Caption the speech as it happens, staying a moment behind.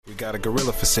got a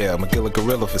gorilla for sale, Magilla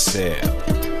gorilla for sale.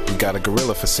 We got a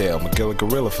gorilla for sale, Magilla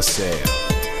gorilla for sale.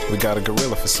 We got a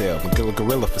gorilla for sale, Magilla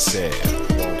gorilla for sale.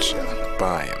 Won't ya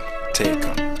buy him, take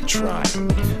him, try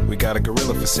him. We got a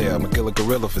gorilla for sale, Magilla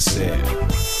gorilla for sale.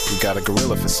 We got a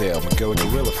gorilla for sale, Magilla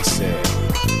gorilla for sale.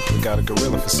 We got a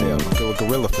gorilla for sale, Magilla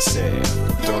gorilla for sale.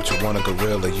 Don't you want a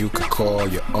gorilla you could call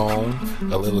your own?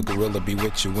 A little gorilla be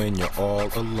with you when you're all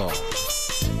alone.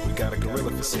 We got a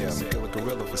gorilla for sale, Magilla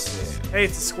gorilla for sale. Hey,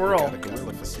 it's a squirrel. We got a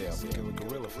gorilla for sale, Magilla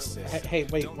gorilla for sale. Hey,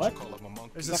 wait, what?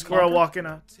 There's Is a that squirrel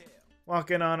Conker?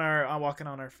 walking on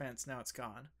our fence. Now it's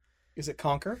gone. Is it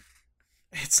Conker?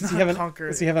 It's Is not he having- Conker.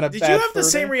 is he having a Did bad you have the fur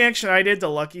same day? reaction I did to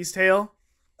Lucky's Tale?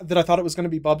 That I thought it was going to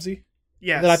be Bubsy?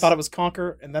 Yes. Then I thought it was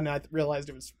Conker, and then I realized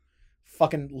it was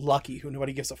fucking Lucky, who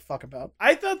nobody gives a fuck about.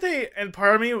 I thought and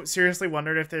part of me seriously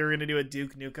wondered if they were going to do a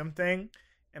Duke Nukem thing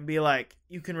and be like,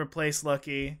 you can replace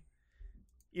Lucky.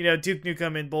 You know, Duke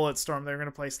Nukem in Bulletstorm, they're going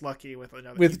to place Lucky with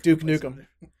another. With you can Duke replace Nukem.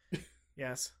 him.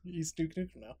 Yes. He's Duke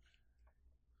Nukem now.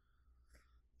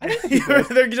 I think that'd be good.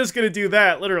 They're just going to do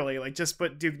that, literally. Like, just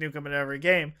put Duke Nukem in every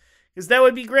game. Because that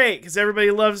would be great, because everybody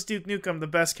loves Duke Nukem, the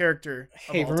best character of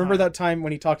Hey, all remember time. that time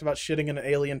when he talked about shitting in an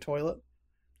alien toilet?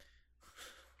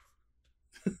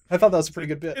 I thought that was a pretty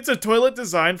good bit. It's a toilet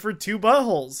designed for two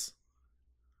buttholes.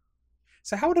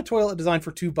 So how would a toilet designed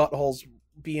for two buttholes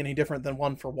be any different than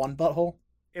one for one butthole?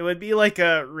 It would be like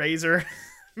a Razer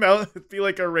mouse. It'd be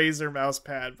like a Razer mouse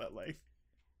pad, but like,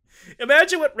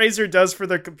 imagine what Razer does for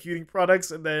their computing products,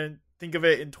 and then think of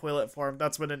it in toilet form.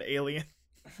 That's what an alien.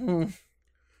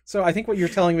 So I think what you're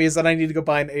telling me is that I need to go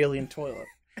buy an alien toilet.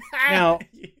 Now,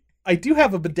 I do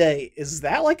have a bidet. Is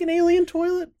that like an alien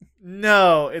toilet?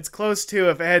 No, it's close to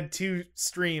if it had two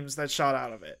streams that shot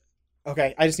out of it.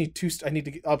 Okay, I just need two. I need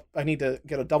to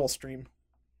get a double stream.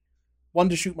 One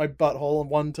to shoot my butthole and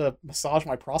one to massage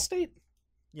my prostate.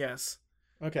 Yes.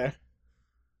 Okay.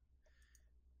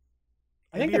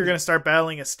 I think you're gonna start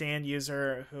battling a stand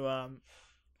user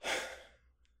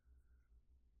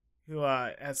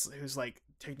whose like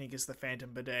technique is the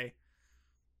Phantom Bidet.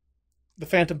 The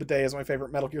Phantom Bidet is my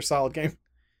favorite Metal Gear Solid game.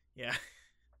 Yeah.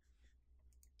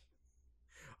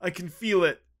 I can feel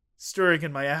it stirring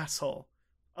in my asshole.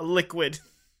 A liquid.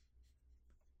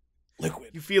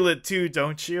 Liquid. You feel it too,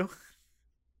 don't you?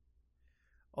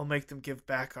 I'll make them give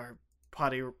back our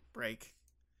potty break.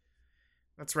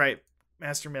 That's right.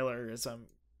 Master Miller is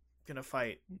gonna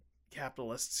fight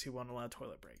capitalists who won't allow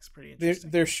toilet breaks. Pretty interesting.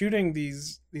 They're shooting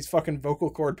these fucking vocal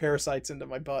cord parasites into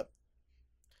my butt.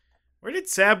 Where did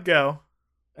Sab go?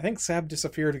 I think Sab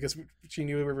disappeared because she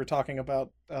knew we were talking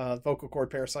about vocal cord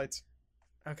parasites.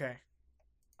 Okay.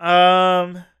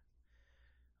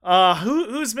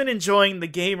 Who's been enjoying the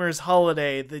gamers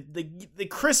holiday, the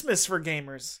Christmas for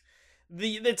gamers,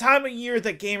 the time of year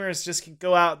that gamers just can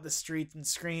go out in the street and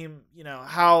scream, you know,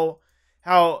 how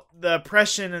the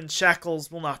oppression and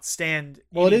shackles will not stand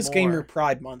Well, it is anymore. Gamer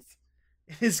Pride Month.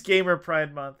 It is Gamer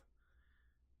Pride Month.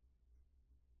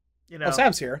 You know. Oh,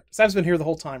 Sab's here. Sab's been here the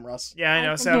whole time, Russ. Yeah, I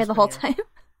know. I've been Sav's here the whole here. time.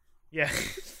 Yeah.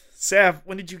 Sav,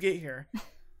 when did you get here?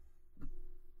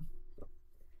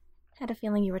 Had a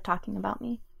feeling you were talking about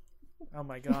me. Oh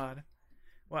my god.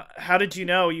 Well, how did you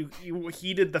know? You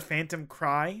heeded the phantom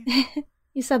cry?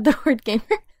 You said the word gamer.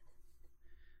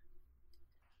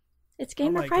 It's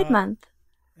Gamer my Pride God. Month.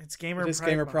 It's Gamer It is Pride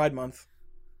Gamer Month. Pride Month.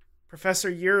 Professor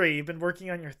Yuri, you've been working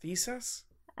on your thesis?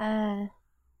 Your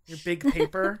big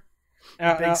paper? Big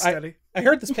I study?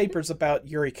 heard this paper's about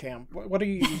Yuri Cam. What are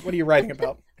you writing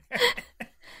about?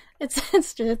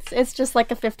 It's just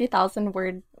like a 50,000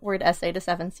 word essay to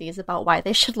 7 Cs about why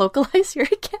they should localize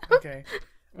Eurocam. Okay.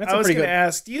 That's I a was pretty going good. to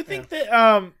ask,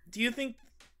 do you think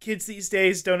kids these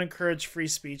days don't encourage free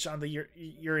speech on the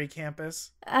Yuri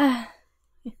campus?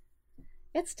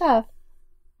 It's tough.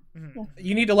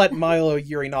 You need to let Milo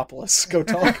Urinopoulos go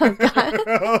talk. Oh,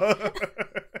 God.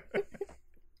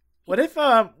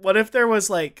 What if there was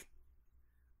like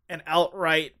an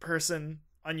outright person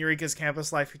on Eureka's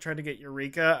campus life who tried to get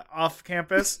Eureka off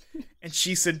campus and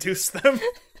she seduced them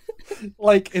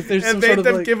Like if there's some and made sort of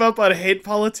them like, give up on hate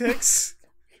politics?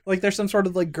 like there's some sort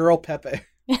of like girl Pepe.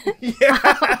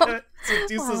 Yeah.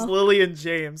 Seduces Wow. Lily and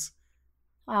James.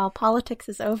 Wow, politics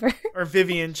is over. Or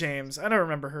Vivian James. I don't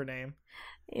remember her name.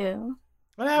 Ew.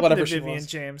 What happened Whatever to she Vivian was.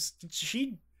 James? Did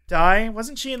she die?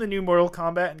 Wasn't she in the new Mortal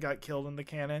Kombat and got killed in the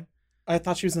canon? I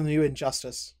thought she was in the new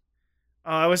Injustice.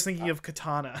 Oh, I was thinking of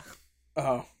Katana.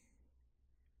 Oh.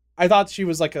 I thought she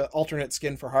was like an alternate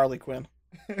skin for Harley Quinn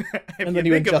If in you the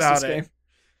new think Injustice about game.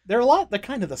 it. They're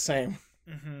kind of the same.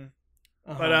 Hmm.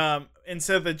 Uh-huh. But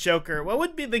instead of the Joker, what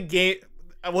would be the game?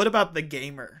 What about the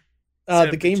gamer?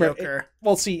 Instead the of gamer. Joker.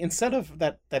 Well, see, instead of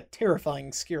that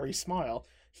terrifying, scary smile,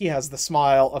 he has the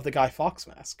smile of the Guy Fawkes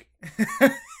mask.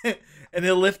 And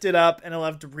he'll lift it up and he'll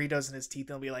have Doritos in his teeth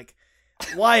and he'll be like,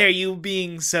 "Why are you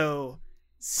being so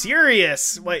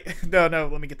serious?" Wait, no,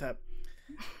 let me get that.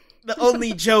 The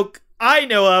only joke I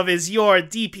know of is your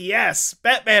DPS.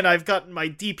 Batman, I've gotten my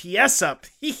DPS up.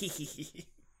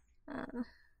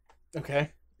 Okay,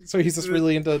 so he's just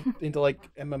really into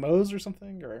like MMOs or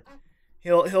something, or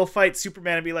He'll fight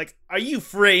Superman and be like, "Are you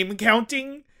frame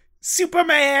counting,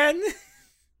 Superman?"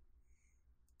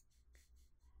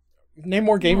 name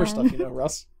more gamer Man. stuff,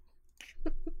 Russ.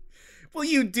 Will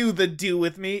you do the do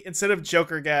with me? Instead of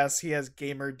Joker gas, he has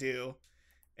Gamer Do.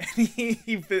 And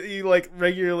he like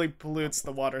regularly pollutes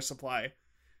the water supply.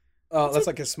 Oh, that's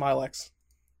like his Smilex.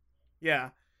 Yeah.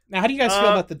 Now, how do you guys feel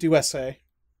about the Do SA?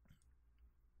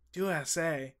 Do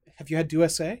SA. Have you had Do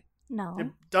SA? No.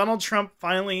 Did Donald Trump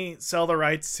finally sell the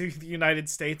rights to the United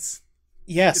States?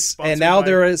 It's Yes, sponsored and now by-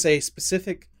 there is a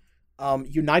specific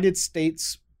United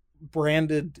States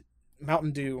branded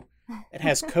Mountain Dew. It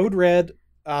has Code Red,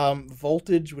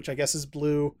 Voltage, which I guess is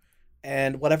blue,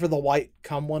 and whatever the white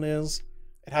cum one is.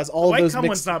 It has all of White those cum mixed.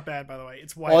 one's not bad, by the way.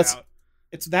 It's white Well, it's- out.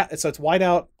 It's that. So it's white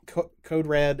out, Code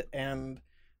Red, and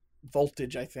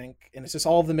Voltage, I think, and it's just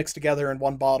all of them mixed together in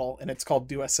one bottle, and it's called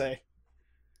Do SA.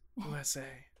 USA.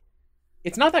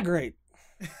 It's not that great.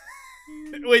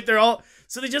 Wait, they're all.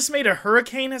 So they just made a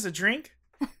hurricane as a drink?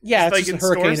 Yeah, it's Like just in a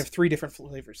hurricane stores? of 3 different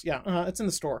flavors. Yeah, it's in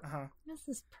the store. Uh-huh. What is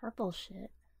this purple shit?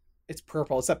 It's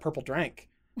purple. It's that purple drink.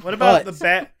 What about But- the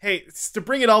bat? Hey, to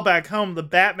bring it all back home, the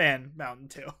Batman Mountain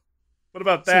Dew. What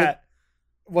about So that?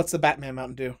 What's the Batman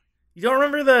Mountain Dew? You don't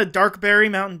remember the Dark Berry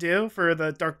Mountain Dew for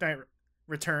the Dark Knight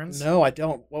Returns? No, I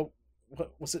don't. What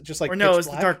was it? Just like or no, Pitch it was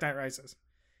Black? the Dark Knight Rises.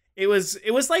 It was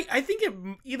like, I think it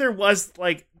either was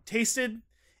like tasted,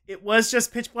 it was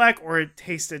just pitch black, or it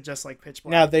tasted just like pitch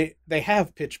black. Now they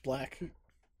have Pitch Black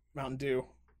Mountain Dew.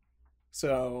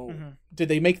 So Mhm. did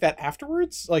they make that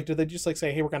afterwards? Like, did they just like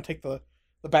say, "Hey, we're gonna take the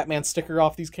Batman sticker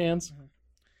off these cans"?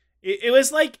 It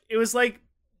was like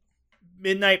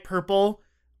midnight purple,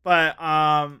 but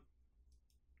a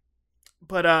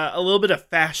little bit of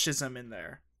fascism in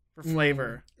there for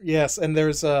flavor. Yes, and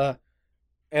there's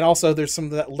and also there's some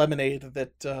of that lemonade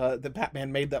that that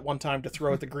Batman made that one time to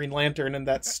throw at the Green Lantern in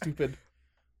that stupid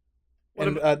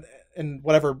and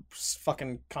whatever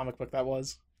fucking comic book that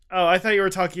was. Oh, I thought you were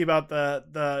talking about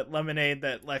the lemonade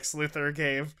that Lex Luthor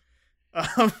gave.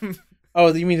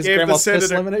 Oh, you mean his Gave the grandma's piss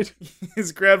senator- lemonade?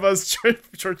 His grandma's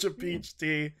Georgia peach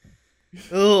tea.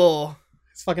 Ugh.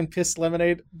 His fucking piss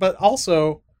lemonade. But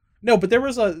also, no. But there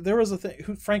was a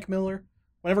thing. Frank Miller,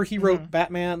 whenever he wrote Mhm.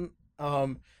 Batman,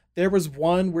 there was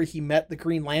one where he met the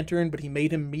Green Lantern, but he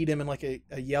made him meet him in like a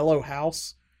yellow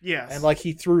house, Yes. and like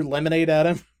he threw lemonade at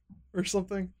him or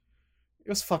something. It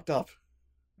was fucked up.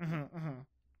 Mm-hmm, mm-hmm.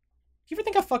 Do you ever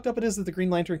think how fucked up it is that the Green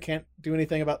Lantern can't do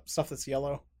anything about stuff that's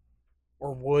yellow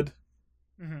or wood?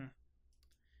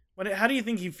 Mm-hmm. How do you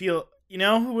think you feel? You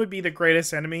know who would be the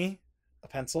greatest enemy A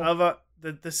pencil? of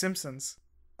the Simpsons?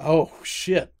 Oh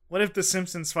shit! What if the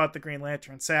Simpsons fought the Green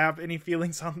Lantern? Sab, any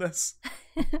feelings on this?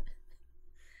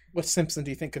 What Simpson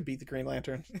do you think could beat the Green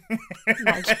Lantern?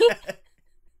 Maggie?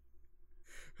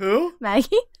 Who?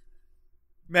 Maggie?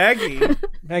 Maggie.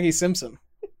 Maggie Simpson.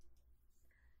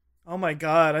 Oh my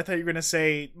god! I thought you were gonna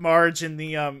say Marge in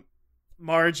the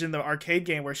arcade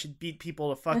game where she'd beat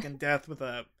people to fucking death with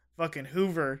a fucking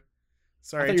Hoover.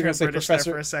 Sorry, I thought you were gonna turned say British Professor-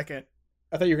 there for a second.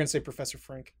 I thought you were gonna say Professor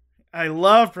Frank. I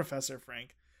love Professor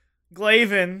Frank.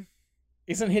 Glavin.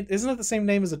 Isn't that the same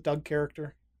name as a Doug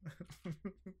character?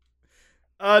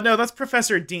 No, that's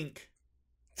Professor Dink.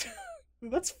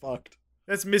 That's fucked.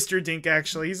 That's Mr. Dink,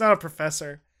 actually. He's not a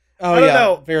professor. Oh I don't yeah,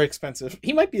 know. very expensive.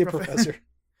 He might be a professor.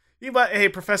 Hey,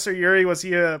 Professor Yuri, was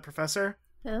he a professor?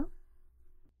 Who?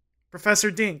 Professor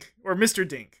Dink. Or Mr.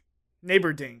 Dink.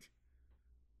 Neighbor Dink.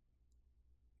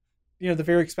 The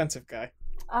very expensive guy.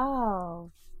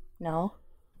 Oh. No.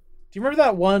 Do you remember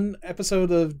that one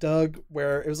episode of Doug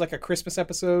where it was like a Christmas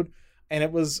episode, and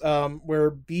it was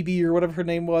where BB or whatever her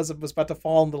name was about to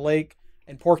fall in the lake,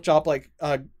 and Porkchop like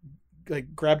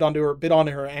grabbed onto her, bit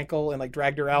onto her ankle, and like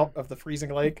dragged her out of the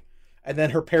freezing lake, and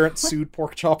then her parents sued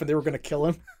Porkchop and they were going to kill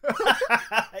him.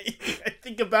 I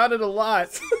think about it a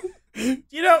lot. And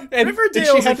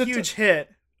Riverdale's she had a to huge hit.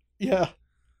 Yeah.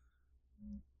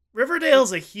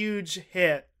 Riverdale's a huge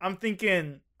hit. I'm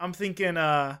thinking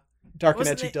Dark and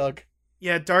Wasn't edgy it- Doug.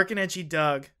 yeah, Dark and Edgy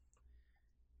Doug.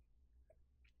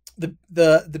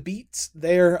 The Beats,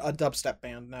 they're a dubstep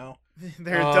band now.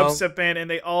 They're a dubstep band and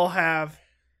they all have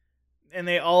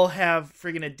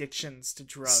friggin' addictions to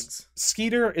drugs.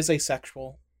 Skeeter is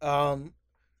asexual.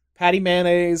 Patty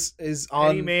Mayonnaise is on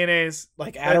Patty Mayonnaise,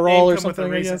 like that Adderall name or come with a something,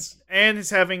 I reason. guess. And he's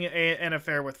having an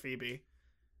affair with Phoebe.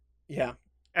 Yeah.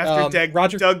 After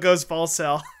Doug goes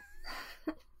Volcel.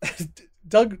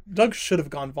 Doug should have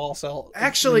gone Volcel.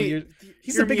 Actually,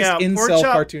 he's hear the me biggest out. incel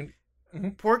cartoon.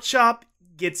 Pork Chop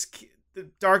gets the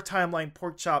Dark Timeline.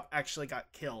 Pork Chop actually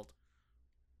got killed,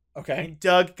 Okay. and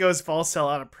Doug goes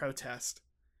Volcel out of protest.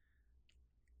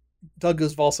 Doug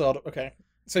goes Volcel. Okay.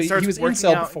 So he Starts was working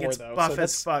incel out, before gets though. buff So as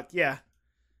that's fuck. Yeah,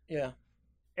 yeah.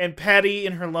 and Patty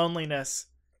in her loneliness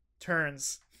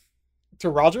turns To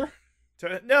Roger?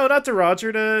 no, not to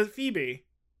Roger, to Phoebe.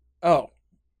 Oh.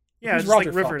 Yeah, Who's just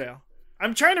Roger like Riverdale.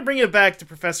 I'm trying to bring it back to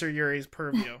Professor Yuri's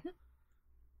purview.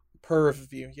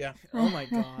 Purview, yeah. Oh my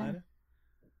god.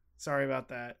 Sorry about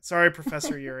that. Sorry,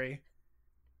 Professor Yuri.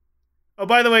 Oh,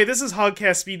 by the way, this is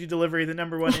Hogcast Speedy Delivery, the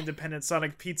 #1 independent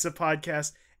Sonic Pizza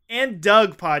podcast and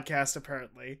Doug podcast,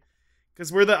 apparently.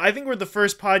 Because I think we're the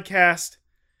first podcast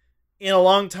in a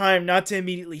long time not to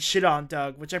immediately shit on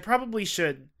Doug, which I probably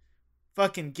should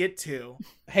fucking get to.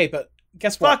 Hey, but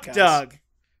guess what, Fuck guys? Doug.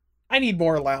 I need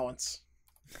more allowance.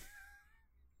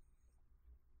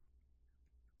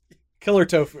 Killer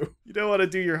tofu. You don't want to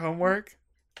do your homework?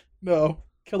 No.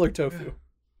 Killer tofu.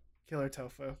 Killer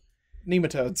tofu.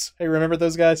 Nematodes. Hey, remember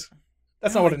those guys?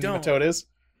 That's No, not what I a don't. nematode is.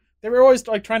 They were always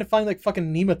like trying to find like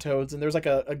fucking nematodes, and there's like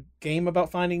a game about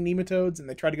finding nematodes, and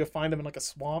they try to go find them in like a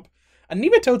swamp. A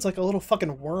nematode's like a little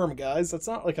fucking worm, guys. That's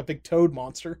not like a big toad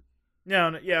monster.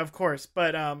 No, yeah, of course.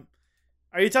 But are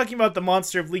you talking about the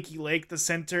monster of Leaky Lake, the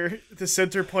center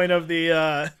point of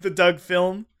the Doug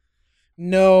film?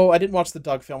 No, I didn't watch the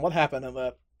Doug film. What happened in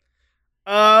that?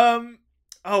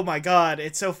 Oh my god,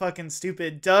 it's so fucking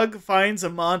stupid. Doug finds a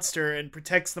monster and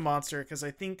protects the monster because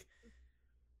I think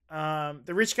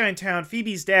the rich guy in town,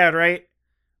 Phoebe's dad, right,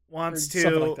 wants Or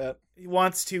something like to that. he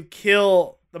wants to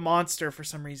kill the monster for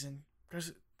some reason.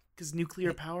 Because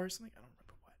nuclear power or something? I don't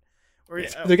remember what. Or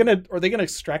Are they gonna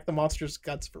extract the monster's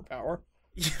guts for power?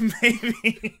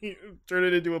 maybe turn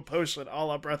it into a potion, a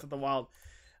la Breath of the Wild.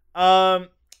 And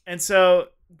so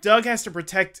Doug has to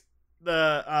protect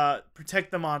the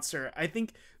monster. I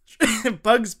think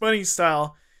Bugs Bunny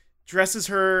style dresses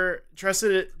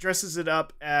it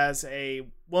up as a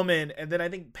woman, and then I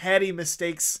think Patty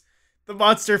mistakes the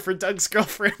monster for Doug's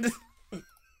girlfriend.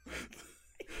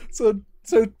 So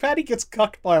Patty gets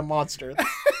cucked by a monster.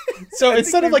 So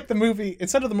instead of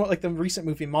the recent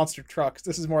movie Monster Trucks,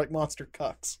 this is more like Monster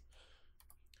Cucks.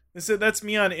 So that's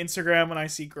me on Instagram when I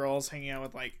see girls hanging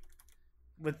out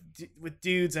with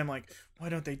dudes. I'm like, why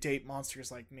don't they date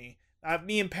monsters like me?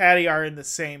 Me and Patty are in the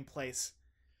same place.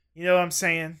 You know what I'm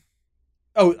saying?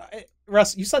 Oh,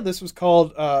 Russ, you said this was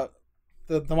called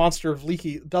the monster of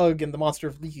Doug and the Monster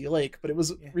of Leaky Lake, but it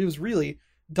was really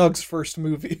Doug's first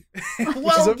movie.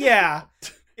 Well, yeah,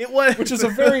 it was, which is a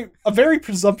very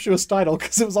presumptuous title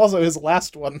because it was also his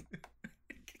last one.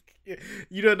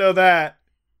 You don't know that.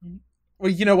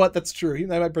 Well, you know what? That's true.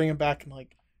 They might bring him back in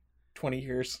like 20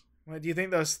 years. What, do you think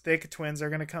those thick twins are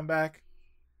gonna come back?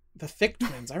 The Thick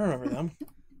Twins, I remember them.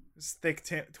 Those thick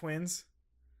twins.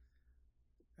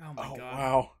 Oh my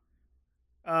god.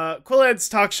 Wow. Quillad's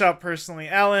Talk Shop personally.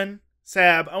 Alan,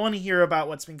 Sab, I want to hear about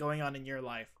what's been going on in your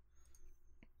life.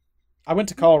 I went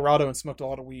to Colorado and smoked a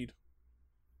lot of weed.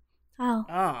 Oh.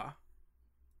 Ah.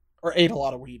 Or ate a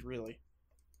lot of weed, really.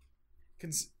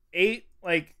 Ate,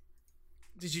 like,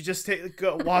 did you just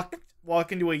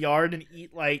walk into a yard and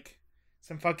eat, like,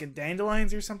 some fucking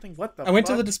dandelions or something? What the fuck? I went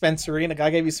to the dispensary and a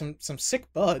guy gave me some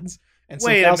sick buds and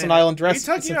some Wait Thousand a minute. Island dress.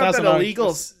 Are you talking about that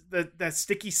illegal, that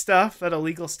sticky stuff? That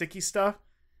illegal sticky stuff?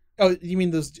 Oh, you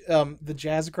mean those the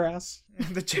jazz grass?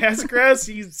 The jazz grass?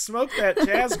 You smoked that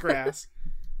jazz grass.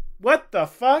 What the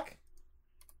fuck?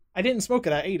 I didn't smoke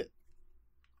it. I ate it.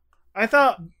 I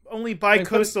thought only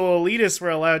bi-coastal elitists were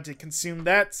allowed to consume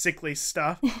that sickly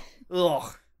stuff.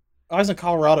 Ugh. I was in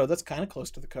Colorado. That's kind of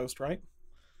close to the coast, right?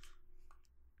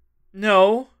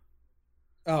 No.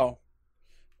 Oh.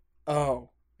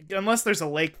 Unless there's a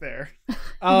lake there.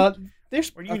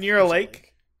 There's. Were you near a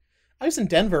lake? I was in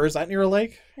Denver. Is that near a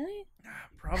lake? Really?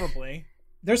 Probably.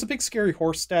 There's a big scary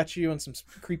horse statue and some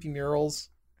creepy murals.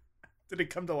 Did it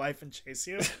come to life and chase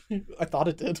you? I thought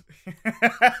it did.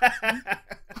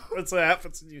 What's what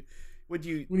happens when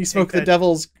you smoke the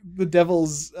devil's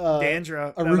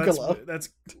dandruff? arugula? No, that's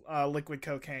liquid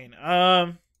cocaine.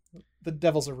 The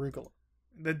devil's arugula.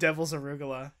 The devil's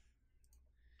arugula.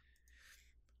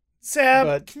 Sab,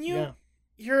 But, can you?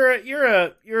 yeah.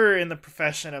 You're in the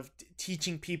profession of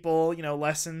teaching people,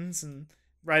 lessons and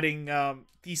writing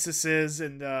theses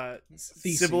and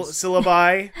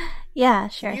syllabi. Yeah,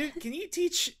 sure. Can you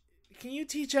teach can you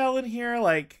teach Alan here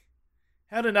like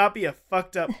how to not be a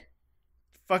fucked up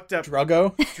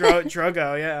Druggo.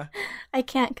 druggo? Yeah. I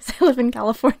can't because I live in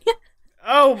California.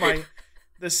 Oh my,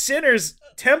 the sinner's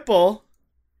temple.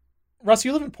 Russ,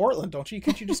 you live in Portland, don't you?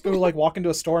 Can't you just go like walk into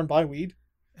a store and buy weed?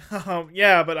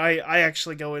 Yeah, but I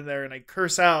actually go in there and I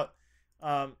curse out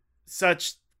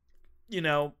such,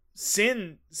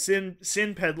 sin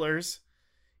peddlers.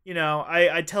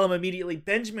 I tell him immediately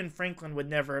Benjamin Franklin would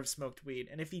never have smoked weed,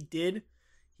 and if he did,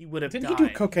 he would have Didn't died. he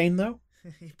do cocaine though?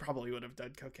 He probably would have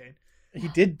done cocaine. He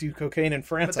did do cocaine in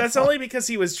France. But that's only because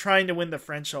he was trying to win the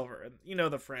French over. You know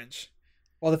the French.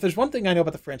 Well, if there's one thing I know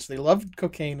about the French, they love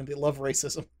cocaine and they love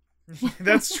racism.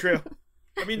 That's true.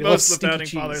 I mean, They most love of the founding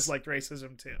stinky fathers cheese. liked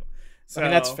racism too. So I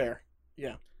mean, that's fair.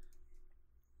 Yeah.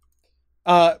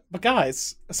 But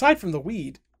guys, aside from the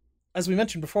weed, as we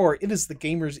mentioned before, it is the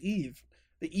Gamers' Eve,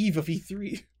 the eve of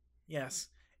E3. Yes.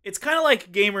 It's kind of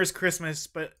like Gamers Christmas,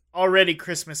 but already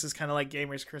Christmas is kind of like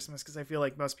Gamers Christmas because I feel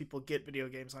like most people get video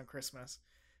games on Christmas.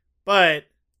 But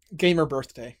Gamer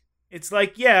birthday. it's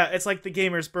like, yeah, it's like the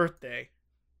gamer's birthday.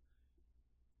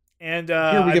 And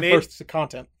Here we give birth to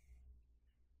content.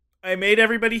 I made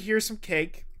everybody here some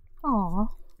cake. Aw.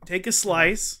 Take a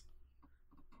slice.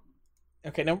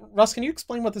 Okay, now Russ, can you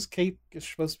explain what this cake is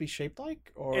supposed to be shaped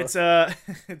like? Or It's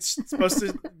it's supposed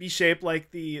to be shaped like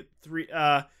a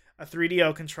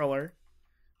 3DO controller.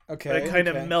 okay, But it kind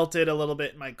okay. of melted a little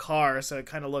bit in my car, so it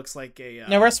kind of looks like a.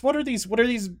 Now, Russ, what are these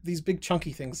big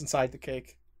chunky things inside the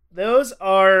cake? Those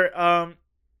are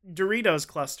Doritos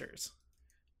clusters.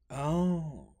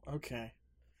 Oh, okay.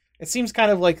 It seems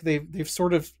kind of like they've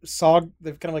sort of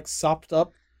sopped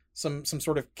up some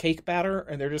sort of cake batter,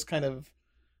 and they're just kind of.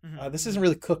 This isn't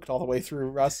really cooked all the way through,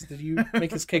 Russ. Did you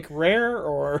make this cake rare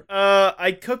or?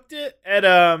 I cooked it at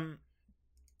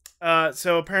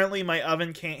so apparently my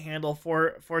oven can't handle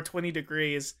 420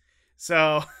 degrees,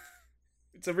 so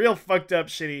it's a real fucked up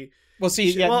shitty. Well,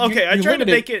 see, yeah. Well, okay, I tried to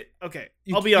make it. Okay,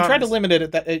 I'll be honest. You try to limit it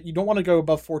at that. You don't want to go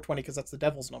above 420 because that's the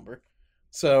devil's number.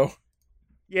 So.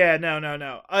 Yeah,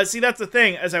 no. See, that's the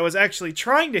thing. As I was actually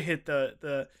trying to hit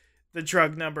the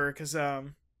drug number, because I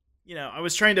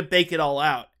was trying to bake it all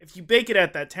out. If you bake it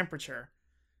at that temperature,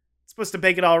 it's supposed to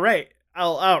bake it all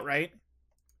out, right?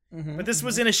 Mm-hmm, But this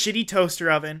was in a shitty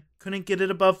toaster oven. Couldn't get it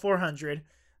above 400,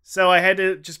 so I had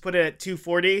to just put it at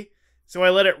 240. So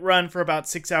I let it run for about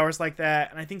 6 hours like that,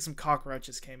 and I think some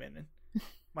cockroaches came in and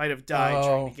might have died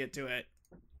trying to get to it.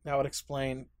 That would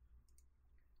explain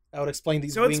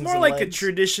these. So it's wings more and like legs. a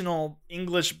traditional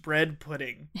English bread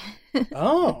pudding.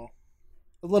 Oh,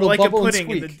 a little like bubble a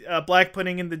pudding and in squeak. the black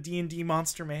pudding in the D&D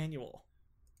Monster Manual.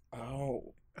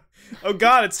 Oh, Oh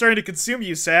god, it's starting to consume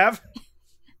you, Sav.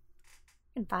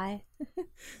 Goodbye.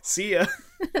 See ya.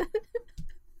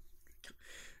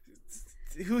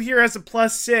 Who here has a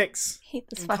 +6 Hate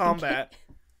this in fucking combat?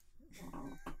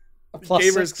 a plus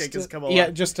Gamer's 6 cake to- has come along. Yeah,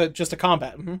 just a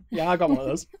combat. Yeah, I got one of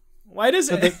those. Why does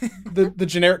it? the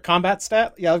generic combat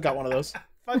stat. Yeah, I've got one of those.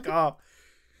 Fuck off.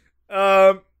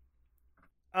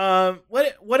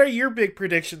 What are your big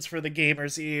predictions for the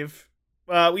Gamers' Eve?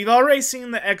 We've already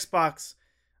seen the Xbox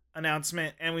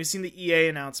announcement and we've seen the EA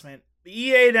announcement. The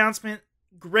EA announcement,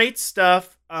 great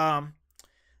stuff.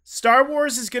 Star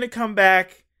Wars is gonna come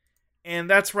back, and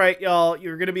that's right, y'all.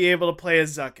 You're gonna be able to play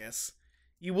as Zuckuss.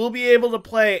 You will be able to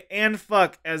play and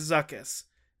fuck as Zuckuss.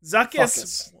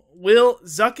 Zuckuss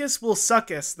will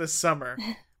suck us this summer.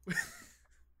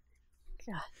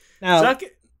 Now, Zuck.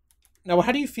 now,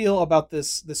 how do you feel about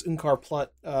this Unkar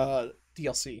Plut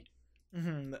DLC?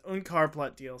 The Unkar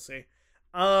Plut DLC.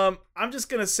 I'm just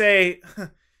gonna say,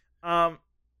 that's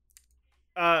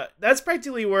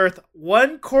practically worth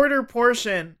 1/4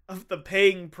 portion of the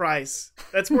paying price.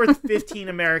 That's worth 15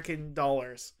 American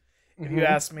dollars, if you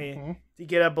ask me, to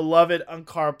get a beloved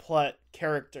Unkar Plut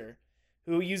character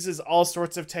who uses all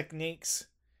sorts of techniques.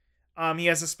 He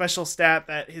has a special stat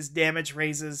that his damage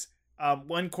raises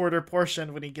 1/4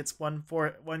 portion when he gets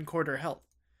 1/4 health.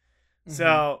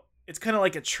 So it's kind of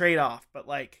like a trade-off, but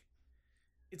like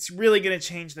it's really going to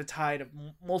change the tide of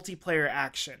multiplayer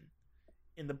action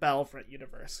in the Battlefront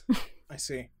universe. I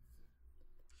see.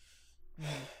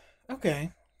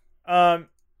 Okay.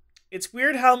 It's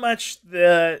weird how much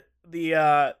the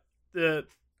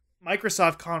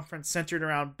Microsoft conference centered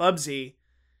around Bubsy.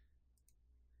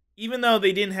 Even though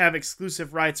they didn't have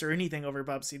exclusive rights or anything over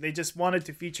Bubsy, they just wanted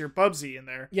to feature Bubsy in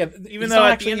there. Yeah, even he's though not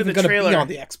at actually the end of even the gonna be trailer on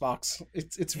the Xbox.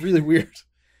 It's really weird.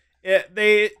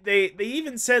 They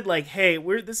even said like, hey,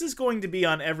 this is going to be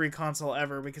on every console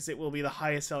ever because it will be the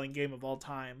highest selling game of all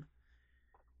time.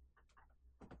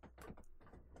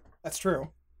 That's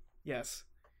true. Yes.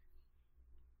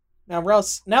 Now,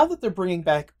 Russ, now that they're bringing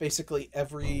back basically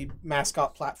every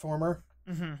mascot platformer,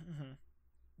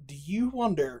 do you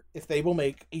wonder if they will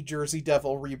make a Jersey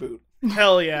Devil reboot?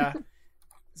 Hell yeah.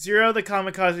 Zero the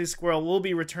Kamikaze Squirrel will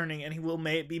be returning, and he will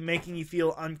be making you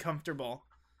feel uncomfortable.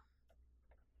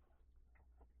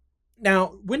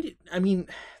 Now, the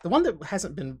one that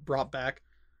hasn't been brought back,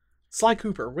 Sly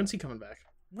Cooper, when's he coming back?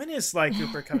 When is Sly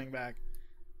Cooper coming back?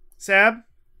 Sab? Sam,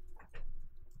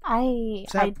 I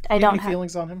do you don't have have.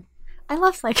 feelings on him. I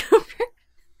love Sly Cooper.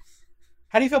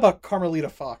 How do you feel about Carmelita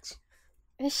Fox?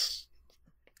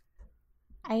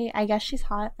 I guess she's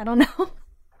hot. I don't know.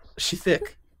 Is she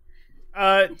thick?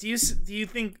 Do you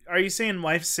think, are you saying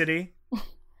Wife City?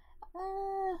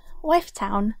 Wife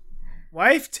Town.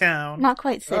 Wife Town? Not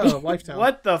quite city. Oh, Lifetime.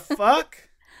 What the fuck?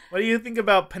 What do you think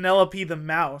about Penelope the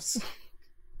Mouse?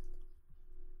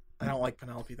 I don't like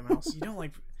Penelope the Mouse. You don't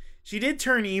like... She did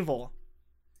turn evil.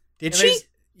 Did And she?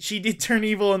 She did turn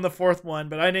evil in the fourth one,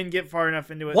 but I didn't get far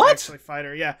enough into it What? to actually fight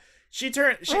her. Yeah.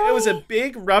 It was a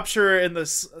big rupture in the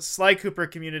Sly Cooper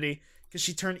community because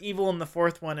she turned evil in the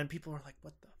fourth one, and people were like,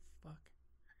 what the fuck?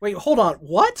 Wait, hold on.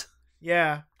 What?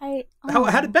 Yeah.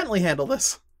 How did Bentley handle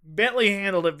this? Bentley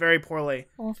handled it very poorly.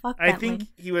 Well, fuck I Bentley. think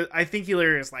he was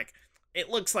like, it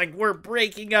looks like we're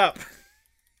breaking up.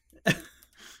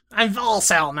 I'm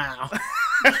Volcel now.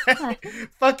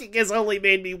 Fucking has only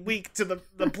made me weak to the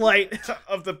plight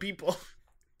of the people.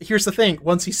 Here's the thing.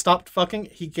 Once he stopped fucking,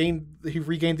 he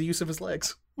regained the use of his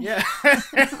legs. Yeah.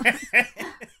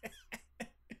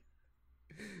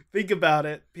 Think about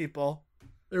it, people.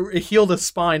 It healed a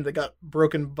spine that got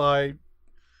broken by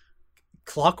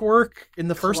clockwork in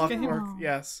the first game. Clockwork, Oh.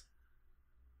 yes.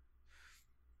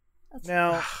 That's,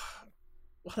 Now,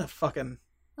 What a fucking...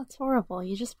 that's horrible.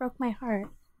 You just broke my heart.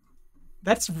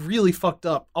 That's really fucked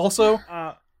up. Also,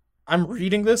 uh, I'm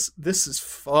reading this. This is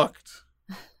fucked.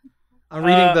 I'm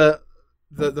reading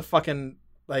the fucking,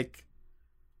 like,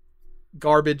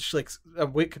 garbage, like,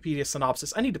 Wikipedia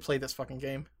synopsis. I need to play this fucking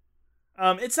game.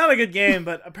 it's not a good game,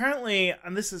 but apparently,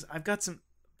 and I've got some.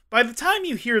 By the time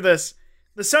you hear this,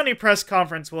 the Sony press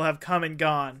conference will have come and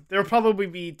gone. There will probably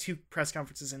be 2 press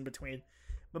conferences in between.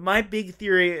 But my big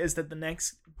theory is that the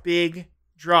next big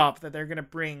drop that they're gonna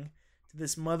bring to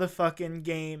this motherfucking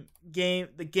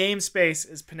the game space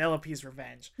is Penelope's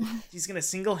Revenge. She's gonna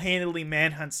single-handedly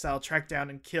manhunt style track down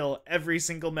and kill every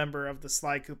single member of the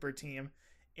Sly Cooper team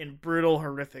in brutal,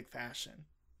 horrific fashion.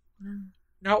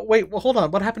 Now, wait, well, hold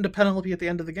on. What happened to Penelope at the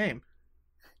end of the game?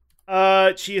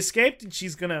 She escaped, and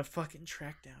she's gonna fucking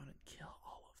track down and kill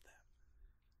all of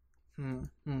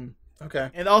them. Okay.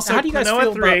 And also, How do you guys Klonoa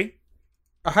feel 3.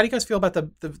 How do you guys feel about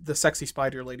the sexy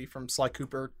spider lady from Sly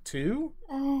Cooper 2?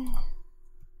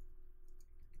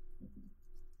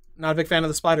 Not a big fan of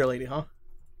the spider lady, huh?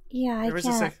 Yeah, I There was a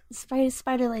can't.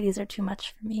 Spider ladies are too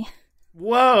much for me.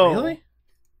 Whoa! Really?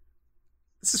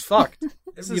 This is fucked.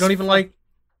 You don't even like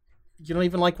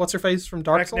what's her face from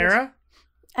Dark Souls? Rhaenyra?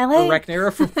 I Or like.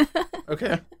 Rhaenyra from...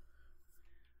 Okay.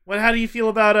 How do you feel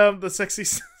about the sexy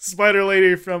spider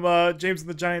lady from James and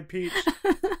the Giant Peach?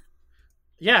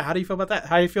 Yeah, how do you feel about that?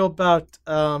 How do you feel about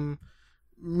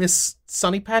Miss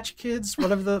Sunny Patch Kids,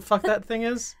 whatever the fuck that thing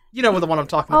is? You know the one I'm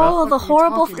talking about. Oh, the What are you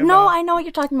horrible. talking No, about? I know what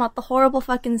you're talking about. The horrible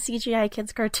fucking CGI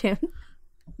kids cartoon.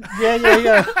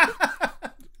 Yeah.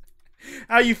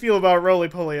 How you feel about Roly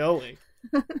Poly Oly?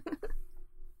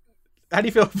 How do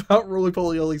you feel about Roly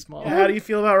Poly Oly's mom? How do you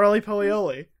feel about Roly Poly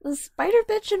Oly? The Spider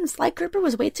Bitch and Sly Cooper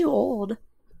was way too old.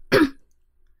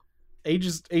 Age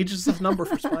is a number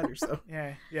for spiders, though.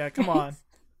 Yeah, come on.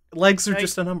 Legs are Hey.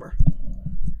 just a number.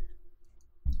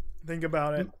 Think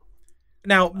about it.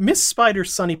 Now, Miss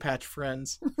Spider's Sunny Patch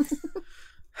Friends.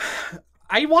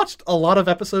 I watched a lot of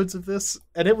episodes of this,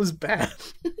 and it was bad.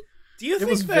 Do you It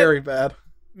think was that very bad.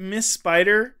 Miss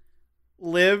Spider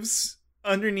lives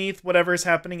underneath whatever's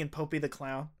happening in Popey the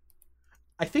Clown?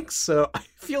 I think so. I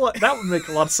feel like that would make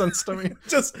a lot of sense to me.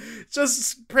 Just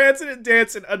prancing and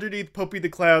dancing underneath Popey the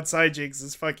Clown side jigs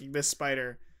is fucking Miss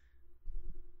Spider.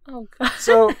 Oh god.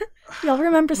 So, Y'all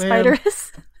remember Man.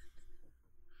 Spiderus?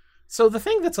 so the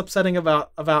thing that's upsetting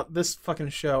about this fucking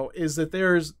show is that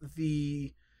there's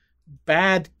the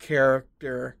bad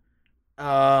character,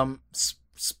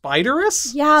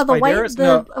 Spiderus? Yeah, the white. Spiderus?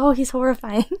 No. Oh, he's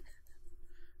horrifying.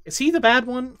 Is he the bad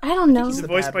one? I don't know. He's Is the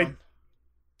it voiced bad by one.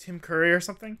 Tim Curry or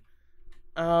something?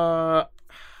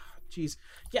 Jeez.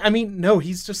 Yeah, I mean, no,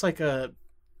 he's just like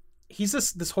he's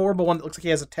this horrible one that looks like he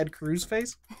has a Ted Cruz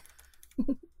face.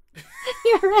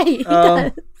 You're right. He Um,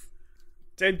 does.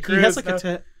 Ted Cruz. He has like no? a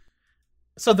Ted.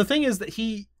 So the thing is that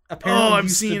he apparently I'm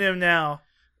seeing him now.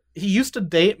 He used to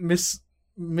date Miss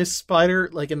Spider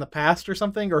like in the past or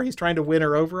something, or he's trying to win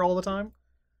her over all the time.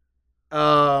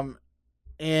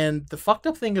 And the fucked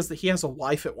up thing is that he has a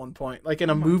wife at one point. Like in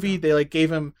a movie, they like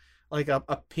gave him like a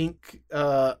pink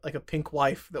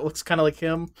wife that looks kind of like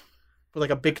him, with like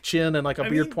a big chin and like a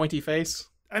weird pointy face.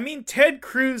 I mean, Ted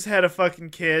Cruz had a fucking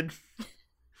kid.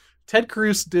 Ted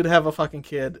Cruz did have a fucking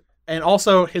kid, and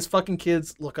also his fucking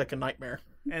kids look like a nightmare.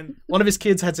 And one of his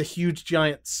kids has a huge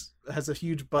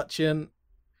butt chin,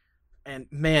 and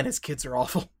man, his kids are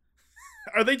awful.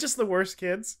 Are they just the worst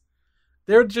kids?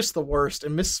 They're just the worst.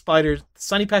 And Miss Spider,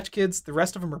 Sunny Patch Kids, the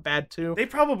rest of them are bad too. They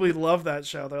probably love that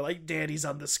show. They're like, Daddy's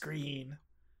on the screen.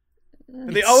 And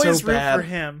they It's always so root bad. for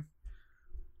him.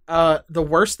 The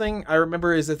worst thing I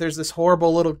remember is that there's this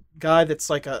horrible little guy that's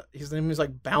like his name is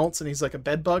like Bounce, and he's like a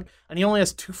bed bug, and he only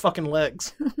has 2 fucking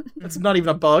legs. That's not even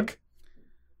a bug.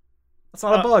 That's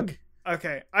not a bug.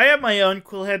 Okay, I have my own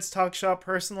Cool Heads Talk Shop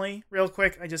personally. Real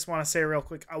quick, I just want to say real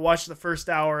quick, I watched the first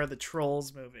hour of the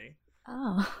Trolls movie.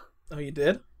 Oh. Oh, you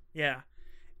did? Yeah.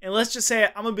 And let's just say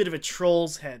I'm a bit of a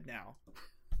Trolls head now.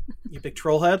 You big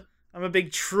troll head? I'm a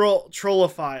big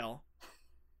trollophile.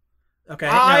 Okay.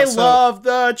 I love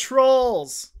the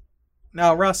Trolls.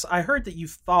 Now, Russ, I heard that you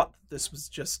thought this was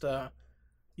just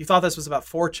you thought this was about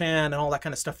 4chan and all that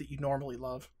kind of stuff that you normally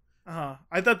love.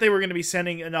 I thought they were going to be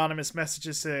sending anonymous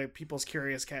messages to People's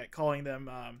Curious Cat, calling them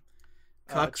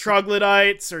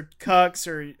troglodytes or cucks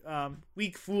or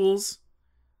weak fools.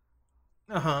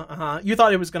 You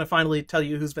thought it was going to finally tell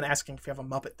you who's been asking if you have a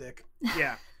Muppet dick.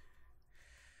 Yeah.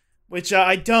 Which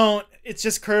I don't. It's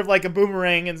just curved like a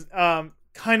boomerang and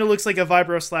kind of looks like a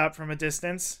vibro slap from a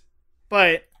distance.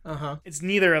 But it's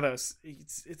neither of those.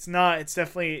 It's not. It's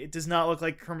definitely. It does not look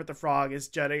like Kermit the Frog is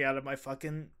jutting out of my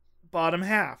fucking bottom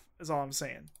half, is all I'm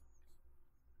saying.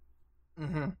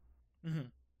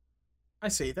 I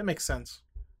see. That makes sense.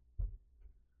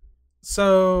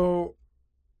 So,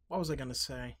 what was I going to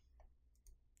say?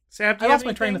 Sam, I lost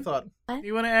my train of thought. Do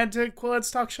you want to add to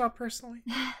Quillet's Talk Shop personally?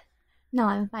 No,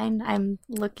 I'm fine. I'm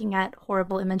looking at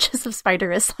horrible images of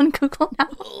Spiderus on Google now.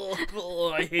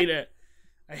 I hate it.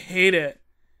 I hate it.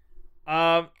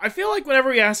 I feel like whenever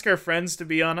we ask our friends to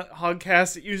be on a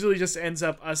Hogcast, it usually just ends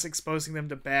up us exposing them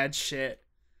to bad shit.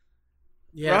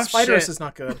 Yeah, Rough Spiderus shit. is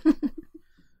not good.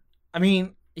 I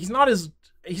mean, he's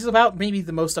about maybe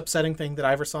the most upsetting thing that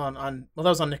I ever saw on well, that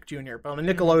was on Nick Jr., but on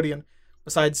Nickelodeon,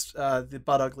 besides the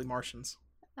Butt Ugly Martians.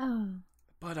 Oh.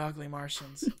 Butt Ugly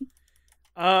Martians.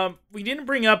 We didn't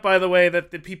bring up, by the way,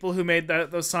 that the people who made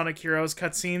those Sonic Heroes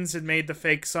cutscenes had made the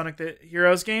fake Sonic the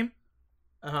Heroes game.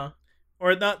 Or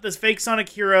not this fake Sonic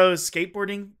Heroes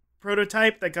skateboarding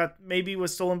prototype that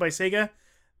was stolen by Sega.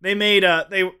 They made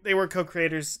they were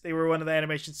co-creators. They were one of the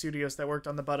animation studios that worked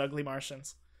on the Butt Ugly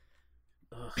Martians.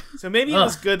 Ugh. So maybe it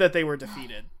was good that they were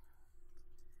defeated.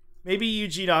 Maybe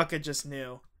Yuji Naka just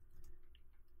knew.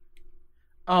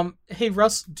 Hey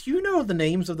Russ, do you know the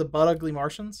names of the Butt Ugly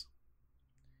Martians?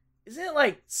 Isn't it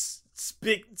like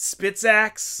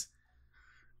Spitzax,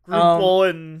 Groople,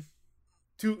 and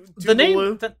the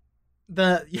name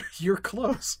you're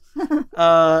close.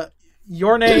 The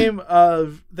name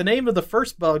of the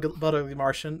first Butt Ugly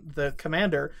Martian, the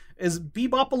commander, is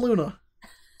Bebopaluna.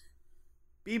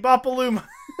 Bebopaluma.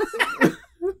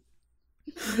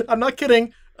 I'm not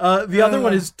kidding. The other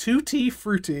one is Tutti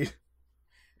Frutti.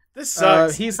 This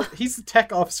sucks. He's the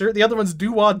tech officer. The other one's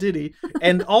Doo-Wah Diddy,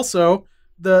 and also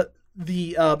the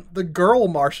girl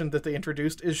Martian that they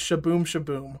introduced is Shaboom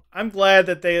Shaboom. I'm glad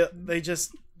that they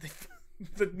just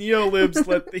the Neolibs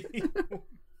let the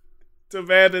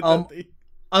demanded that the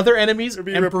other enemies there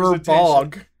be Emperor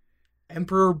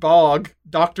Bog,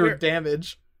 Doctor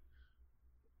Damage,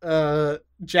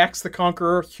 Jax the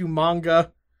Conqueror,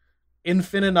 Humanga,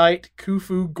 Infinite,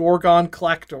 Khufu, Gorgon,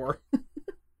 Clactor.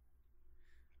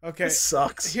 Okay. This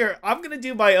sucks. Here, I'm going to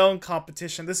do my own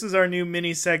competition. This is our new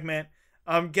mini segment.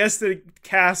 Guess the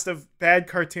cast of bad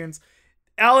cartoons.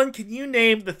 Alan, can you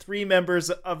name the 3 members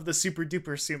of the Super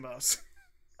Duper Sumos?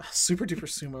 Super Duper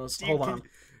Sumos. Hold on.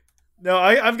 No,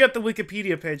 I've got the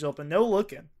Wikipedia page open. No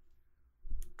looking.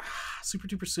 Super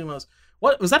Duper Sumos.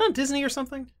 What was that on Disney or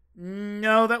something?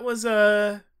 No, that was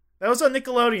on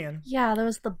Nickelodeon. Yeah, there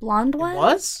was the blonde one. It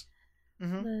was?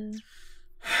 Mm-hmm.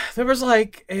 There was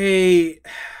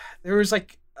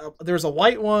a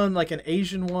white one, like an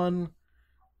Asian one,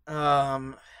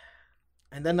 and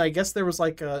then I guess there was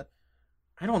I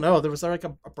don't know. There was like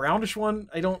a brownish one.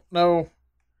 I don't know.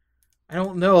 I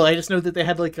just know that they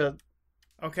had like a.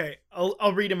 Okay,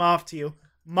 I'll read him off to you.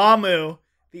 Mamu,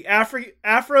 the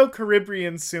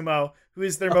Afro-Caribbean sumo, who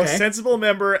is their most sensible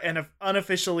member and an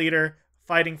unofficial leader,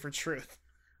 fighting for truth.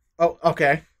 Oh,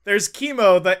 okay. There's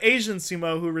Kimo, the Asian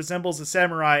sumo who resembles a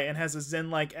samurai and has a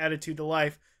zen-like attitude to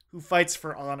life, who fights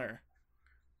for honor.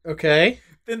 Okay.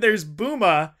 Then there's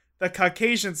Buma, the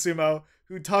Caucasian sumo,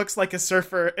 who talks like a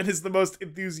surfer and is the most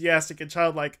enthusiastic and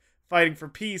childlike, fighting for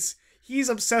peace. He's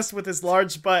obsessed with his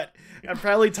large butt and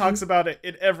proudly talks about it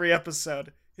in every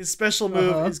episode. His special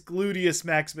move is Gluteus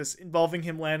Maximus, involving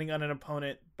him landing on an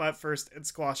opponent butt first and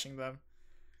squashing them.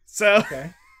 So,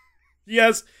 Okay.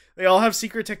 yes, they all have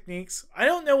secret techniques. I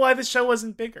don't know why the show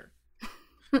wasn't bigger.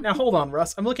 Now hold on,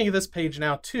 Russ. I'm looking at this page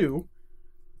now too,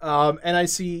 and I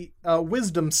see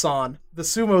Wisdom San, the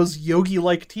sumo's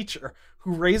yogi-like teacher,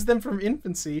 who raised them from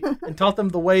infancy and taught them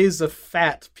the ways of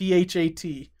fat,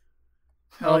 P-H-A-T.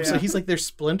 Hell yeah. So he's like their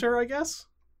splinter, I guess?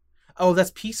 Oh,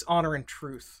 that's peace, honor, and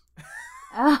truth.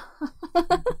 Oh.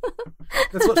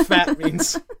 That's what fat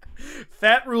means.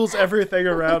 Fat rules everything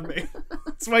around me.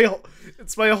 It's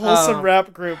my wholesome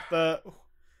rap group,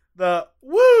 the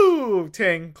Woo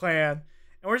Ting Clan.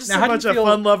 And we're just Now, a how do bunch you of feel-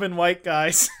 fun-loving white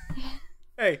guys.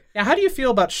 Hey, Now, how do you feel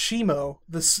about Shimo,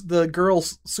 the girl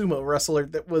sumo wrestler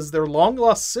that was their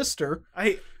long-lost sister?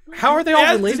 How are they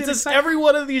all related? Does every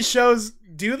one of these shows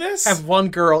do this? Have one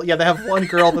girl. Yeah, they have one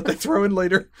girl that they throw in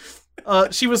later.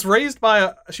 She was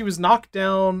she was knocked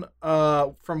down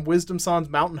from Wisdom San's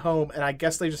mountain home, and I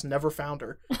guess they just never found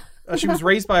her. She was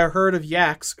raised by a herd of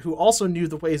yaks who also knew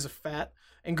the ways of fat,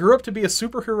 and grew up to be a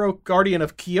superhero guardian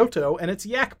of Kyoto and its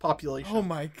yak population. Oh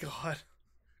my god.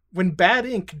 When Bad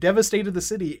Ink devastated the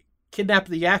city, kidnapped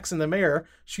the yaks and the mayor,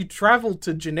 she traveled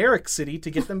to Generic City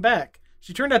to get them back.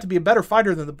 She turned out to be a better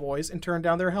fighter than the boys and turned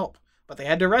down their help. But they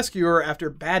had to rescue her after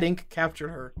Bad Ink captured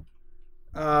her.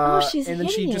 She's and then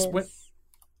hideous. she just went...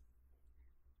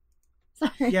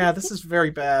 Sorry. Yeah, this is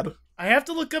very bad. I have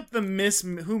to look up who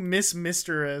Miss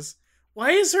Mister is.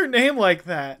 Why is her name like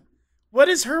that? What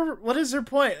is her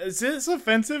point? Is this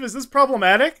offensive? Is this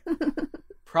problematic?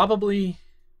 Probably...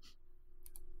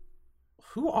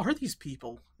 Who are these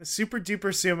people? The Super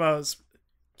Duper Sumos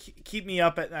keep me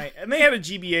up at night. And they had a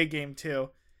GBA game too,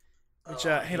 which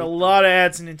had a lot of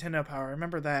ads in Nintendo Power.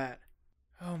 Remember that.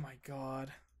 Oh my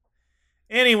god.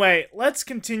 Anyway, let's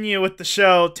continue with the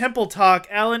show. Temple Talk.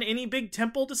 Alan, any big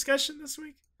temple discussion this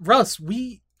week? Russ,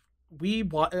 we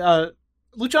Lucha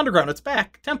Underground, it's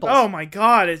back. Temples. Oh my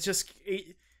god,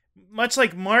 much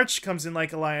like March comes in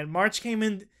like a lion. March came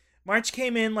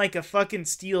in like a fucking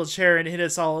steel chair and hit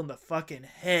us all in the fucking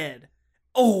head.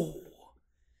 Oh.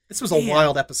 This was a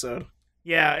wild episode.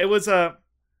 Yeah, it was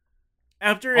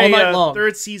after All night a long.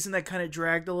 third season that kind of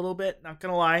dragged a little bit, not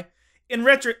gonna lie. In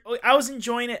retro, I was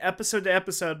enjoying it episode to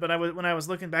episode, but when I was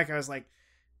looking back, I was like,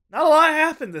 not a lot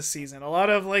happened this season. A lot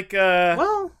of like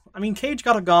Well, I mean, Cage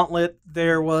got a gauntlet.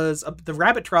 There was the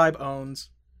Rabbit Tribe owns.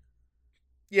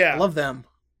 yeah. I love them.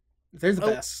 They're the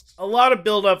best. A lot of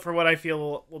build up for what I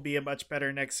feel will be a much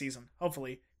better next season.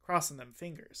 Hopefully, crossing them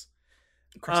fingers.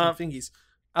 Crossing fingies.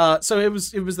 So it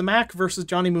was the Mac versus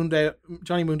Johnny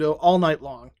Mundo all night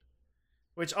long.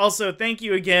 Which also, thank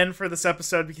you again for this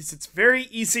episode, because it's very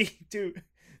easy to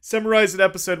summarize an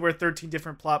episode where 13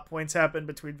 different plot points happen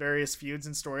between various feuds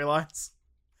and storylines.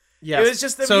 Yes. It was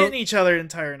just them hitting each other the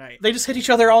entire night. They just hit each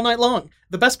other all night long.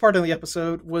 The best part of the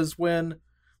episode was when,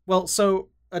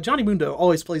 Johnny Mundo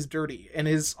always plays dirty, and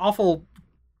his awful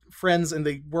friends in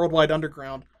the Worldwide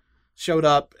Underground showed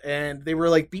up, and they were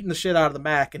like beating the shit out of the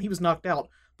Mac, and he was knocked out.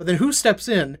 But then who steps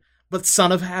in but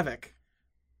Son of Havoc?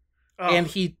 Oh. And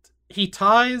he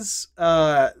ties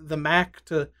the Mac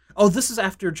to... Oh, this is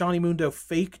after Johnny Mundo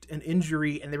faked an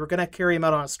injury, and they were going to carry him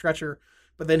out on a stretcher,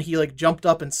 but then he like jumped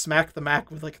up and smacked the Mac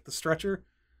with like the stretcher.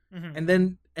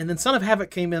 Mhm. And then Son of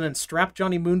Havoc came in and strapped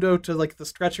Johnny Mundo to like the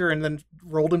stretcher and then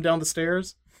rolled him down the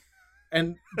stairs.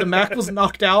 And the Mac was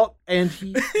knocked out, and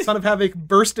Son of Havoc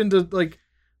burst into like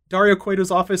Dario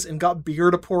Cueto's office and got beer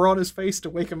to pour on his face to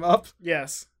wake him up.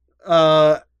 Yes.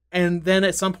 And then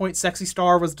at some point, Sexy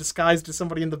Star was disguised as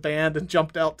somebody in the band and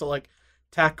jumped out to like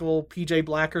tackle PJ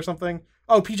Black or something.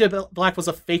 Oh, PJ Black was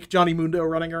a fake Johnny Mundo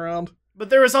running around. But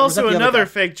there was also that the other another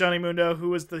guy? fake Johnny Mundo who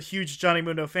was the huge Johnny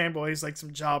Mundo fanboy. He's like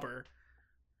some jobber.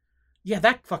 Yeah,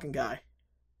 that fucking guy.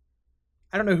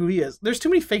 I don't know who he is. There's too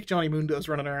many fake Johnny Mundos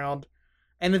running around.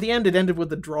 And at the end, it ended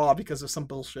with a draw because of some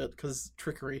bullshit, because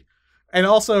trickery. And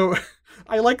also,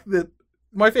 I like that.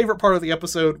 My favorite part of the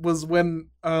episode was when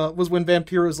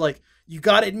Vampiro was like, "You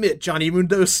gotta admit, Johnny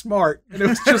Mundo's smart," and it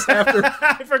was just after.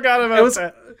 I forgot about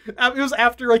that. It was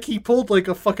after like he pulled like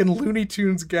a fucking Looney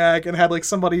Tunes gag and had like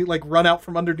somebody like run out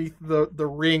from underneath the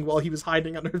ring while he was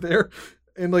hiding under there,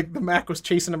 and like the Mac was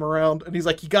chasing him around, and he's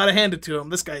like, "You gotta hand it to him.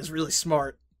 This guy's really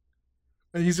smart."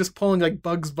 And he's just pulling like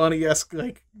Bugs Bunny-esque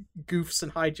like goofs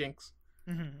and hijinks.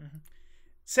 Mm-hmm.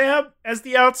 Sam, as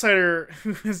the outsider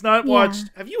who has not watched,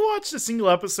 have you watched a single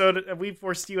episode? Have we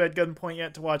forced you at gunpoint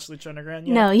yet to watch Lucha Underground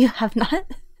yet? No, you have not.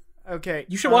 Okay.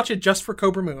 You should watch it just for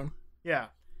Cobra Moon. Yeah.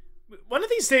 One of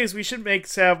these days, we should make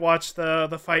Sav watch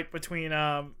the fight between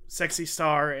Sexy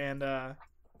Star and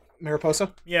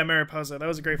Mariposa? Mariposa. That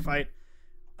was a great fight.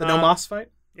 The No Mas fight?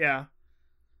 Yeah.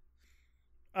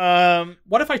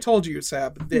 What if I told you,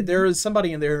 Sab, that there is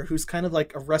somebody in there who's kind of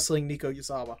like a wrestling Nico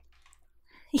Yazawa?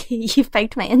 You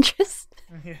piqued my interest.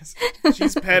 Yes.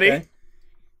 She's petty. Okay.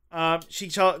 She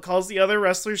calls the other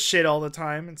wrestlers shit all the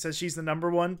time and says she's the number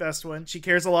one, best one. She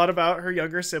cares a lot about her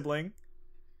younger sibling.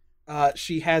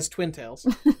 She has twin tails.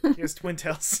 She has twin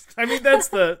tails. I mean, that's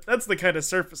the kind of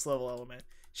surface level element.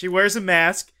 She wears a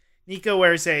mask. Nico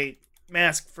wears a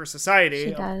mask for society.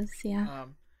 She does,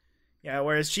 yeah.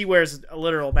 Whereas she wears a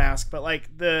literal mask. But like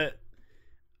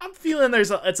I'm feeling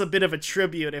it's a bit of a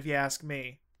tribute, if you ask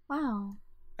me. Wow.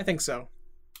 I think so.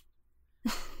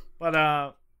 But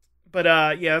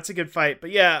yeah, that's a good fight.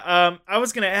 But yeah, I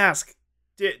was gonna ask,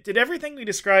 did everything we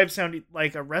described sound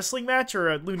like a wrestling match or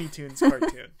a Looney Tunes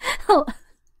cartoon?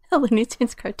 A Looney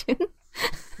Tunes cartoon.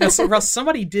 Now, so, Russ,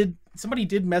 somebody did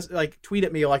tweet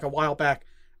at me like a while back,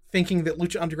 thinking that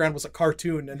Lucha Underground was a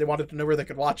cartoon, and they wanted to know where they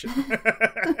could watch it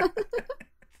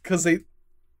because they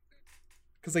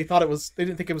thought they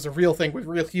didn't think it was a real thing with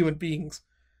real human beings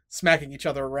smacking each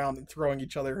other around and throwing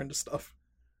each other into stuff.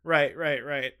 Right.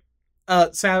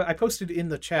 Sam, I posted in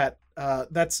the chat.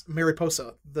 That's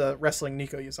Mariposa, the wrestling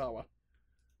Nico Yazawa.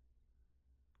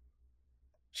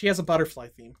 She has a butterfly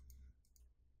theme.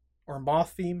 Or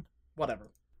moth theme.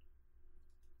 Whatever.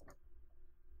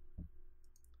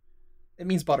 It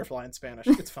means butterfly in Spanish.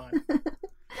 It's fine.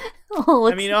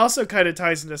 I mean, it also kind of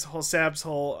ties into this whole Sab's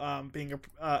whole being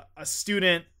a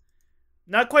student.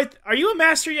 Not quite. Are you a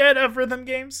master yet of rhythm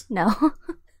games? No.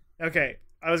 Okay.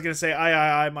 I was going to say,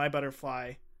 I, my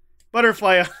butterfly.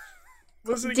 Butterfly.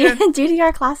 What's it again?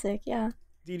 DDR Classic, yeah.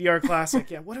 DDR Classic,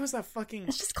 yeah. What was that fucking...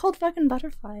 It's just called fucking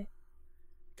Butterfly.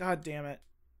 God damn it.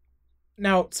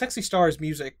 Now, Sexy Star's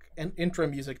music and intro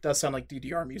music does sound like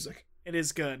DDR music. It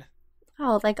is good.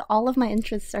 Oh, like all of my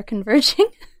interests are converging.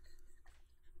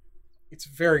 It's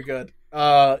very good.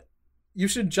 You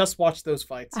should just watch those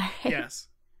fights. All right. Yes.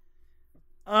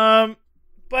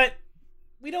 But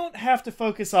we don't have to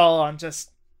focus all on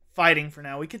just fighting for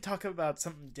now. We could talk about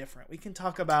something different. We can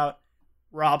talk about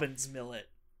Robin's Millet,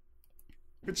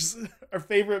 which is our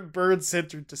favorite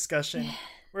bird-centered discussion,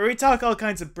 where we talk all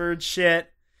kinds of bird shit,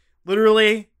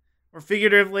 literally or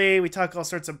figuratively. We talk all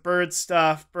sorts of bird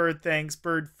stuff, bird things,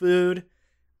 bird food.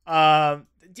 Are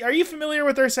you familiar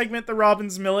with our segment, the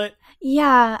Robin's Millet?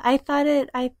 Yeah, I thought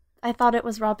it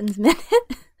was Robin's Minute.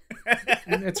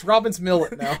 It's Robin's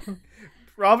Millet now.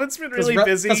 Robin's been really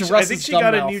busy. I think she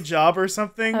got a new job or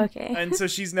something. Okay. And so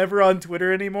she's never on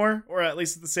Twitter anymore, or at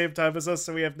least at the same time as us,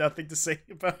 so we have nothing to say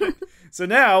about it. So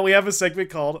now we have a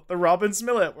segment called The Robin's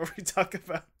Millet, where we talk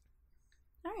about...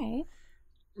 All right.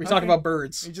 We talk about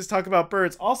birds. We just talk about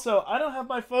birds. Also, I don't have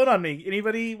my phone on me.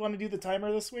 Anybody want to do the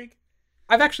timer this week?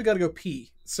 I've actually got to go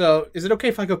pee. So is it okay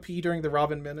if I go pee during the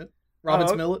Robin's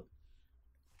Millet?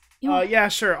 Yeah,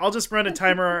 sure. I'll just run a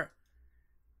timer.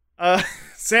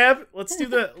 Sab, let's do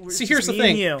the... See, here's the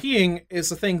thing. Peeing is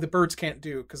the thing the birds can't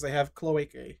do because they have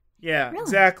cloacae. Yeah, Really?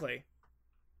 Exactly.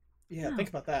 Yeah, Oh. think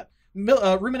about that.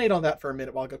 Ruminate on that for a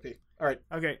minute while I go pee. All right,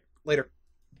 Okay. later.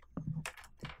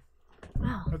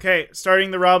 Wow. Okay,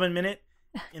 starting the Robin Minute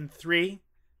in 3,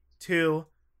 2,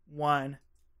 1,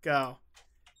 go.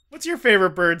 What's your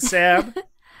favorite bird, Sab?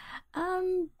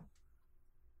 The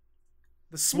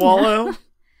swallow?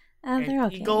 They're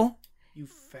okay. Eagle? You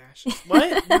fascist.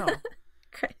 What? No.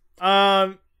 Great.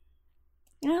 Um,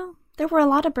 there were a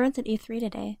lot of birds at E3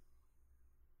 today.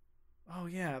 oh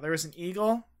yeah, there was an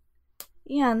eagle.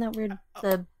 Yeah, and that weird,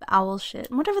 the owl shit.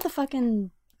 And whatever the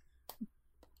fucking...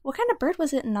 What kind of bird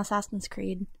was it in Assassin's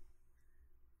Creed?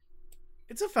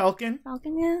 It's a falcon.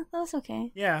 Falcon? Yeah, that was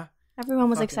okay. Yeah. Everyone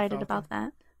was Fucking excited falcon. about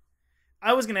that.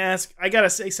 I was gonna ask, I gotta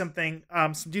say something,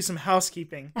 do some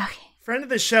housekeeping. Okay. Friend of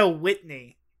the show,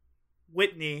 Whitney,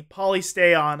 Polly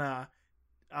Stay on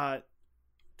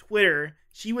Twitter,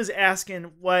 she was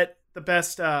asking what the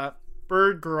best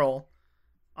bird girl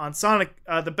on Sonic,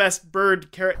 the best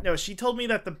bird character. No, she told me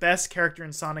that the best character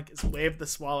in Sonic is Wave the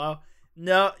Swallow.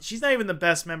 No, she's not even the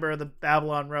best member of the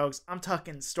Babylon Rogues. I'm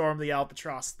talking Storm the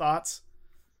Albatross. Thoughts?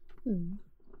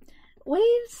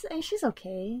 Waves, she's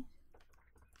okay.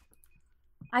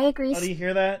 I agree. Oh, do you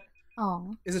hear that?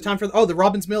 Oh. Is it time for... the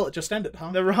Robin's Millet just ended,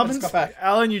 huh? The Robin's... Got back.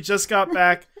 Alan, you just got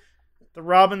back. The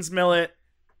Robin's Millet.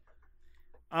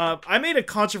 I made a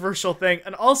controversial thing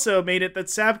and also made it that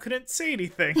Sab couldn't say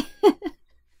anything.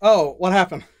 Oh, what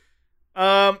happened?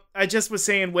 I just was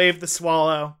saying Wave the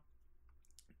Swallow.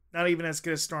 Not even as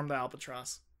good as Storm the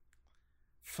Albatross.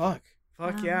 Fuck.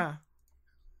 Fuck Wow. yeah.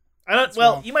 I don't. That's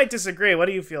Well, wild. you might disagree. What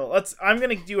do you feel? I'm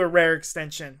gonna do a rare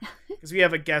extension because we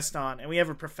have a guest on and we have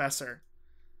a professor.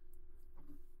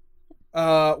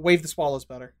 Wave the Swallow's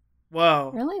better.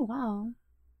 Whoa. Really? Wow.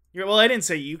 Well, I didn't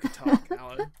say you could talk,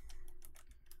 Alan.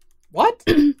 What?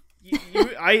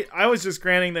 I was just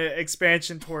granting the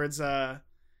expansion towards Sav,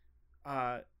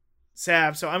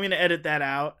 so I'm gonna edit that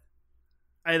out.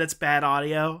 That's bad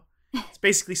audio. It's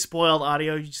basically spoiled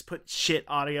audio. You just put shit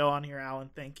audio on here, Alan.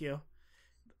 Thank you.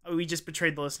 We just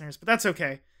betrayed the listeners, but that's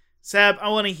okay. Sab, I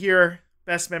want to hear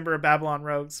best member of Babylon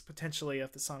Rogues, potentially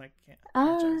of the Sonic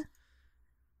franchise.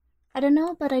 I don't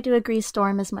know, but I do agree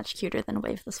Storm is much cuter than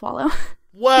Wave the Swallow.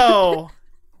 Whoa!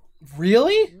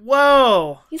 Really?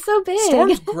 Whoa! He's so big.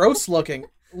 Storm's gross looking.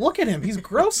 Look at him. He's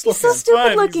gross He's so looking. stupid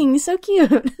fun. looking. He's so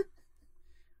cute.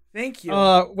 Thank you.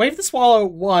 Wave the Swallow,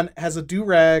 1, has a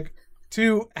do-rag.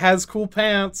 2, has cool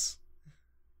pants.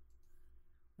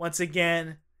 Once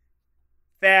again,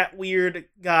 fat weird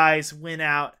guys win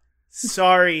out.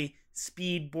 Sorry,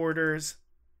 speed boarders.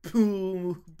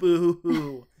 Boo,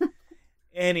 boo.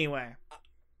 Anyway,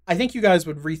 I think you guys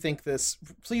would rethink this.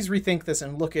 Please rethink this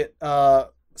and look at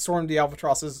Storm the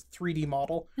Albatross's 3D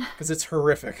model, because it's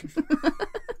horrific.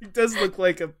 he does look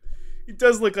like a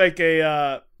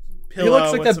pillow. He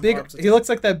looks like with that some big. arms He looks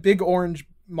like that big orange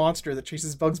monster that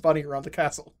chases Bugs Bunny around the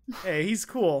castle. Hey, he's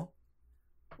cool.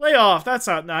 Lay off. That's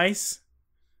not nice.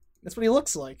 That's what he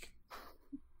looks like.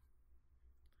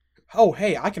 Oh,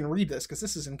 hey, I can read this because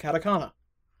this is in katakana.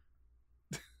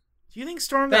 Do you think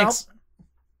Storm Thanks. the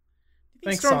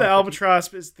Thanks, Sonic.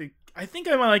 Albatross is the? I think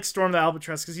I might like Storm the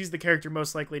Albatross because he's the character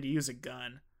most likely to use a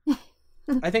gun.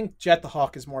 I think Jet the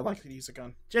Hawk is more likely to use a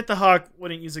gun. Jet the Hawk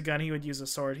wouldn't use a gun. He would use a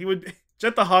sword.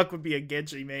 Jet the Hawk would be a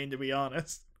Genji main, to be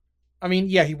honest. I mean,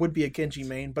 yeah, he would be a Genji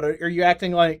main, but are you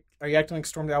acting like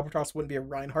Storm the Albatross wouldn't be a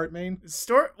Reinhardt main?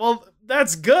 Well,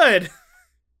 that's good.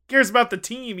 Cares about the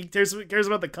team. He cares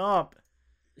about the comp.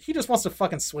 He just wants to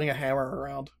fucking swing a hammer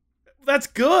around. That's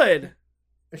good.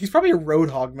 He's probably a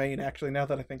Roadhog main, actually, now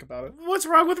that I think about it. What's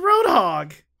wrong with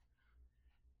Roadhog?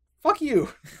 Fuck you.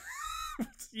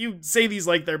 You say these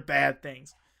like they're bad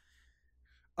things.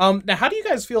 Now, how do you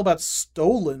guys feel about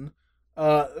Stolen,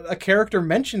 a character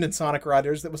mentioned in Sonic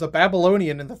Riders that was a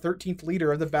Babylonian and the 13th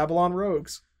leader of the Babylon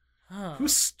Rogues? Huh.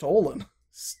 Who's Stolen?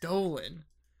 Stolen?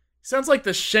 Sounds like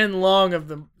the Shenlong of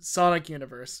the Sonic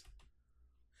universe.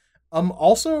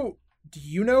 Also, do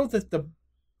you know that the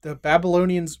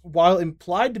Babylonians, while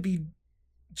implied to be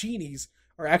genies,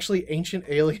 are actually ancient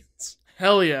aliens?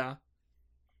 Hell yeah.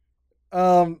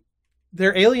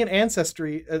 Their alien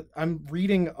ancestry, I'm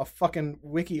reading a fucking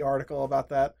wiki article about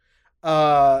that.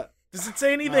 Does it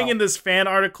say anything Wow. in this fan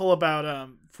article about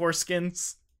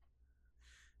foreskins?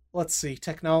 Let's see,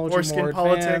 technology Foreskin more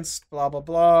politics. advanced, blah, blah,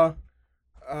 blah.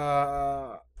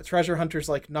 Treasure hunters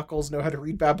like Knuckles know how to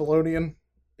read Babylonian.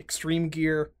 Extreme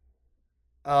gear.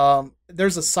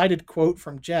 There's a cited quote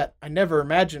from Jet. I never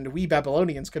imagined we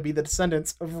Babylonians could be the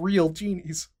descendants of real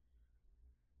genies.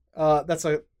 That's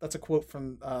a quote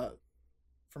from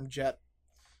Jet.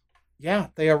 Yeah,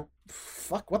 they are.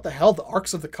 Fuck, what the hell? The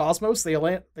Arcs of the Cosmos? They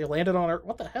landed on Earth.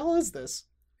 What the hell is this?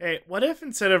 Hey, what if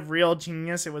instead of real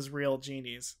genius, it was real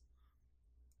genies?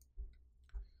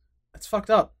 It's fucked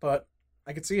up, but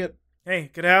I could see it. Hey,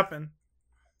 could happen.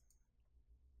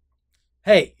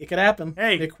 Hey, it could happen.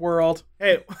 Hey. Nick World.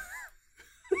 Hey,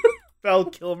 Val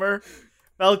Kilmer,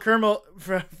 Val Kermit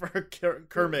for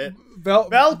Kermit.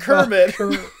 Val Kermit.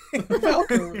 Val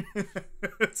Kermit.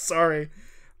 Sorry.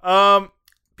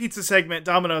 Pizza segment.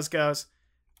 Domino's goes.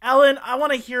 Alan, I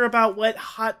want to hear about what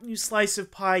hot new slice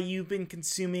of pie you've been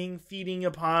consuming, feeding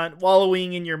upon,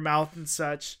 wallowing in your mouth and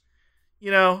such. You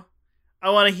know,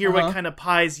 I want to hear what kind of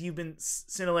pies you've been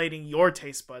scintillating your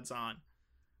taste buds on.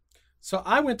 So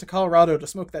I went to Colorado to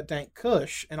smoke that dank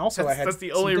Kush, and also I had That's the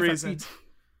some only different reason.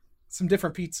 some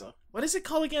different pizza. What is it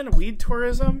called again? Weed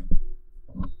tourism?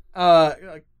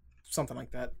 Something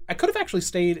like that. I could have actually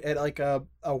stayed at like a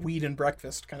weed and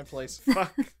breakfast kind of place,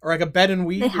 Fuck. or like a bed and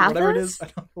weed, They or have whatever it those? is. I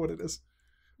don't know what it is.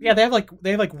 Yeah, they have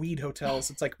like weed hotels.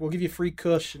 It's like we'll give you free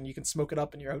Kush and you can smoke it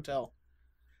up in your hotel.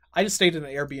 I just stayed in an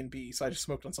Airbnb, so I just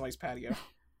smoked on somebody's patio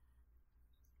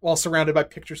while surrounded by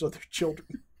pictures of their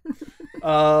children.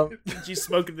 Did you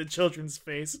smoke in the children's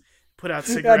face? Put out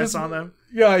cigarettes on them?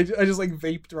 Yeah, I just like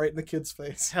vaped right in the kid's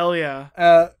face. Hell yeah.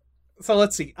 So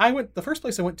let's see. The first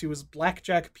place I went to was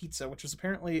Blackjack Pizza, which is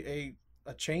apparently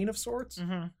a chain of sorts.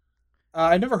 Mm-hmm.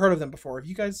 I've never heard of them before. Have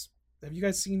you guys Have you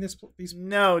guys seen these?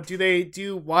 No, do they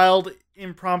do wild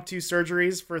impromptu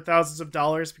surgeries for thousands of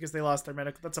dollars because they lost their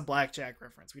medical? That's a blackjack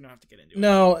reference. We don't have to get into it.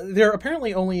 No, they're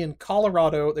apparently only in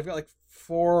Colorado. They've got like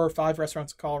 4 or 5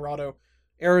 restaurants in Colorado,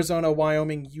 Arizona,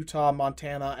 Wyoming, Utah,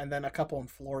 Montana, and then a couple in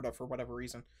Florida for whatever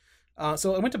reason.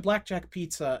 So I went to Blackjack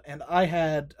Pizza, and I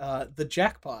had the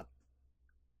jackpot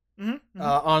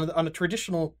on a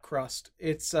traditional crust.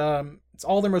 It's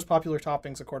all their most popular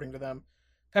toppings according to them: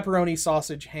 pepperoni,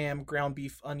 sausage, ham, ground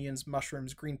beef, onions,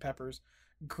 mushrooms, green peppers,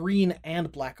 green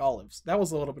and black olives. That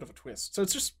was a little bit of a twist. So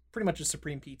it's just pretty much a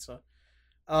supreme pizza.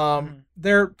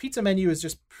 Their pizza menu is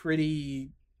just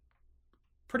pretty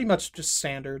much just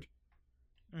standard.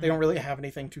 They don't really have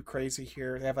anything too crazy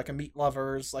here. They have like a meat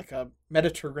lovers, like a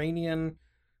Mediterranean,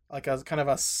 like a kind of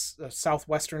a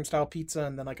southwestern style pizza,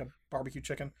 and then like a barbecue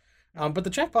chicken. But the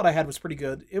jackpot I had was pretty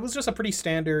good. It was just a pretty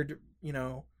standard,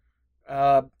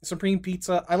 supreme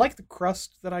pizza. I like the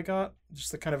crust that I got,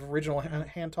 just the kind of original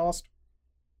hand tossed.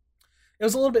 It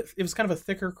was kind of a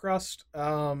thicker crust.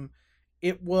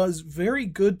 It was very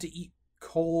good to eat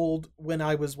cold when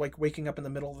I was like waking up in the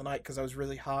middle of the night because I was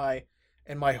really high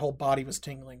and my whole body was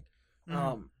tingling.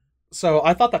 So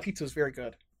I thought that pizza was very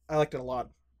good. I liked it a lot.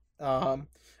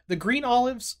 The green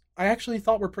olives I actually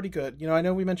thought were pretty good. I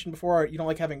know we mentioned before you don't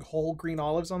like having whole green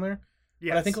olives on there.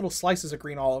 Yes. But I think little slices of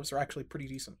green olives are actually pretty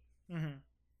decent.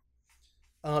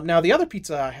 Now the other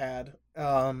pizza I had,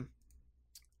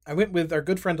 I went with our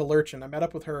good friend Alurchin. I met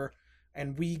up with her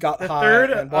and we got high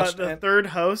and watched the third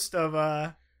host of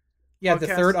yeah, podcast. The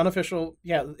third unofficial.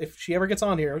 Yeah, if she ever gets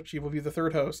on here, she will be the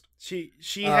third host. She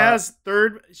has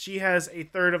a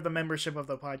third of the membership of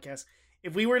the podcast.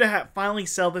 If we were to finally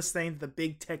sell this thing to the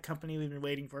big tech company we've been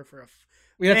waiting for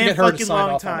we have to get her to sign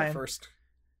off on it first.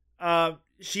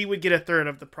 She would get a third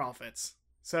of the profits.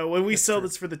 So when we sell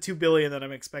this for the $2 billion that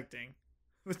I'm expecting,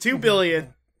 the $2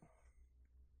 billion.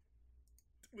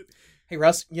 Hey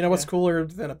Russ, you know what's cooler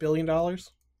than $1 billion?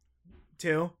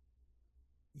 2.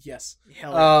 Yes.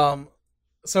 Hell yeah.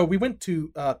 So we went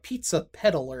to Pizza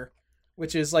Peddler,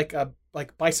 which is like a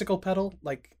bicycle pedal,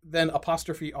 like then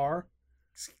apostrophe R.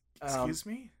 Excuse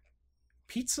me?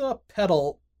 Pizza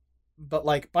Pedal, but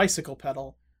like bicycle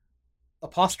pedal,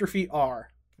 apostrophe R.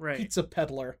 Right. Pizza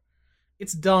Peddler.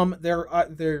 It's dumb.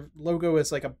 Their logo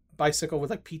is like a bicycle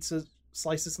with like pizza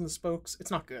slices in the spokes.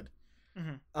 It's not good.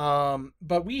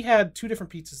 But we had 2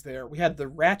 different pizzas there. We had the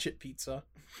Ratchet Pizza.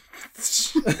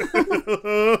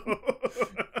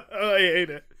 I hate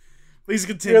it. Please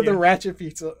continue. We had the Ratchet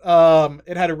Pizza.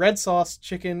 It had a red sauce,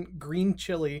 chicken, green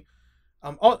chili.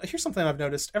 Here's something I've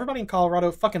noticed. Everybody in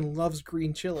Colorado fucking loves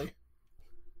green chili.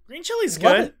 Green chili's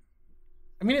good.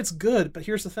 I mean, it's good, but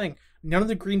here's the thing. None of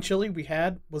the green chili we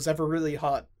had was ever really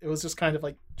hot. It was just kind of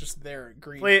like just there,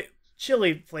 green.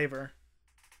 Chili flavor.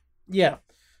 Yeah.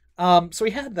 So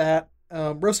we had that.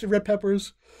 Roasted red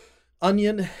peppers,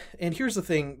 onion, and here's the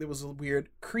thing that was weird.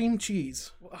 Cream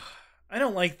cheese. I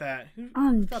don't like that.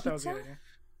 Who thought that was a good idea?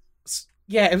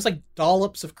 Yeah, it was like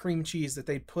dollops of cream cheese that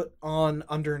they put on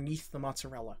underneath the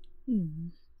mozzarella.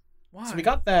 Why? So we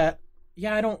got that.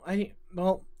 Yeah,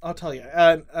 well, I'll tell you.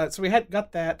 So we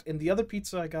got that, and the other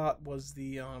pizza I got was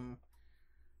the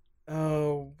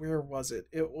where was it?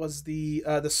 It was the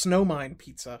Snowmine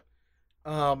pizza.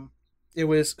 It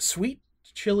was sweet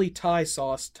chili Thai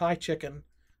sauce, Thai chicken,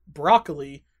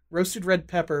 broccoli, roasted red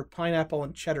pepper, pineapple,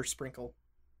 and cheddar sprinkle.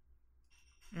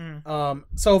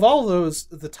 So of all of those,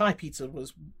 the Thai pizza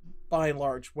was by and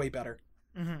large way better.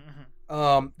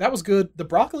 That was good. The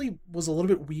broccoli was a little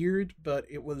bit weird, but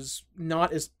it was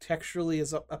not as texturally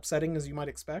as upsetting as you might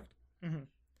expect.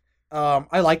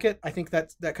 I like it. I think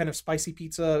that kind of spicy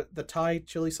pizza, the Thai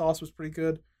chili sauce was pretty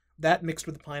good. That mixed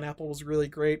with the pineapple was really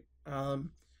great.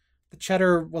 The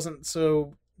cheddar wasn't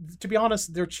so... To be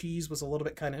honest, their cheese was a little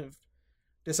bit kind of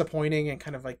disappointing and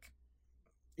kind of like...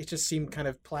 It just seemed kind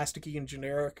of plasticky and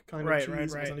generic kind of cheese.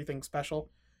 It wasn't anything special.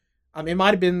 It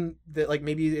might have been that like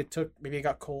maybe it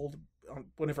got cold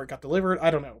whenever it got delivered. I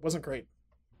don't know. It wasn't great.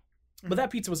 But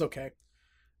that pizza was okay.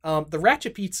 The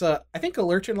Ratchet Pizza, I think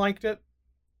Alurchin liked it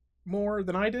more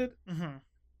than I did.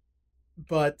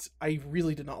 But I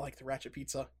really did not like the Ratchet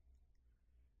Pizza.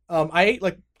 I ate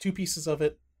like 2 pieces of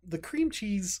it. The cream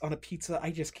cheese on a pizza, I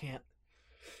just can't.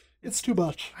 It's too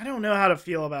much. I don't know how to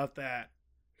feel about that.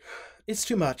 It's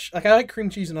too much. Like, I like cream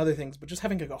cheese and other things, but just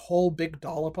having like a whole big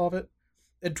dollop of it,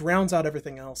 it drowns out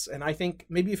everything else. And I think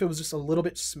maybe if it was just a little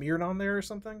bit smeared on there or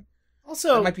something.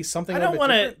 Also, it might be something I don't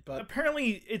want to. But...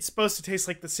 Apparently, it's supposed to taste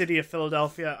like the city of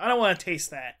Philadelphia. I don't want to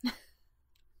taste that.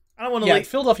 I don't want to. Yeah,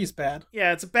 Philadelphia's bad.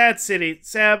 Yeah, it's a bad city.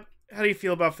 Sab, how do you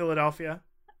feel about Philadelphia?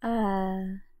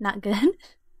 Not good.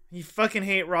 You fucking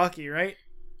hate Rocky, right?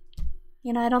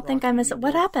 You know, I don't think Rocky I'm as... What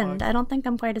Beer, happened? fuck. I don't think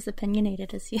I'm quite as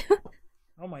opinionated as you.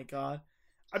 Oh my god.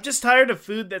 I'm just tired of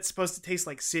food that's supposed to taste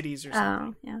like cities or something.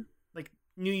 Oh, yeah. Like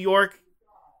New York,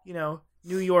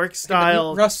 New York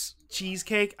style Russ,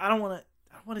 cheesecake. I don't want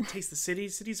to taste the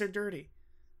cities. Cities are dirty.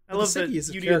 I the love the city is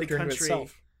a beauty of the character in country.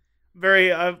 itself.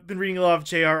 I've been reading a lot of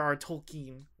J.R.R.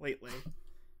 Tolkien lately.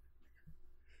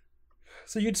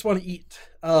 So you just want to eat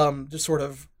just sort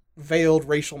of veiled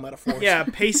racial metaphors. Yeah,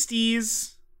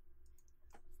 pasties.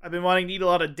 I've been wanting to eat a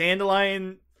lot of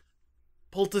dandelion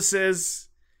poultices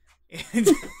and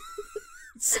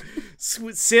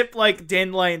sip like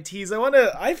dandelion teas.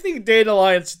 I think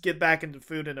dandelions should get back into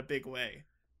food in a big way.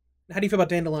 How do you feel about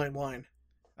dandelion wine?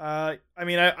 I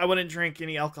mean, I wouldn't drink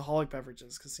any alcoholic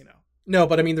beverages because No,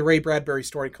 but I mean the Ray Bradbury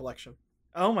story collection.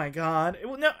 Oh my god!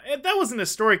 That wasn't a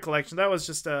story collection. That was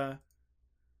just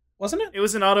Wasn't it? It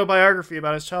was an autobiography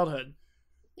about his childhood.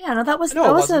 Yeah, no, that was No,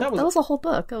 it wasn't. That was a whole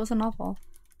book. It was a novel.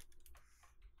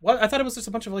 What? I thought it was just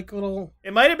a bunch of like little.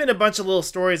 It might have been a bunch of little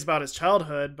stories about his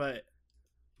childhood, but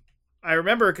I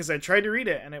remember because I tried to read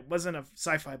it and it wasn't a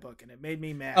sci-fi book, and it made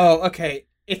me mad. Oh, okay.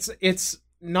 It's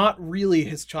not really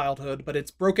his childhood, but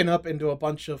it's broken up into a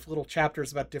bunch of little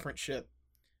chapters about different shit.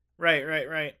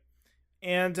 Right.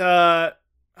 And it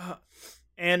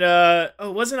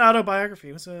wasn't an autobiography.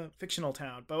 It was a fictional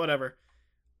town, but whatever.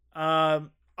 All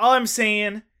I'm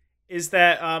saying is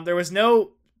that there was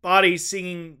no body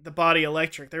singing the body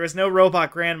electric. There was no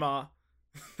robot grandma.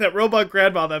 That robot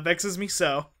grandma that vexes me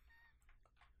so.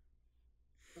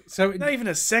 So, Not even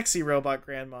a sexy robot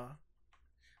grandma.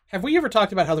 have we ever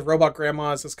talked about how the robot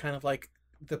grandmas is kind of like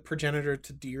the progenitor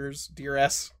to Dear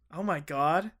S? Oh my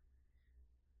god.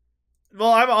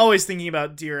 Well, I'm always thinking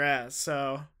about Dear Ass,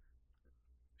 so...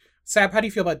 Sab, how do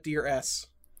you feel about Dear S?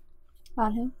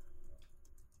 About who?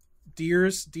 Dear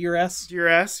S? Dear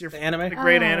Ass, The anime?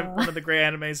 one of the great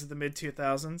animes of the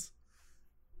mid-2000s.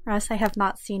 Russ, I have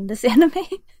not seen this anime.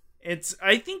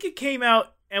 I think it came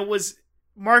out and was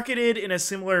marketed in a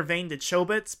similar vein to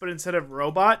Chobits, but instead of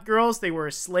robot girls, they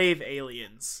were slave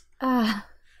aliens.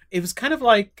 It was kind of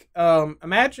like,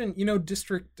 imagine,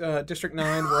 District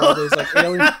 9, where all those, like,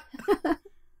 aliens...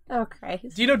 Oh,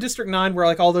 Christ. Do you know District 9, where,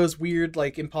 like, all those weird,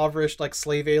 like, impoverished, like,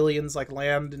 slave aliens, like,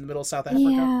 land in the middle of South Africa?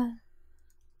 Yeah.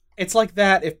 It's like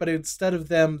that, but instead of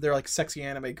them, they're, like, sexy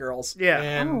anime girls. Yeah.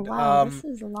 And, oh, wow. This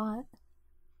is a lot.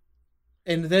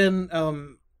 And then,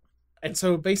 and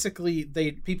so basically,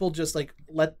 people just, like,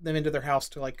 let them into their house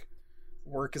to, like,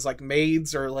 work as, like,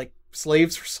 maids or, like,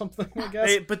 slaves or something, I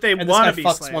guess. But they And want this to guy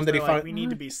be fucks slaves. one that he They're like, find- we need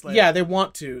to be slaves. Yeah, they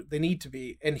want to. They need to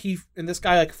be. And this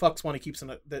guy, like, fucks one he keeps in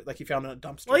like, he found in a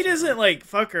dumpster. Well, he or something. doesn't, like,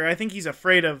 fuck her. I think he's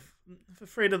afraid of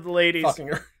the ladies. Fucking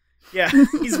her. Yeah.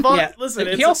 He's Yeah. Listen,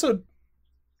 And he also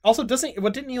doesn't,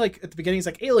 what didn't he, like, at the beginning, he's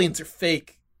like, aliens are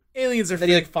fake. aliens are Then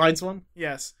he, like, finds one.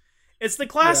 Yes. It's the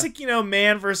classic,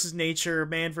 man versus nature,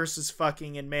 man versus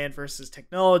fucking, and man versus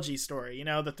technology story.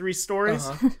 The three stories.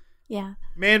 Uh-huh. Yeah.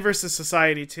 Man versus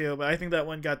society, too, but I think that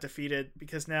one got defeated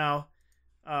because now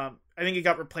I think it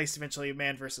got replaced eventually with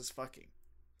man versus fucking.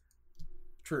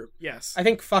 True. Yes. I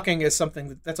think fucking is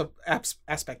something that's a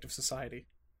aspect of society.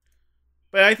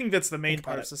 But I think that's the main Think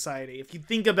part about of it. society. If you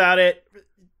think about it,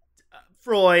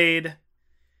 Freud.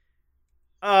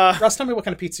 Russ, tell me what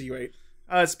kind of pizza you ate.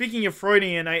 Speaking of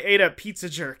Freudian, I ate a pizza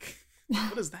jerk.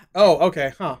 What is that? Oh,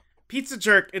 okay, huh. Pizza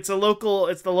Jerk. It's the local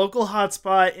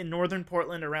hotspot in northern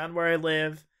Portland, around where I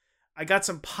live. I got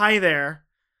some pie there.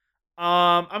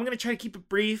 I'm gonna try to keep it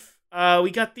brief.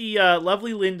 We got the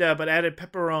Lovely Linda, but added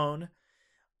pepperoni.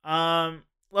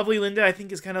 Lovely Linda, I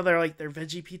think, is kind of their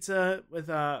veggie pizza with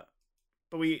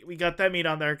but we got that meat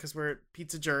on there because we're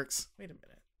pizza jerks. Wait a minute.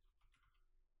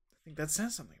 I think that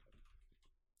says something.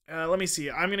 Let me see.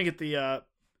 I'm gonna get the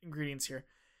ingredients here.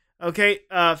 Okay,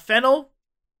 fennel,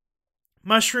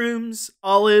 mushrooms,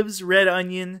 olives, red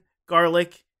onion,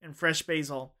 garlic, and fresh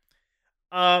basil.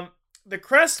 The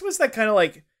crust was that kind of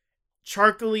like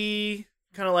charcoaly,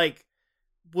 kind of like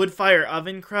wood fire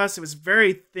oven crust. It was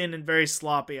very thin and very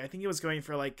sloppy. I think it was going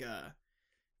for like a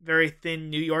very thin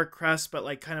New York crust, but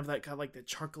like kind of the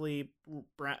charcoaly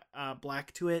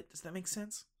black to it. Does that make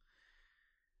sense?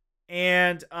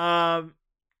 And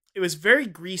it was very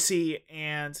greasy,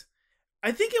 and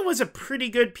I think it was a pretty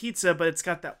good pizza, but it's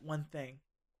got that one thing.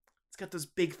 It's got those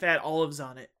big fat olives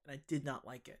on it, and I did not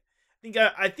like it.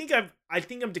 I think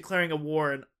I'm declaring a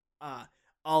war on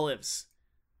olives.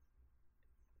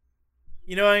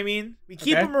 You know what I mean? We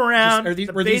keep Okay. them around. Were The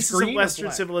these basis of green or Western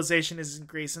black? civilization is in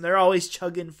Greece, and they're always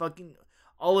chugging fucking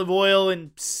olive oil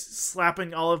and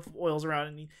slapping olive oils around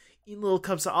and eating little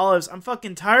cups of olives. I'm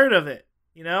fucking tired of it.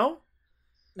 You know?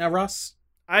 Now, Russ,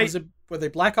 were they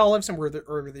black olives and or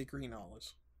were they green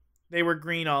olives? They were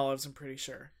green olives, I'm pretty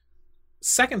sure.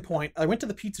 Second point, I went to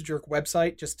the Pizza Jerk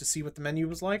website just to see what the menu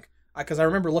was like, because I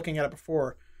remember looking at it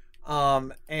before.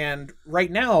 And right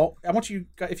now, I want you,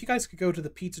 if you guys could go to the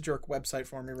Pizza Jerk website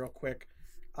for me real quick.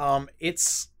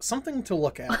 It's something to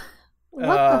look at. What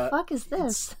the fuck is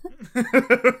this?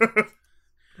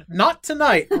 Not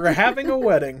tonight. We're having a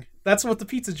wedding. That's what the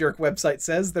Pizza Jerk website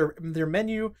says. Their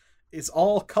menu is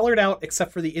all colored out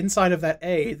except for the inside of that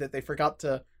A that they forgot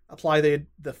to apply the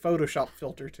Photoshop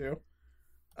filter to.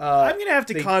 I'm gonna have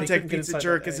to they contact couldn't get Pizza inside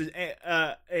Jerk that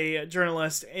as a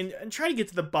journalist and try to get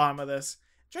to the bottom of this.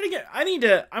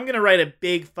 I'm gonna write a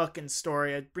big fucking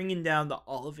story bringing down the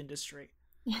olive industry.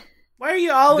 Why are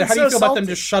you all How so do you feel about them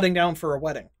salty? just shutting down for a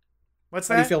wedding? What's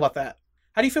How do that? you feel about that?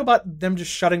 How do you feel about them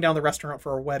just shutting down the restaurant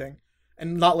for a wedding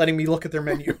and not letting me look at their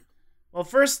menu? Well,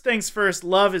 first things first,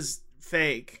 love is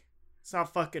fake. It's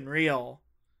not fucking real.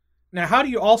 Now, how do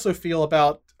you also feel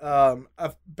about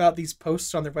these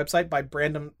posts on their website by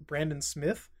Brandon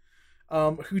Smith,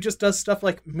 who just does stuff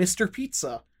like Mr.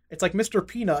 Pizza? It's like Mr.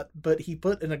 Peanut, but he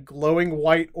put in a glowing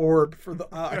white orb for the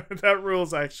eye. That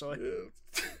rules, actually.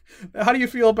 How do you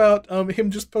feel about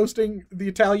him just posting the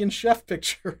Italian chef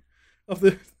picture of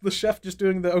the chef just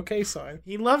doing the okay sign?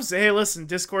 He loves, hey, listen,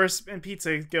 discourse and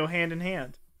pizza go hand in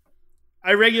hand.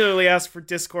 I regularly ask for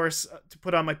discourse to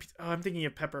put on my pizza. Oh, I'm thinking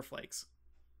of pepper flakes.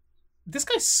 This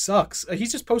guy sucks.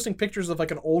 He's just posting pictures of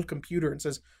like an old computer and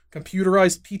says,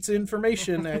 computerized pizza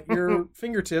information at your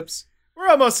fingertips. We're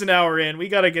almost an hour in. We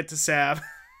gotta get to Sav.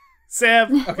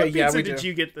 Sav, what Okay, yeah, pizza we did do.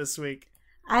 you get this week?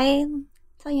 I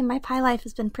tell you, my pie life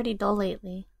has been pretty dull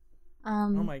lately. Oh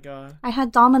my god. I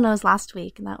had Domino's last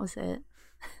week, and that was it.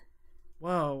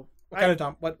 Whoa. What kind of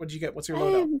dump? What did you get? What's your I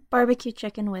loadout? had barbecue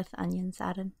chicken with onions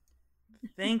added.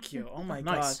 Thank you. Oh my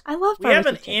Nice. god. I love We have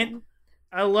barbecue an chicken.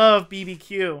 I love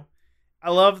BBQ.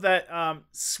 I love that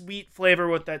sweet flavor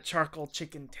with that charcoal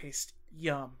chicken taste.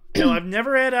 Yum. No, I've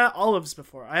never had olives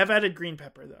before. I have added green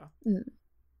pepper though.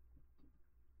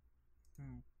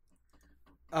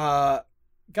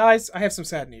 Guys, I have some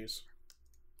sad news.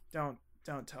 Don't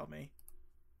tell me.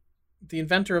 The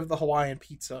inventor of the Hawaiian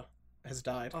pizza has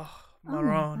died. Oh, Oh, Maroon.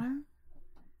 wow.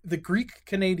 The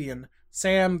Greek-Canadian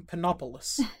Sam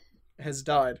Panopoulos has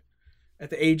died at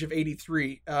the age of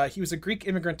 83. He was a Greek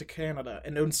immigrant to Canada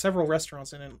and owned several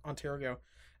restaurants in Ontario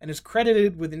and is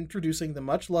credited with introducing the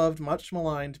much-loved,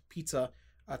 much-maligned pizza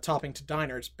topping to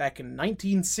diners back in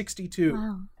 1962.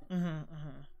 Wow.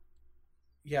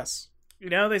 Yes. You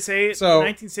know, they say So- the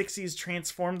 1960s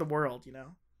transformed the world, you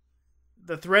know?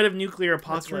 The threat of nuclear That's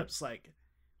true. apocalypse, like,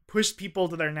 pushed people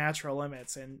to their natural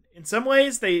limits. And in some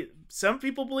ways, some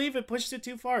people believe it pushed it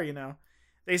too far, you know?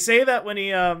 They say that when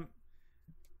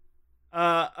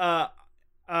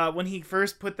he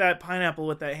first put that pineapple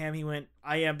with that ham, he went,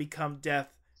 "I am become death,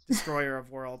 destroyer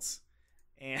of worlds."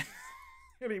 And,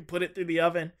 and he put it through the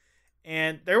oven.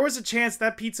 And there was a chance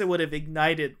that pizza would have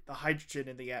ignited the hydrogen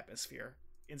in the atmosphere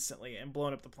instantly and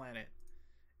blown up the planet.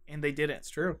 And they didn't. It's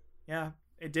true. Yeah,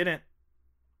 it didn't.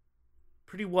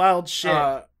 Pretty wild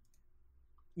shit.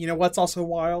 You know what's also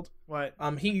wild? What?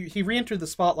 He re-entered the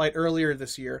spotlight earlier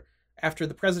this year after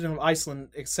the president of Iceland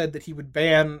said that he would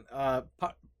ban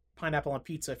pineapple on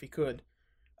pizza if he could.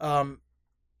 Sam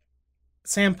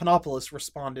Panopoulos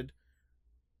responded,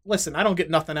 "Listen, I don't get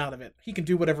nothing out of it. He can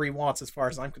do whatever he wants as far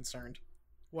as I'm concerned.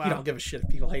 Wow. He don't give a shit if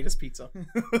people hate his pizza."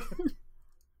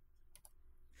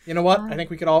 You know what? I think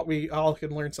we all can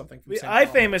learn something from Sam I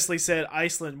Panopoulos. famously said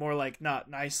Iceland more like not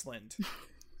Iceland.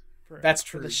 That's for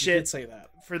true. the You shit did say that.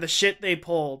 for the shit they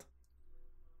pulled.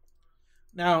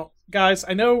 Now, guys,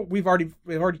 I know we've already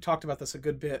talked about this a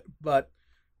good bit, but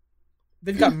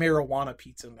they've got marijuana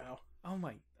pizza now.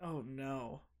 Oh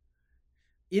no.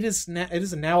 It is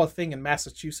now a thing in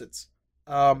Massachusetts.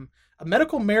 A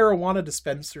medical marijuana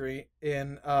dispensary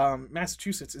in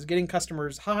Massachusetts is getting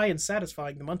customers high and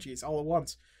satisfying the munchies all at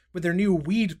once with their new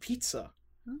weed pizza.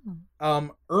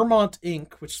 Oh. Ermont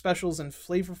Inc., which specials in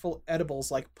flavorful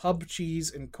edibles like pub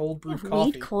cheese and cold brew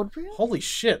coffee. Weed cold brew? Holy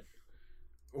shit!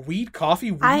 Weed coffee,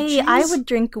 weed I cheese? would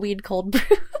drink weed cold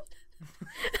brew.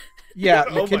 Yeah,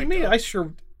 Oh you my kidding me?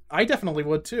 God. I definitely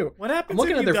would too. What happens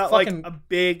looking if at you their got fucking- like a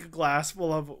big glass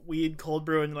full of weed cold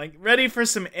brew and like ready for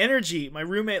some energy? My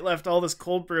roommate left all this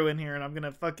cold brew in here and I'm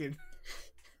gonna fucking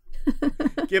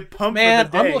get pumped Man,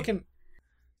 for the day.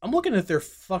 I'm looking at their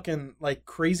fucking like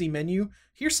crazy menu.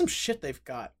 Here's some shit they've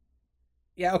got.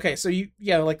 Yeah, okay, so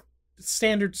like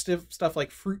standard stuff like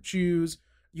fruit chews.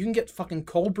 You can get fucking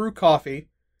cold brew coffee.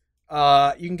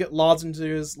 You can get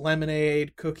lozenges,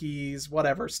 lemonade, cookies,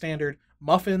 whatever, standard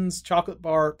muffins, chocolate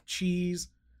bar, cheese,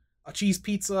 a cheese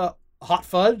pizza, hot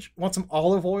fudge? Want some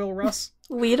olive oil, Russ?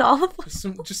 Weed olive.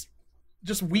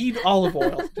 Just weed olive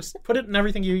oil. Just put it in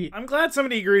everything you eat. I'm glad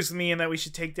somebody agrees with me in that we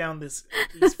should take down these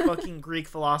fucking Greek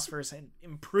philosophers and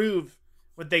improve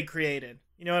what they created.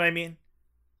 You know what I mean?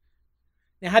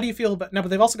 Now, how do you feel about... No, but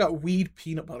they've also got weed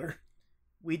peanut butter.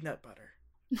 Weed nut butter.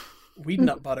 Weed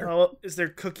nut butter. Well, is there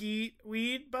cookie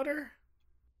weed butter?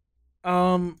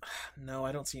 No,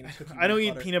 I don't see any cookie I don't weed eat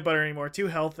butter. peanut butter anymore. Too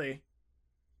healthy.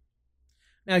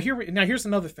 Now here's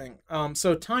another thing.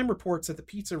 So Time reports that the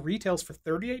pizza retails for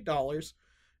 $38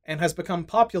 and has become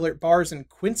popular at bars in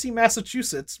Quincy,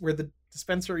 Massachusetts, where the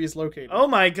dispensary is located. Oh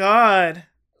my god.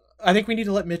 I think we need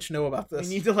to let Mitch know about this.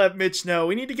 We need to let Mitch know.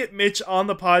 We need to get Mitch on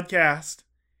the podcast.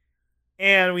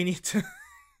 And we need to...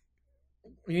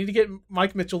 We need to get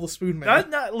Mike Mitchell, the Spoon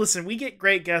Man. Listen, we get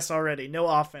great guests already. No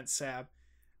offense, Sab.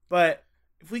 But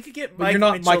if we could get But Mike you're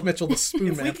not Mitchell... Mike Mitchell, the Spoon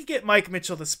If Man. we could get Mike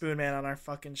Mitchell, the Spoon Man, on our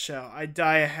fucking show, I'd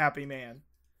die a happy man.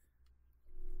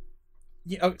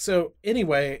 Yeah, so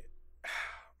anyway,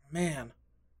 man,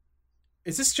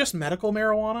 is this just medical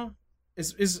marijuana?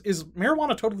 Is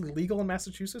marijuana totally legal in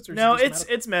Massachusetts? Or is No, it just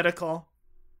it's medical.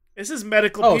 This is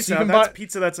medical Oh, so pizza. you can That's buy-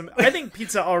 pizza. I think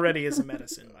pizza already is a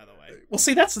medicine, by the way. Well,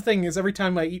 see, that's the thing is every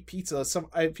time I eat pizza,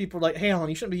 people are like, "Hey, Alan,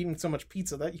 you shouldn't be eating so much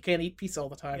pizza. That you can't eat pizza all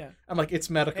the time." Yeah. I'm like, "It's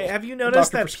medical." Hey, have you The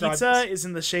noticed doctor that prescribed pizza this. is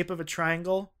in the shape of a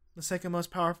triangle?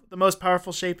 The most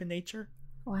powerful shape in nature.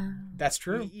 Wow. That's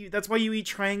true. That's why you eat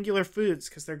triangular foods,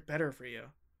 because they're better for you.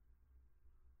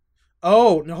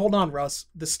 Oh, no, hold on, Russ.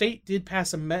 The state did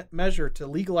pass a measure to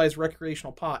legalize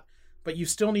recreational pot, but you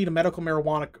still need a medical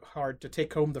marijuana card to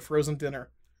take home the frozen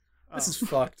dinner. This is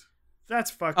fucked.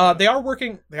 That's fucked up. They are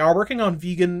working on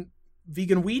vegan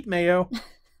weed mayo.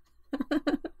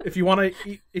 if you want to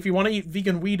eat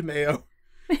vegan weed mayo,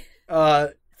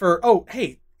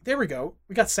 hey, there we go.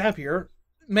 We got Sab here.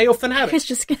 Mayo I fanatic. was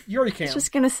just gonna, Yuri I can. was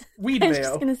just gonna, Weed I was mayo.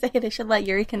 just gonna say they should let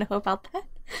Eureka know about that.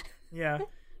 Yeah.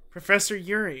 Professor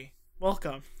Yuri,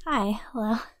 welcome. Hi,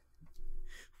 hello.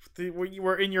 You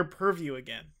were in your purview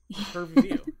again.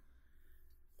 Purview.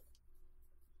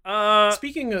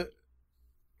 Speaking of,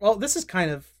 well, this is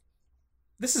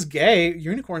gay.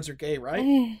 Unicorns are gay,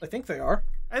 right? I think they are.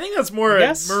 I think that's more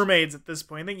Yes. mermaids at this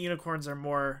point. I think unicorns are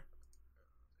more...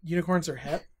 Unicorns are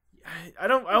het. I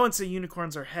wouldn't say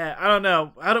unicorns are het. I don't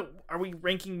know. Are we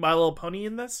ranking My Little Pony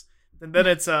in this? Then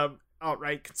it's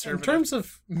outright In conservative. terms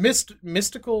of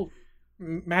mystical,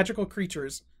 magical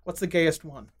creatures, what's the gayest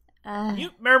one? Mermaids.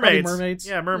 Probably mermaids.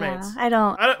 Yeah, mermaids. Yeah, I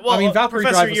don't. Well, I mean, Valkyrie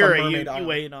Professor Drive was on Yuri, Mermaid you Island.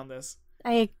 weigh in on this.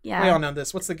 Lay on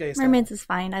this. What's the gayest? Mermaids animal? is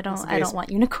fine. I What's the don't gayest? want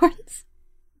unicorns.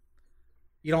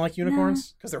 You don't like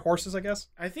unicorns because they're horses, I guess.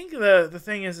 I think the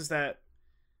thing is that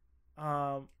the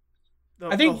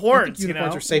I horns, think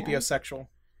unicorns are sapiosexual.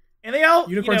 and they all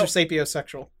Unicorns are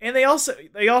sapiosexual. and they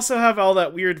also have all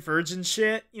that weird virgin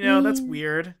shit. That's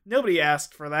weird. Nobody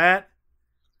asked for that.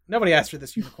 Nobody asked for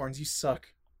this. Unicorns, you suck.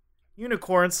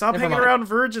 Unicorns, stop Never hanging mind. around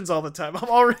virgins all the time. I'm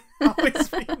always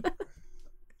being...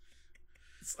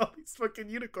 It's all these fucking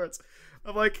unicorns.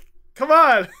 I'm like, come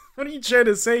on, what are you trying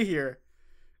to say here?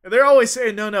 And they're always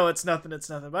saying, no, it's nothing.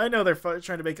 But I know they're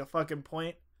trying to make a fucking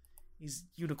point. These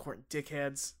unicorn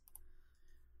dickheads.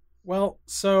 Well,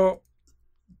 so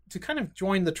to kind of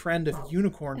join the trend of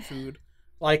unicorn food,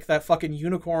 like that fucking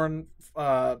unicorn,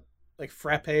 like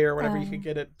frappe or whatever you could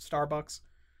get at Starbucks,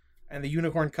 and the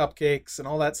unicorn cupcakes and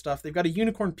all that stuff, they've got a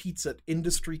unicorn pizza at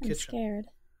Industry I'm Kitchen.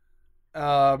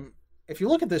 scared. If you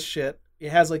look at this shit,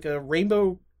 it has like a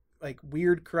rainbow, like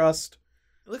weird crust.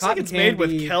 It looks like Cotton it's made with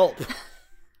candy. kelp.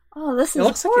 Oh, this It is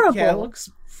looks horrible. like it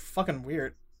looks fucking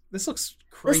weird. This looks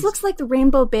crazy. This looks like the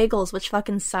rainbow bagels, which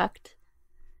fucking sucked.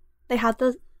 They had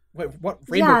the Wait, what?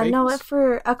 Rainbow bagels? no.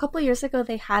 For a couple years ago,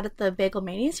 they had at the Bagel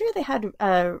Manias here. They had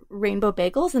rainbow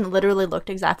bagels, and it literally looked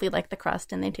exactly like the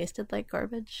crust, and they tasted like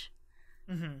garbage.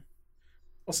 Mm-hmm.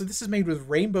 Well, so this is made with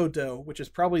rainbow dough, which is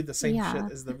probably the same Yeah.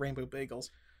 shit as the rainbow bagels.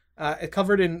 It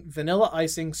covered in vanilla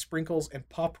icing, sprinkles, and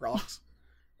Pop Rocks.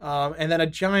 And then a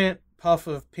giant puff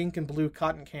of pink and blue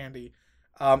cotton candy.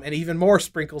 And even more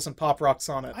sprinkles and Pop Rocks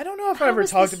on it. I don't know if I How ever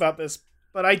was talked this- about this,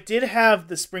 but I did have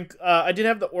the I did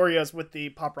have the Oreos with the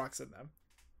Pop Rocks in them.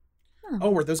 Oh,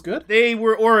 were those good? They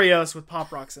were Oreos with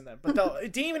Pop Rocks in them, but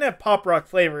it didn't even have Pop Rock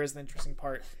flavor. Is the interesting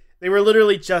part. They were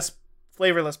literally just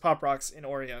flavorless Pop Rocks in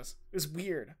Oreos. It was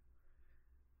weird.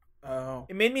 Oh.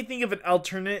 It made me think of an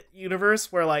alternate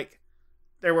universe where like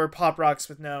there were Pop Rocks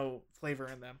with no flavor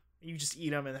in them. You just eat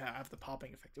them and have the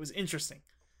popping effect. It was interesting.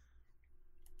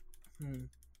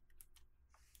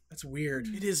 That's weird.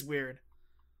 It is weird.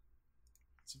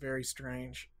 It's very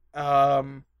strange.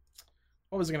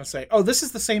 What was I going to say? Oh, this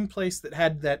is the same place that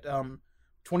had that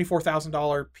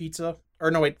 $24,000 pizza. Or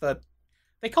no, wait, the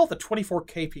They call it the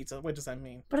 24K pizza. What does that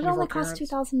mean? But it 24 only costs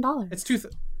carats? $2,000. It's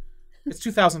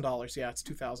 $2,000. Yeah, it's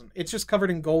 $2,000. It's just covered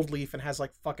in gold leaf and has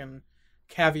like fucking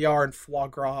caviar and foie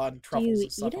gras and truffles you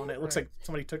and stuff eat on it? it. It looks like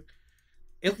somebody took.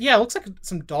 It looks like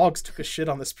some dogs took a shit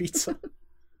on this pizza.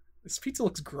 This pizza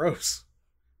looks gross.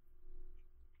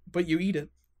 But you eat it.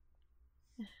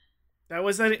 That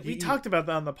was that. We You- talked about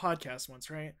that on the podcast once,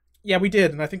 right? Yeah, we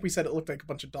did, and I think we said it looked like a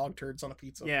bunch of dog turds on a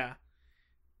pizza. Yeah.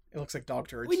 It looks like dog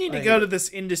turds. We need to I go hate to it. this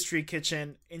industry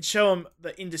kitchen and show them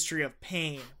the industry of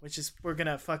pain, which is we're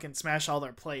gonna fucking smash all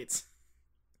their plates.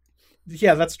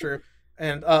 Yeah, that's true.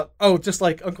 And just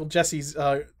like Uncle Jesse's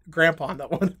grandpa in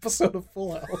that one episode of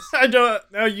Full House. I don't.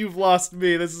 Now you've lost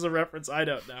me. This is a reference I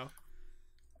don't know.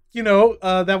 You know,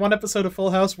 that one episode of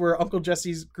Full House where Uncle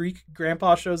Jesse's Greek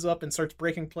grandpa shows up and starts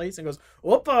breaking plates and goes,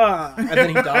 "Whoopa!" and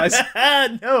then he dies.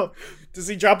 No. Does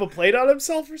he drop a plate on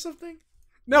himself or something?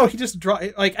 No, he just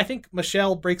I think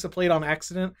Michelle breaks a plate on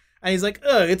accident, and he's like,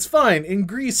 it's fine. In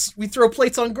Greece, we throw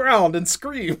plates on ground and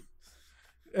scream."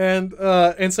 And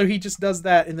so he just does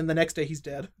that, and then the next day he's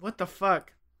dead. What the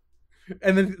fuck?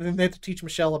 And then they have to teach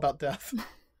Michelle about death.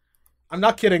 I'm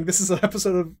not kidding. This is a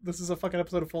fucking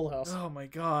episode of Full House. Oh my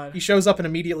god. He shows up and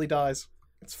immediately dies.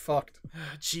 It's fucked.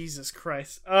 Jesus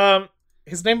Christ.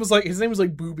 His name was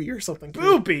like Booby or something.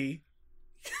 Booby.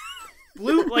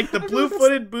 Blue, like the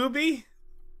blue-footed booby,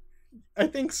 I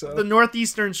think so. the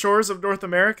northeastern shores of North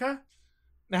America.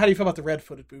 Now, how do you feel about the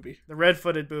red-footed Booby? The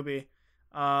red-footed booby.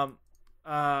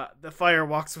 The fire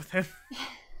walks with him.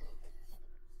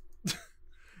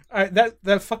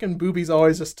 That fucking Booby's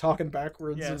always just talking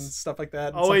backwards Yes. and stuff like that.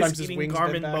 And Always sometimes his eating wings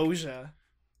Garmin bend back. Moja.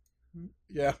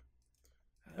 Yeah.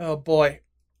 Oh boy,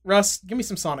 Russ, give me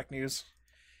some Sonic news.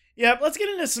 Yeah, let's get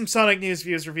into some Sonic news,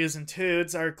 views, reviews, and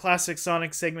tudes. Our classic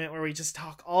Sonic segment where we just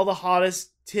talk all the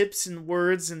hottest tips and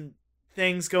words and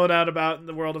things going out about in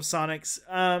the world of Sonics.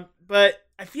 But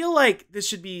I feel like this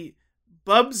should be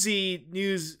Bubsy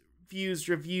news, views,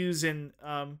 reviews, and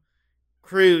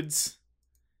crudes,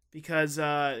 because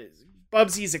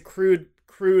Bubsy's a crude,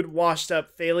 washed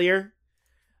up failure.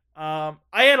 I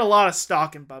had a lot of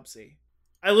stock in Bubsy.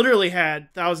 I literally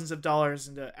had thousands of dollars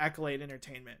into Accolade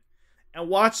Entertainment, and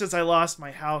watched as I lost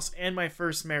my house and my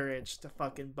first marriage to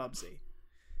fucking Bubsy.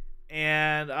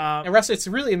 And And Russ, it's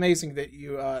really amazing that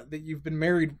you've been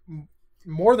married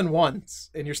more than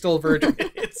once and you're still a virgin.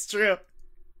 it's true.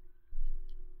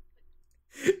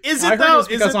 Is I it heard it though? was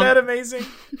Isn't because that amazing?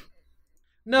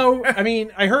 No, I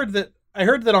mean I heard that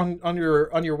on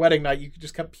your wedding night you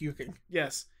just kept puking.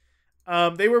 Yes.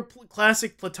 They were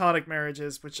classic platonic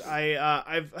marriages, which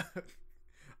I've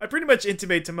I pretty much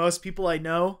intimate to most people I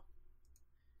know.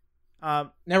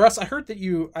 Now, Russ, I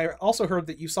also heard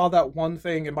that you saw that one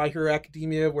thing in My Hero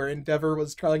Academia where Endeavor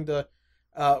was trying to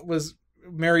was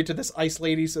married to this ice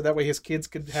lady so that way his kids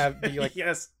could be like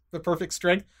Yes. the perfect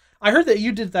strength. I heard that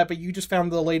you did that, but you just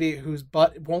found the lady whose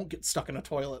butt won't get stuck in a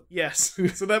toilet. Yes.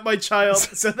 So that my child,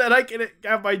 so that I can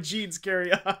have my genes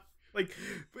carry on. Like,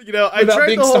 you know, I Without tried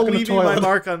being the whole stuck in a leaving my toilet.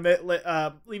 mark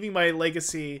on leaving my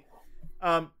legacy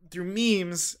through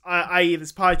memes, i.e.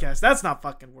 this podcast. That's not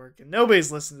fucking working.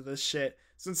 Nobody's listening to this shit.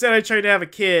 So instead I tried to have a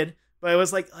kid, but I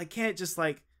was like, I can't just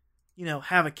like, you know,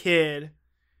 have a kid,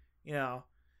 you know,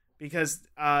 because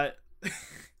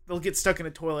they'll get stuck in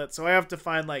a toilet. So I have to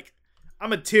find like,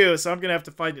 I'm a 2, so I'm going to have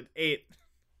to find an 8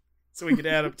 so we could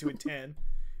add up to a 10.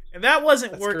 And that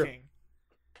wasn't That's true. working.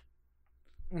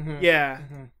 Mm-hmm. Yeah.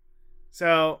 Mm-hmm.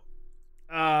 So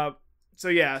I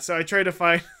tried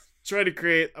to try to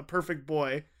create a perfect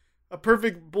boy, a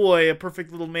perfect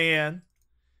little man.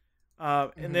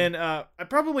 And then I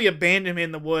probably abandoned him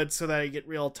in the woods so that I get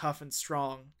real tough and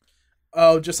strong.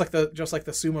 Oh, just like the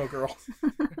sumo girl.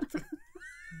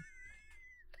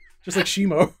 Just like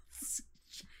Shimo.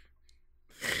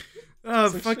 Oh,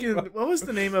 So fucking! Shimo. What was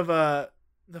the name of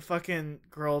the fucking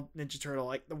girl Ninja Turtle?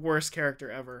 Like the worst character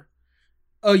ever.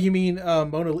 Oh, you mean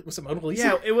was it Mona Lisa?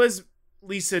 Yeah, it was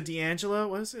Lisa D'Angelo.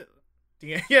 What is it?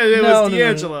 Yeah, it No, was no,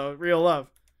 D'Angelo. Real love.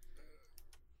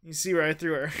 You see where I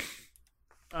threw her.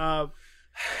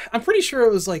 I'm pretty sure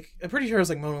it was like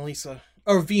Mona Lisa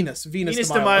or Venus Venus de de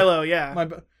Milo. Milo, yeah.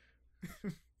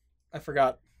 I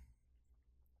forgot.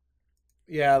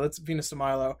 Yeah, that's Venus de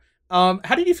Milo.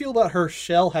 How did you feel about her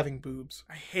shell having boobs?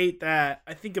 I hate that.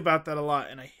 I think about that a lot,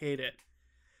 and I hate it.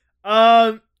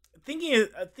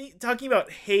 Talking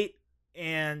about hate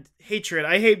and hatred,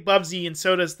 I hate Bubsy, and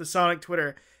so does the Sonic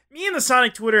Twitter. Me and the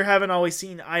Sonic Twitter haven't always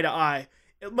seen eye to eye.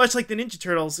 Much like the Ninja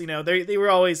Turtles, you know, they were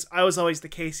always, I was always the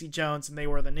Casey Jones, and they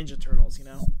were the Ninja Turtles, you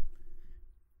know.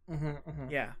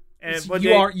 Yeah, and So but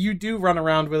you do run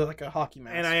around with like a hockey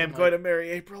mask. and I am like, going to marry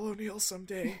April O'Neil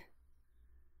someday.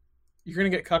 You're gonna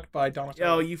get cucked by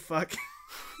Donatello. Yo, you fuck.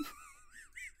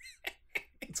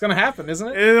 It's gonna happen, isn't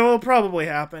it? It will probably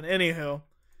happen. Anywho.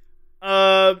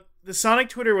 The Sonic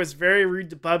Twitter was very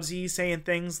rude to Bubsy, saying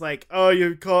things like, "Oh,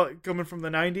 you're coming from the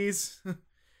 90s?"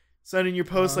 Sending your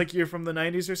post like you're from the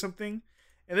 90s or something.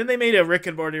 And then they made a Rick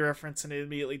and Morty reference and it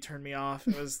immediately turned me off.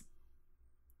 It was...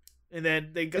 And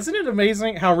then they... Isn't it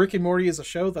amazing how Rick and Morty is a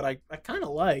show that I kind of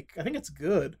like? I think it's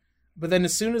good. But then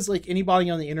as soon as like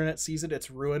anybody on the internet sees it, it's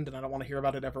ruined and I don't want to hear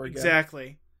about it ever again.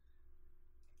 Exactly.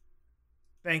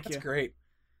 Thank you. That's great.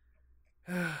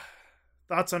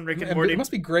 Thoughts on Rick and Morty? It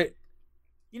must be great.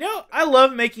 You know, I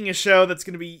love making a show that's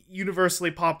going to be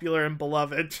universally popular and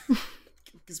beloved.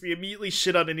 Because we immediately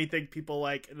shit on anything people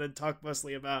like and then talk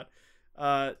mostly about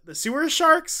the sewer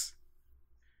sharks.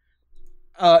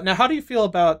 Now, how do you feel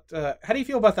about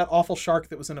that awful shark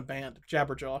that was in a band,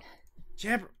 Jabberjaw?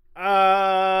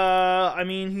 I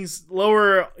mean, he's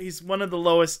one of the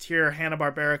lowest tier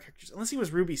Hanna-Barbera characters, unless he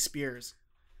was Ruby Spears.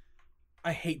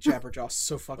 I hate Jabberjaw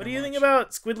so fucking much. What do you think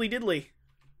about Squiddly Diddly?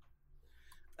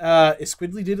 Is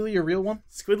Squiddly Diddly a real one?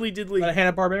 Squiddly Diddly. A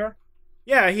Hanna-Barbera?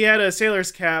 Yeah, he had a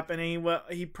sailor's cap, and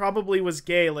he probably was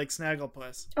gay like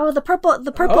Snagglepuss. Oh, the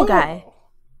purple guy.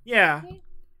 Yeah.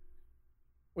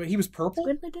 Wait, he was purple?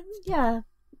 Squiddly Diddly? Yeah.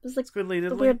 It was like Squiddly Diddly.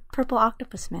 the weird purple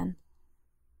octopus man.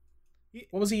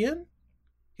 What was he in?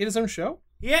 He had his own show?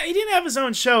 Yeah, he didn't have his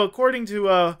own show. According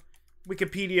to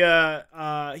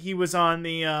Wikipedia, he was on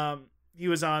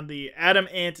the Adam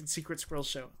Ant and Secret Squirrel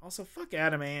show. Also, fuck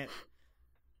Adam Ant.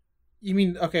 You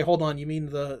mean, okay, hold on. You mean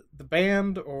the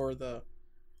band or the...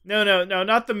 No,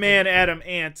 not the man Adam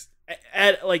Ant.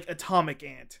 Like Atomic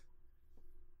Ant.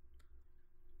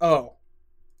 Oh.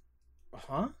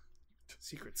 Huh?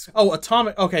 Secret Squirrel. Oh,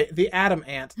 Atomic... Okay, the Adam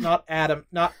Ant, not Adam...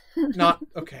 Not...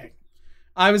 Okay.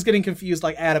 I was getting confused,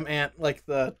 like Adam Ant, like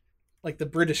the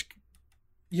British...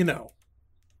 You know.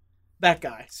 That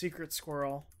guy. Secret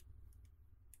Squirrel.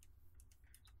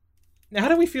 Now, how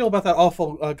do we feel about that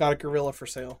awful Got a Gorilla for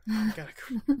Sale?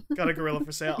 Got a Gorilla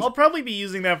for Sale. I'll probably be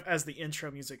using that as the intro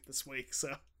music this week,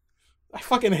 so... I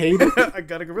fucking hate it. I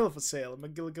got a gorilla for sale. I'm a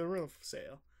gorilla for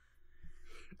sale.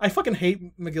 I fucking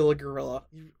hate Magilla Gorilla.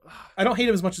 I don't hate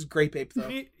him as much as Grape Ape,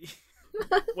 though.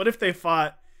 What if they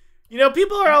fought? You know,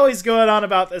 people are always going on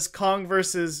about this Kong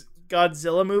versus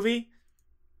Godzilla movie.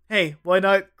 Hey, why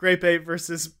not Grape Ape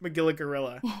versus Magilla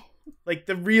Gorilla? Like,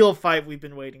 the real fight we've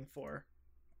been waiting for.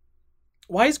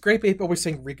 Why is Grape Ape always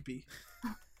saying Rigby?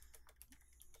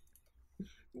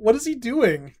 What is he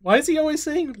doing? Why is he always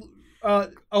saying...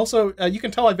 Also, you can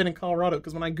tell I've been in Colorado,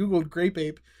 because when I googled Grape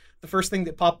Ape, the first thing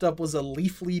that popped up was a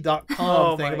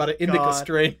Leafly.com thing about an indica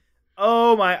strain.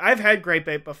 Oh my, I've had Grape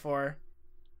Ape before.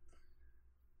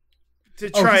 To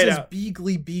try it out. He says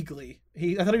Beagly.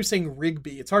 I thought he was saying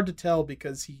Rigby. It's hard to tell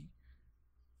because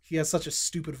he has such a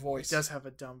stupid voice. He does have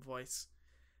a dumb voice.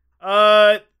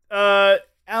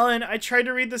 Alan, I tried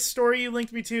to read the story you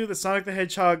linked me to, the Sonic the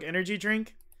Hedgehog energy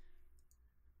drink.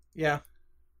 Yeah.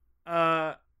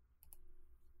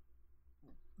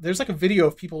 There's like a video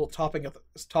of people talking at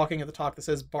the talk that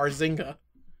says Barzinga.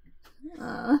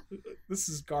 This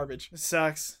is garbage. It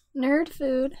sucks. Nerd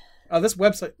food. This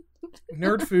website,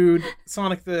 Nerd Food,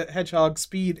 Sonic the Hedgehog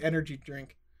Speed Energy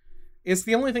Drink. It's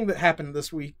the only thing that happened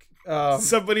this week.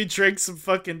 Somebody drank some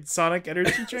fucking Sonic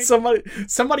energy drink?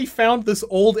 Somebody found this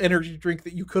old energy drink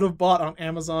that you could have bought on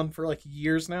Amazon for like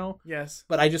years now. Yes.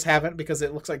 But I just haven't because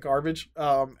it looks like garbage.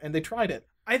 And they tried it.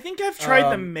 I think I've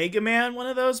tried the Mega Man one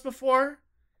of those before.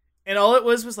 And all it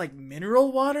was like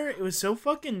mineral water. It was so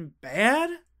fucking bad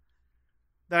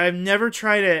that I've never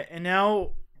tried it. And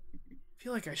now I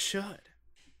feel like I should.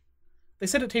 They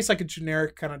said it tastes like a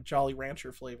generic kind of Jolly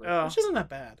Rancher flavor, which isn't that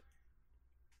bad.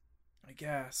 I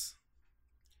guess.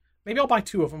 Maybe I'll buy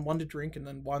 2 of them, one to drink and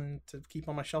then one to keep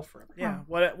on my shelf forever. Yeah.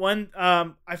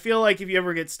 I feel like if you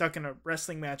ever get stuck in a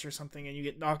wrestling match or something and you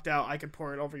get knocked out, I could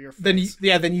pour it over your face.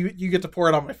 Then you get to pour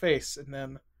it on my face and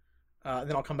then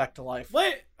I'll come back to life.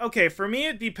 What? Okay, for me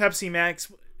it'd be Pepsi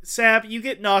Max. Sab, you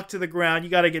get knocked to the ground, you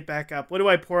got to get back up. What do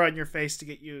I pour on your face to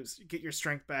get your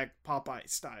strength back, Popeye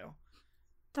style?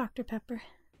 Dr. Pepper.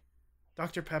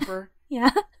 Dr. Pepper? Yeah.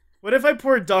 What if I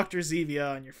poured Dr.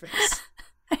 Zevia on your face?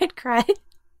 I'd cry.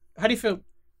 How do you feel?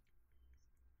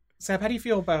 Sab, how do you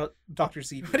feel about Dr.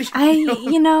 Zevia?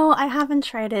 I haven't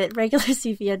tried it. Regular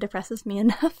Zevia depresses me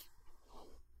enough.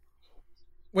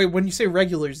 Wait, when you say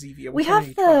regular Zevia, we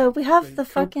have the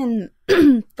fucking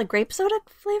the grape soda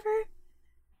flavor.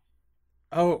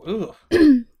 Oh,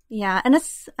 ugh. Yeah, and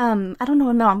it's I don't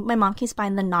know, my mom keeps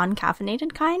buying the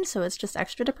non-caffeinated kind, so it's just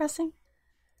extra depressing.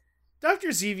 Dr.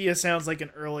 Zevia sounds like an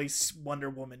early Wonder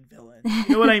Woman villain.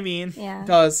 You know what I mean? Yeah.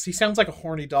 Does he sounds like a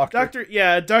horny doctor?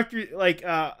 Doctor, like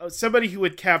somebody who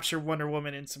would capture Wonder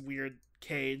Woman in some weird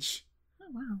cage Oh,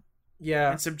 wow.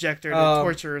 Yeah. and subject her to Um,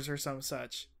 tortures or some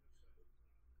such.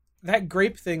 That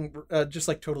grape thing, just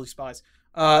like Totally Spies.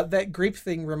 That grape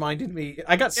thing reminded me.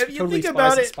 I got If you Totally think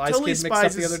Spies about and it, Spies Totally Kid mixed up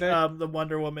Spies the other is day. the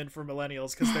Wonder Woman for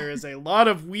millennials because there is a lot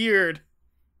of weird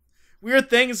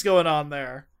things going on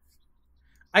there.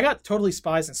 I got Totally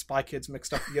Spies and Spy Kids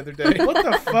mixed up the other day. What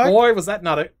the fuck? Boy, was that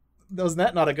not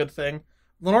a good thing.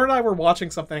 Lenore and I were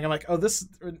watching something. I'm like, oh,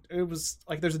 it was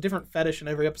like there's a different fetish in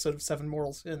every episode of Seven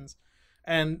Mortal Sins,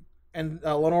 and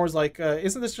Lenore was like,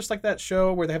 isn't this just like that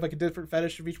show where they have like a different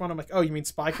fetish of each one? I'm like, oh, you mean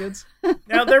Spy Kids?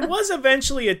 Now there was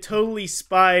eventually a Totally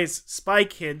Spy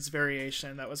Kids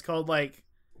variation that was called like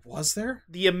Was there?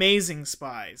 The Amazing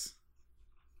Spies.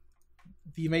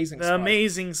 The Amazing The Spies.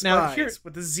 Amazing Spies Now,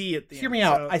 with the Z at the end. Hear me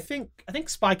out. So- I think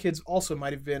Spy Kids also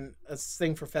might have been a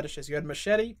thing for fetishes. You had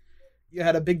Machete, you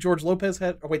had a big George Lopez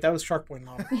head. Oh wait, that was Shark Boy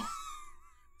Mom.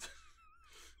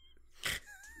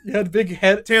 You had big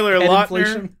head Taylor head Lautner.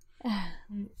 inflation.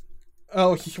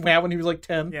 Oh, when he was like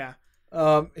 10. Yeah.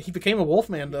 He became a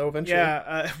Wolfman though eventually.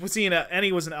 Yeah, and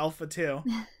he was an alpha too.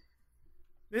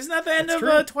 Isn't that the end That's of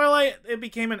true. Twilight? It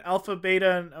became an alpha,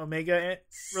 beta, and omega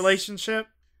relationship.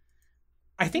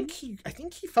 I think he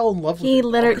fell in love with He her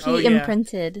literally daughter. Oh, yeah.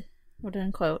 imprinted, quote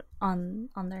unquote, on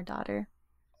their daughter.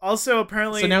 Also,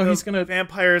 apparently, So now the he's gonna-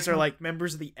 vampires are like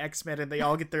members of the X-Men, and they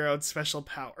all get their own special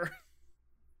power.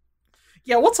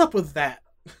 Yeah, what's up with that?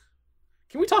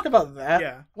 Can we talk about that?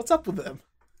 Yeah. What's up with them?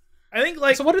 I think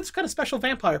like So what kind of special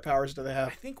vampire powers do they I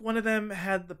have? think one of them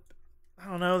had the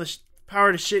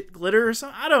power to shit glitter or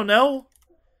something. I don't know.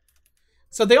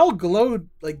 So they all glowed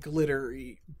like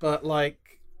glittery, but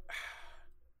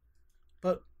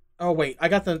oh wait, I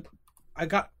got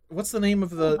what's the name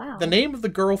of the Oh, wow. the name of the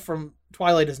girl from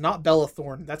Twilight is not Bella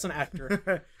Thorne. That's an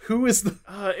actor. Who is the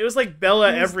It was like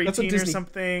Bella That's a Everyteen or Disney-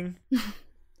 something.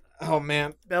 Oh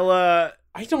man. Bella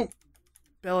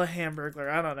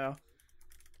Hamburglar. I don't know.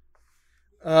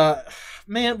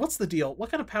 Man, what's the deal?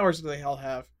 What kind of powers do they all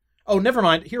have? Oh, never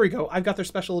mind. Here we go. I've got their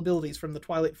special abilities from the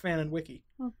Twilight fan and wiki.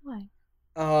 Oh boy.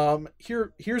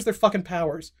 Here's their fucking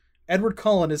powers. Edward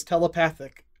Cullen is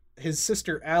telepathic. His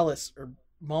sister Alice or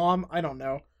mom, I don't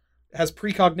know, has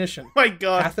precognition. My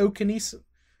God. Pathokinesis?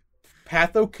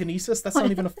 That's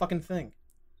not even a fucking thing.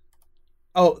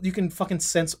 Oh, you can fucking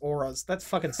sense auras. That's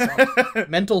fucking sucks.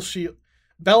 Mental shield.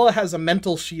 Bella has a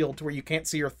mental shield to where you can't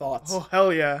see her thoughts. Oh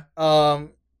hell yeah.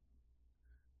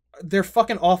 Their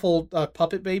fucking awful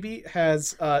puppet baby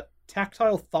has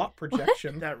tactile thought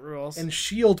projection That rules. and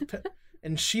shield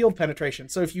penetration.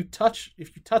 So if you touch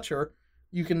her,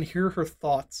 you can hear her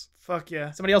thoughts. Fuck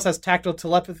yeah. Somebody else has tactile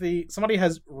telepathy. Somebody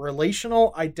has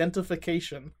relational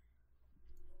identification.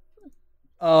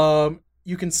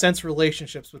 You can sense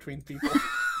relationships between people.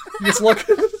 You just look.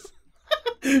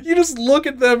 You just look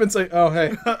at them and say, "Oh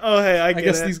hey, Oh hey, I I get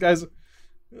guess it. these guys."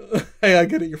 Hey, I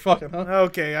get it. You're fucking, huh?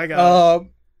 Okay, I got it.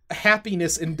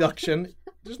 Happiness induction.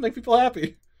 Just make people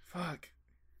happy. Fuck.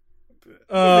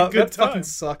 That good fucking time.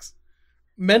 sucks.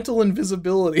 Mental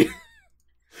invisibility.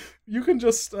 You can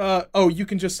just. You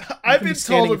can just. I've been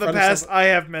told in the past I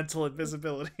have mental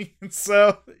invisibility,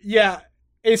 so Yeah,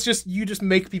 it's just you just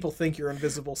make people think you're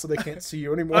invisible so they can't see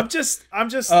you anymore. I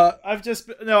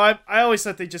always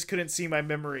thought they just couldn't see my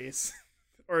memories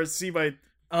or see my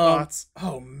thoughts.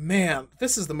 Oh man,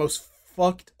 this is the most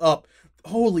fucked up.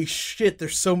 Holy shit!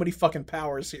 There's so many fucking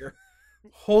powers here.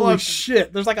 Holy Well,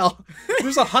 shit! There's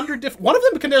 100 different. One of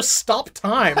them can just stop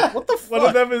time. What the fuck? One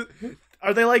of them is.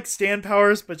 Are they like stand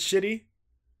powers but shitty?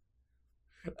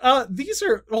 These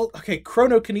are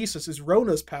chronokinesis is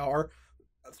Rona's power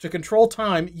to control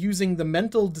time using the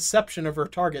mental deception of her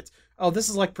targets. Oh, this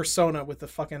is like Persona with the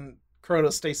fucking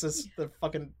chronostasis, the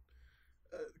fucking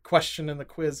question in the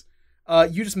quiz.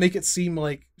 You just make it seem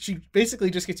like she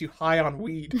basically just gets you high on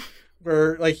weed,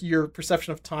 where like your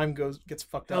perception of time gets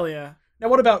fucked up. Hell yeah. Now,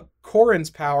 what about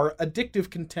Corin's power? Addictive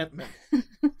contentment.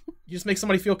 You just make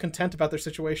somebody feel content about their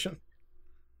situation.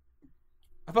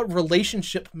 How about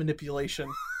relationship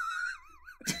manipulation?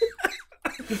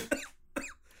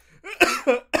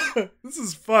 This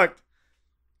is fucked.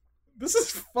 This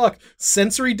is fuck.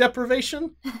 Sensory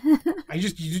deprivation.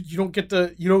 You don't get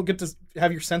to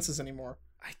have your senses anymore.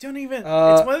 I don't even.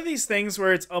 It's one of these things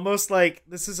where it's almost like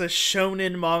this is a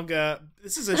shonen manga.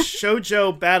 This is a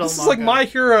shoujo battle. This is manga. like My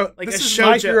Hero. Like this a is shoujo-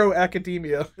 My Hero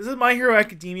Academia. This is My Hero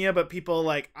Academia, but people are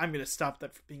like, I'm gonna stop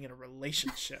that from being in a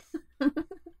relationship.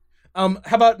 How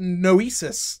about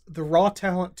noesis, the raw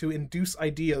talent to induce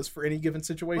ideas for any given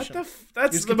situation?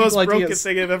 That's Just the give most people broken ideas.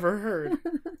 thing I've ever heard.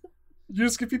 You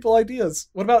just give people ideas.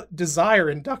 What about desire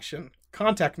induction,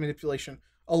 contact manipulation,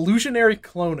 illusionary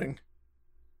cloning,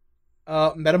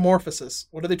 metamorphosis?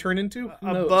 What do they turn into? Who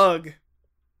A knows? bug.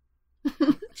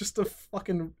 Just a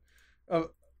fucking.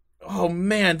 Oh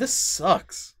man, this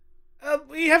sucks.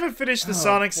 We haven't finished the Oh,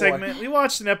 Sonic boy. segment. We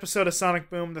watched an episode of Sonic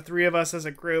Boom, the three of us as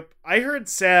a group. I heard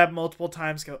Sab multiple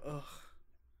times go, ugh.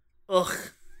 Ugh.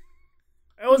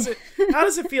 How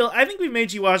does it feel? I think we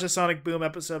made you watch a Sonic Boom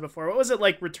episode before. What was it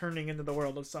like returning into the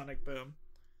world of Sonic Boom?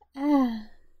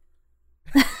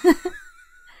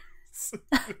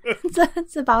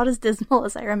 It's about as dismal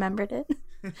as I remembered it.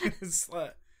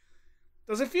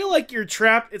 Does it feel like you're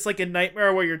trapped? It's like a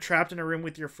nightmare where you're trapped in a room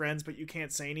with your friends, but you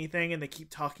can't say anything, and they keep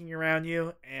talking around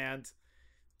you, and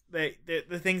the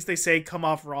things they say come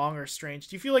off wrong or strange.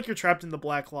 Do you feel like you're trapped in the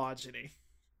Black Lodge, Jenny?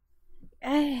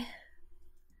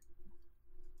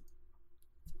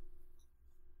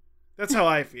 That's how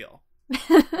I feel.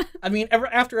 I mean,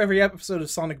 after every episode of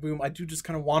Sonic Boom, I do just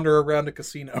kind of wander around a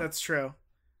casino. That's true.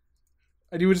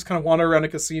 I do just kind of wander around a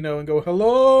casino and go,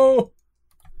 hello!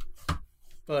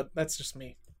 But that's just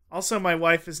me. Also, my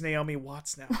wife is Naomi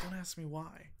Watts now. Don't ask me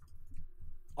why.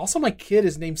 Also, my kid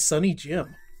is named Sonny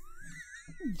Jim.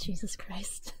 Jesus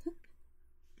Christ.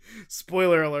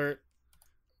 Spoiler alert.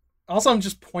 Also, I'm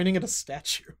just pointing at a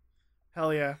statue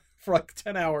Hell yeah. for like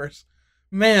 10 hours.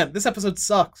 Man, this episode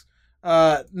sucks.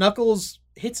 Knuckles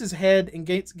hits his head and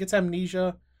gets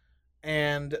amnesia,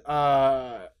 and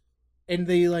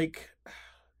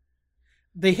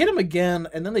they hit him again,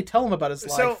 and then they tell him about his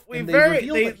life. So we and they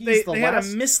reveal that he's the they had a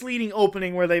last. misleading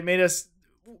opening where they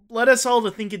led us all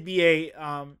to think it'd be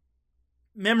a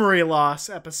memory loss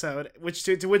episode,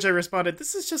 to which I responded,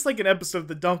 "This is just like an episode of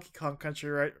the Donkey Kong Country,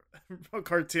 right?"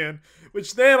 cartoon.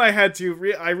 Which then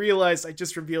I realized I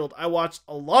just revealed I watched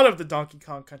a lot of the Donkey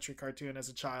Kong Country cartoon as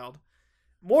a child,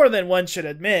 more than one should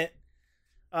admit.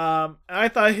 And I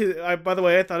thought by the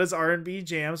way, I thought his R&B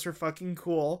jams were fucking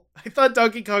cool. I thought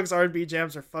Donkey Kong's R&B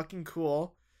jams are fucking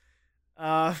cool.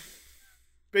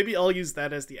 Maybe I'll use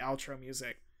that as the outro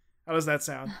music. How does that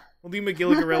sound? We'll do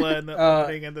Magilla Gorilla and the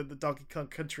opening, and then the Donkey Kong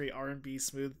Country R&B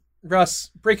smooth. Russ,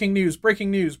 breaking news.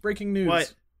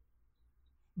 What?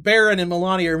 Baron and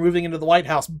Melania are moving into the White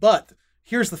House, but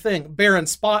here's the thing. Baron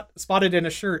spotted in a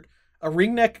shirt a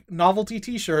ringneck novelty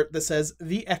t-shirt that says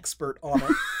 "The Expert" on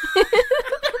it.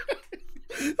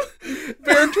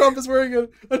 Baron Trump is wearing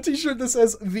a t-shirt that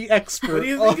says "The Expert." What do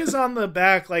you think is on the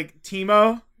back? Like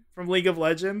Teemo from League of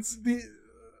Legends?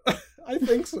 I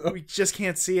think so. We just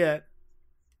can't see it.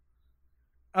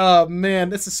 Oh man,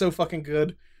 this is so fucking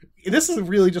good. This is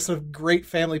really just a great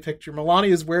family picture.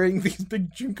 Melania is wearing these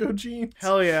big Junko jeans.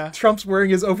 Hell yeah. Trump's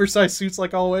wearing his oversized suits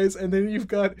like always, and then you've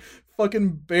got fucking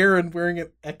Baron wearing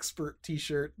an Expert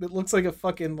t-shirt that looks like a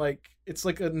fucking it's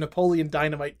like a Napoleon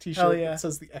Dynamite t-shirt Hell yeah. that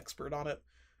says "The Expert" on it.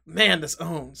 Man, this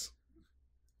owns.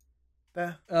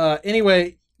 The-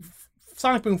 Anyway,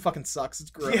 Sonic Boom fucking sucks.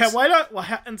 It's gross. Yeah, why not?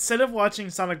 Instead of watching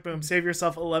Sonic Boom, save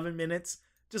yourself 11 minutes.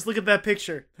 Just look at that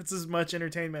picture. That's as much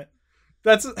entertainment.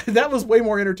 That was way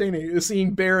more entertaining.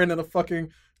 Seeing Baron in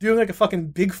doing like a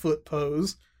fucking Bigfoot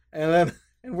pose, and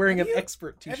wearing an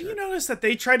Expert t-shirt. Have you noticed that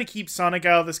they try to keep Sonic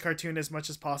out of this cartoon as much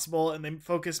as possible, and they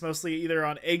focus mostly either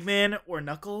on Eggman or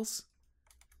Knuckles?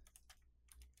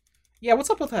 Yeah, what's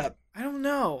up with that? I don't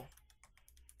know.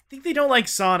 I think they don't like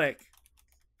Sonic.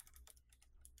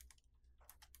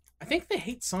 I think they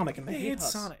hate Sonic and They hate hate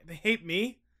us. Sonic. They hate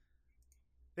me?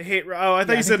 They hate... Oh, I thought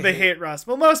Yeah, you I said think they they hate Russ.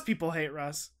 Well, most people hate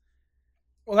Russ.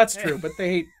 Well, that's true, but they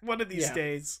hate... One of these Yeah.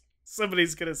 days,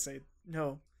 somebody's gonna say,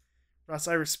 no, Russ,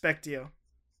 I respect you.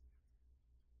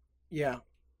 Yeah.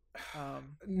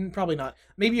 Um, Probably not.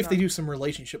 Maybe if they do some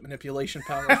relationship manipulation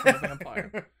power from a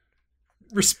vampire.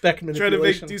 Respect try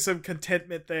manipulation. to do some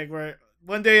contentment thing where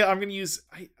one day I'm gonna use...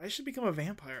 I should become a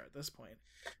vampire at this point.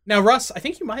 Now, Russ, I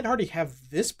think you might already have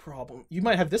this problem. You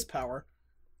might have this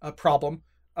problem.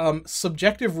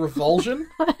 Subjective revulsion.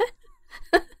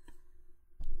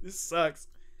 This sucks.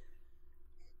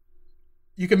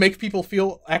 You can make people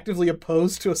feel actively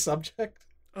opposed to a subject.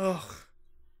 Ugh.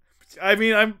 I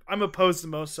mean, I'm opposed to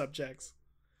most subjects.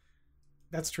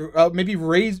 That's true. Maybe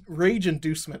rage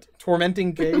inducement.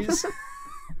 Tormenting gaze.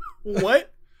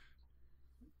 What?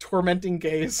 Tormenting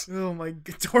gaze. Oh my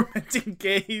god, tormenting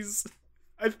gaze.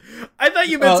 I thought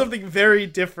you meant something very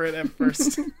different at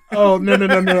first. Oh, no. I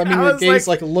mean, I the was gaze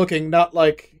like looking, not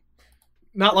like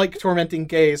tormenting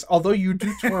gaze. Although you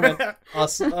do torment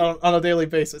us on a daily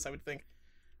basis, I would think.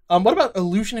 What about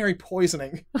illusionary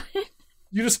poisoning?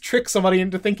 You just trick somebody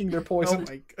into thinking they're Oh poisoned.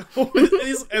 my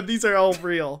god. These are all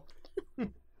real.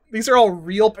 These are all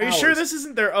real Are powers. you sure this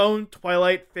isn't their own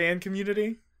Twilight fan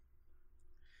community?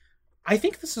 I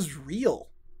think this is real.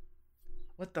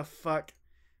 What the fuck?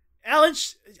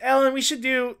 Alan, we should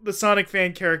do the Sonic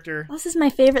fan character. This is my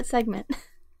favorite segment.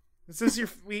 This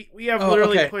is we have Oh,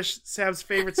 literally okay. pushed Sab's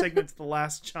favorite segment to the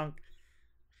last chunk.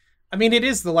 I mean, it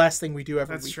is the last thing we do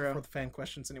every That's week true. for the fan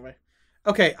questions anyway.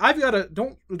 Okay, I've got a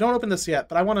don't open this yet,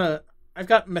 but I've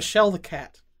got Michelle the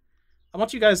cat. I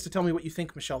want you guys to tell me what you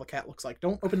think Michelle the cat looks like.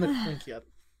 Don't open the link yet.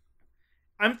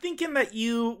 I'm thinking that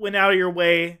you went out of your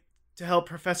way to help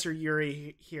Professor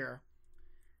Yuri here.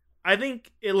 I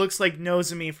think it looks like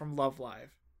Nozomi from Love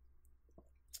Live.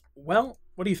 Well,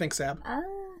 what do you think, Sab?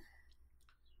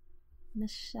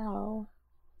 Michelle.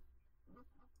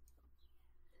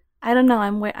 I don't know.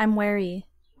 I'm wary.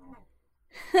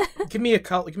 Give me a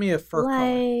color. Give me a fur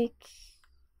color.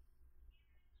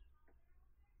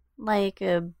 Like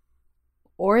a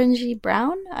orangey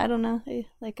brown. I don't know.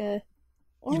 Like a.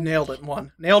 You Orange? nailed it in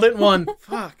one. Nailed it in one.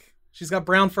 Fuck. She's got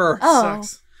brown fur. Oh.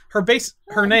 Sucks.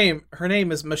 Her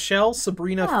name is Michelle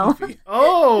Sabrina Oh. Fifi.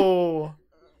 Oh.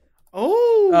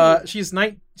 Oh. She was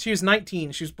 19.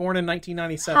 She was born in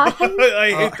 1997.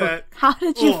 I hate that. How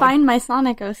did you Oh. find my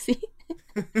Sonic OC?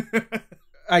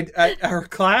 Her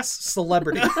class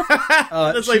celebrity.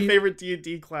 That's my she- favorite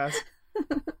D&D class.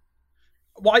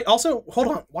 Why? Also, hold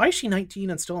on. Why is she 19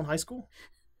 and still in high school?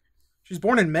 She's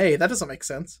born in May. That doesn't make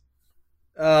sense.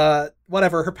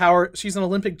 Whatever. Her power. She's an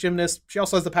Olympic gymnast. She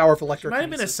also has the power of She might have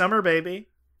been a electrokinesis. summer baby.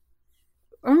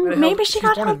 Or maybe she She's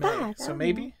got born in held May, back. I so don't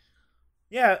maybe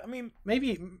Yeah, I mean,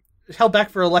 held back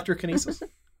for electrokinesis.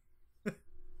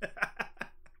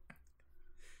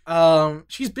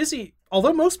 She's busy.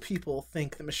 Although most people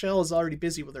think that Michelle is already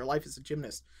busy with her life as a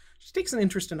gymnast, she takes an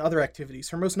interest in other activities.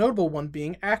 Her most notable one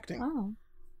being acting. know.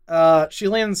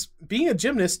 Being a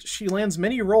gymnast, she lands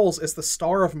many roles as the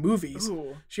star of movies.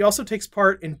 ooh, She also takes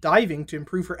part in diving to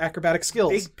improve her acrobatic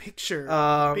skills. big picture.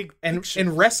 Big and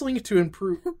picture. wrestling to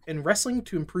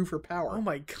improve her power. Oh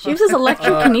my god. She uses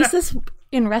electrokinesis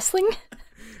in wrestling.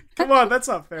 Come on, that's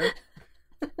not fair.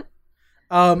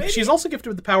 She's also gifted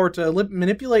with the power to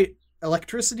manipulate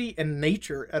electricity and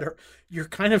nature at her. You're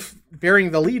kind of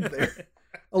bearing the lead there.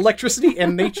 Electricity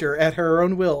and nature at her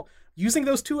own will. Using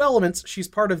those two elements, she's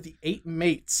part of the Eight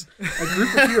Mates, a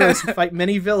group of heroes who fight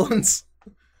many villains.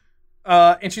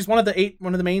 And she's one of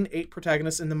the main 8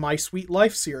 protagonists in the My Sweet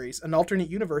Life series, an alternate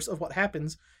universe of what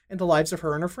happens in the lives of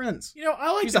her and her friends. You know,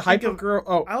 I like She's to a think hyper of, girl.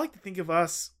 Oh, I like to think of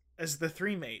us as the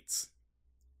three mates,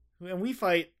 and we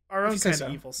fight our own you say kind of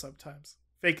so. evil sometimes.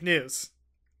 Fake news.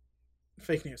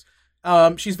 fake news.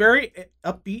 She's very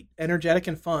upbeat, energetic,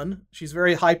 and fun. She's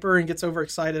very hyper and gets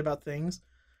overexcited about things.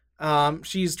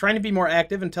 She's trying to be more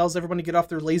active and tells everyone to get off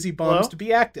their lazy bums Hello? to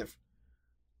be active.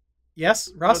 Yes,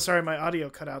 Oh, Russ? sorry, my audio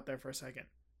cut out there for a second.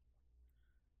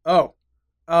 Oh.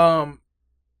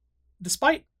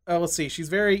 Despite, let's see, she's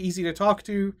very easy to talk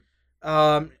to.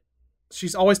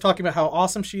 She's always talking about how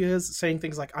awesome she is, saying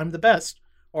things like, I'm the best,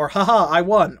 or haha, I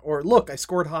won, or look, I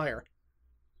scored higher.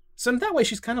 So in that way,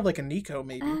 she's kind of like a Nico,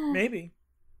 maybe. Maybe.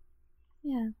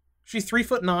 Yeah. She's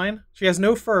 3'9". She has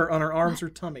no fur on her arms or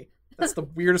tummy. That's the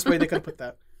weirdest way they could have put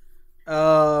that.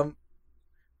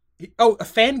 A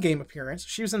fan game appearance.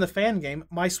 She was in the fan game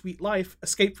My Sweet Life,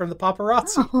 Escape from the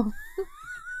Paparazzi. Oh.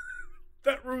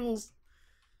 That rules.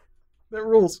 That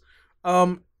rules.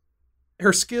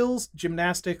 Her skills,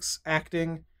 gymnastics,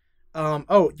 acting. You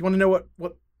want to know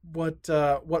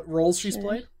what roles she's Sure.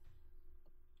 played?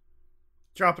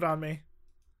 Drop it on me.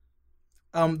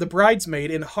 The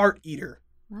bridesmaid in Heart Eater.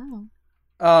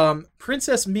 Wow.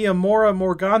 Princess Miyamura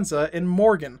Morganza in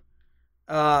Morgan.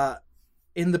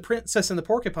 In The Princess and the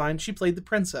Porcupine, she played the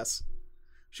princess.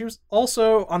 She was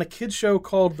also on a kids show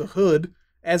called The Hood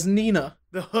as Nina.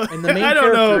 The hood. And the main I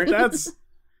don't know. character- If that's.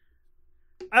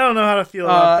 I don't know how to feel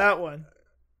about that one.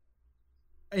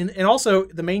 And also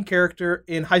the main character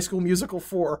in High School Musical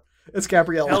 4 is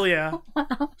Gabriella. Hell yeah.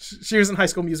 She was in High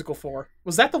School Musical 4.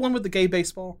 Was that the one with the gay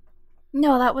baseball?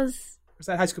 No, that was Or was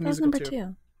that High School Musical number 2?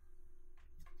 2.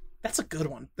 That's a good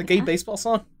one. The gay Yeah. baseball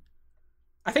song.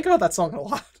 I think about that song a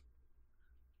lot.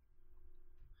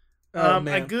 Oh, I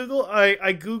man.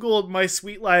 googled My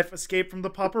Sweet Life Escape from the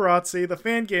Paparazzi, the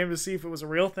fan game, to see if it was a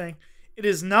real thing. It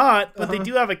is not, but they Uh-huh.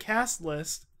 do have a cast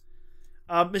list.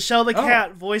 Michelle the Oh.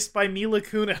 Cat, voiced by Mila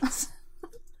Kunis.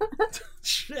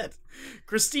 Shit.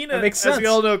 Christina, That makes as we sense.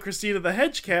 all know, Christina the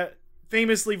Hedge Cat,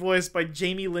 famously voiced by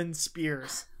Jamie Lynn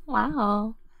Spears.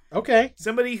 Wow. Okay.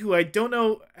 Somebody who I don't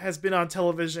know has been on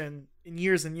television in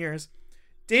years and years.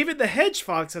 David the Hedge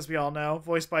Fox, as we all know,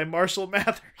 voiced by Marshall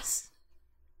Mathers.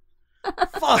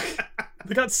 Fuck.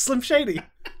 They got Slim Shady.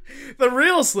 The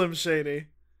real Slim Shady.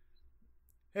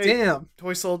 Hey, Damn.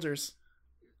 toy soldiers.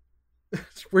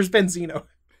 Where's Benzino?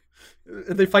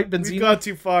 They fight Benzino? We've gone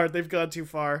too far. They've gone too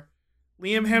far.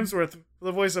 Liam Hemsworth,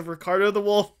 the voice of Ricardo the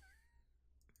Wolf.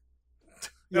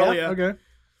 Hell yeah. Okay.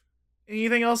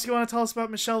 Anything else you want to tell us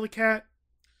about Michelle the Cat?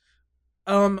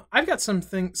 I've got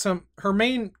her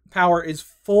main power is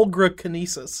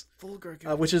Fulgurakinesis,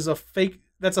 which is a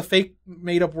fake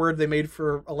made up word they made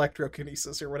for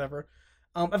electrokinesis or whatever.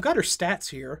 I've got her stats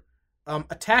here.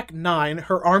 Attack 9,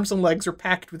 her arms and legs are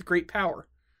packed with great power.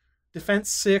 Defense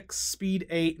 6, speed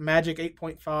 8, magic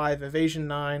 8.5, evasion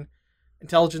 9,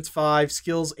 intelligence 5,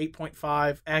 skills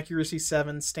 8.5, accuracy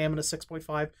 7, stamina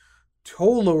 6.5,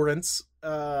 tolerance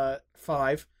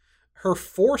 5. Her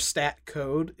 4-stat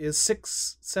code is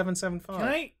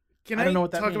 6775. Can I I don't know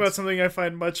what that talk means. about something I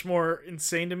find much more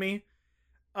insane to me?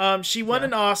 She won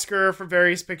an Oscar for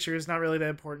various pictures, not really that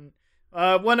important.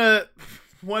 Won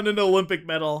an Olympic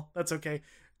medal. That's okay.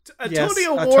 Tony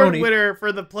Award winner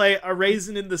for the play A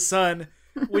Raisin in the Sun,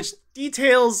 which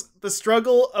details the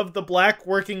struggle of the black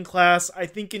working class, I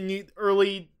think in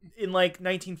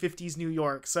 1950s New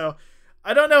York. So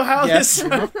I don't know how this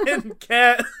fucking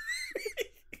cat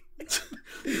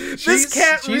this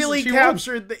cat really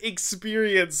captured the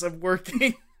experience of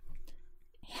working.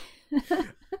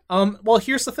 Well,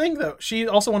 here's the thing though. She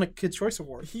also won a Kids' Choice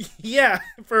Award. Yeah,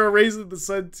 for A Raisin in the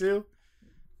Sun too.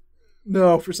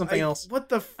 No, for something else. What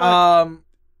the fuck?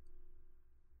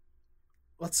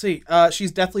 Let's see.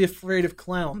 She's deathly afraid of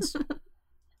clowns. Oh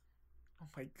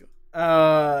my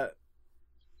god.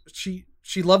 She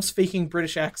loves faking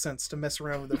British accents to mess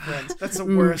around with her friends. That's the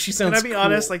worst. She sounds Can I be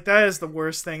honest? Like, that is the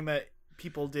worst thing that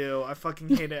people do. I fucking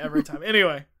hate it every time.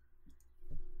 Anyway.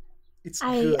 It's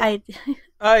good. I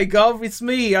Gov, it's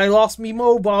me. I lost me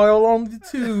mobile on the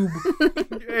tube.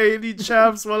 Hey, any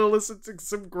chaps want to listen to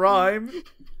some grime?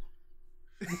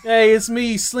 Hey, it's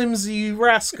me, Slimsy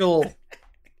Rascal.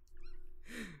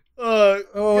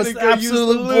 It's the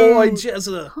absolute boy,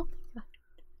 Jezza.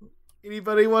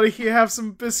 Anybody want to have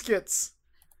some biscuits?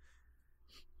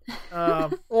 Me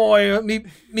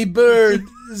bird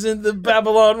is in the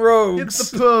Babylon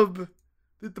Rogues. Hit the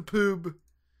poob.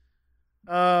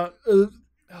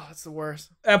 It's the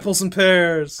worst. Apples and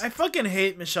pears. I fucking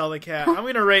hate Michelle the Cat. I'm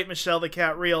gonna rate Michelle the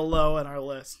Cat real low in our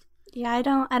list. Yeah, I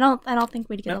don't think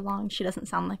we'd get along. She doesn't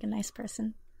sound like a nice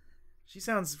person. She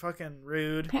sounds fucking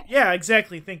rude. Yeah,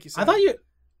 exactly. Thank you, Sam. I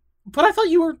thought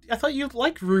you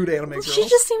liked rude anime girls. She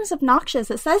just seems obnoxious.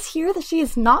 It says here that she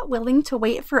is not willing to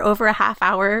wait for over a half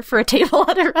hour for a table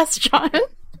at a restaurant.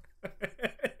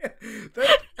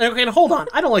 Okay, now hold on.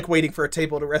 I don't like waiting for a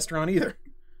table at a restaurant either.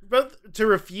 But to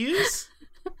refuse?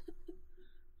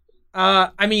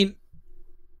 I mean,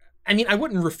 I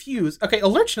wouldn't refuse. Okay,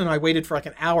 Alerchin and I waited for like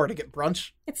an hour to get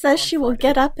brunch. It says she will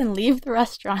get up and leave the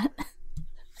restaurant.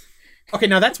 Okay,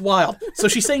 now that's wild. So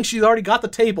she's saying she's already got the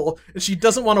table, and she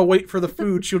doesn't want to wait for the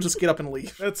food. She'll just get up and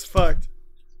leave. That's fucked.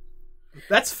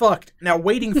 That's fucked. Now,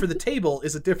 waiting for the table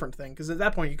is a different thing, because at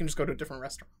that point, you can just go to a different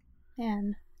restaurant.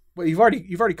 Man. Well, you've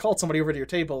already called somebody over to your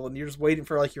table, and you're just waiting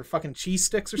for like your fucking cheese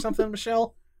sticks or something,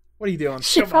 Michelle? What are you doing?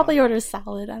 She probably orders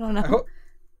salad. I don't know.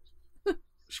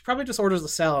 She probably just orders the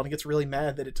salad and gets really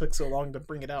mad that it took so long to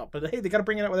bring it out. But hey, they got to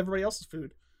bring it out with everybody else's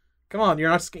food. Come on, you're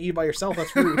not just going to eat by yourself.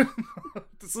 That's rude.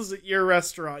 This isn't your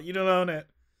restaurant. You don't own it.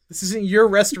 This isn't your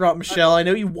restaurant, Michelle. I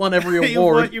know you won every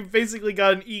award. You've basically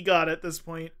got an EGOT at this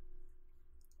point.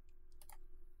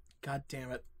 God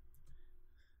damn it.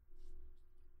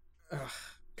 Ugh,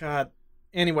 God.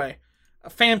 Anyway,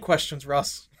 fan questions,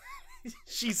 Russ.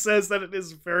 She says that it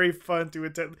is very fun to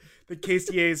attend the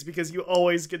KCAs because you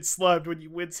always get slugged when you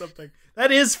win something.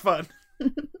 That is fun.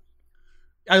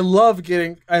 I love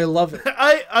it.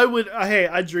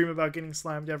 I dream about getting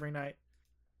slammed every night.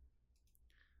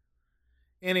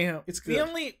 Anyhow, it's good. The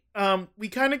only we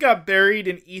kind of got buried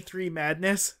in E3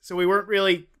 madness, so there weren't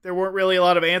really a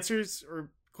lot of answers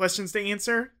or questions to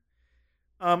answer.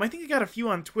 I think I got a few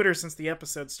on Twitter since the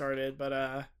episode started,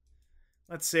 but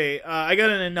let's see. I got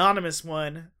an anonymous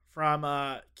one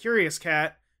from Curious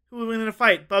Cat. Who would win in a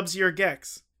fight, Bubsy or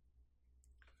Gex?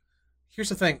 Here's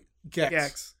the thing,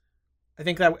 Gex. I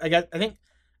think,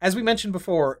 as we mentioned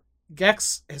before,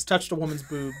 Gex has touched a woman's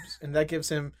boobs, and that gives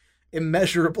him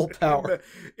immeasurable power.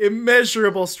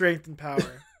 Immeasurable strength and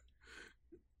power.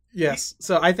 Yes,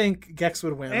 so I think Gex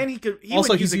would win. And he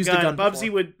also, would use he's a gun. Bubsy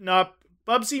before. would not.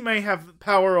 Bubsy may have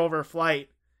power over flight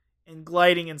and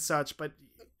gliding and such, but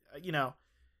you know.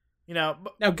 Now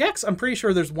Gex, I'm pretty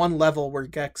sure there's one level where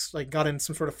Gex like got in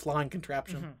some sort of flying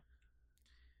contraption.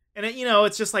 And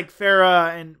it's just like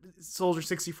Farah and Soldier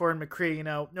 64 and McCree.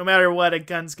 No matter what, a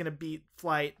gun's gonna beat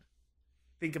flight.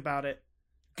 Think about it.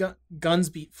 Guns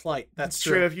beat flight. That's It's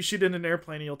true. If you shoot in an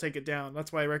airplane, you'll take it down.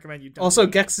 That's why I recommend you don't. Also,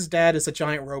 Gex's dad is a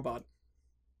giant robot.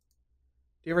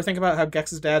 Do you ever think about how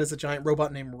Gex's dad is a giant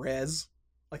robot named Rez?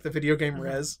 Like the video game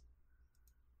Rez?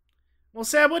 Well,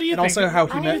 Sab, what do you And think? also how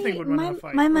Who do you think would win in a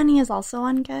fight? My money is also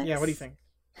on Gex. Yeah, what do you think?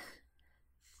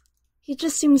 He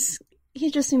just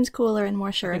seems cooler and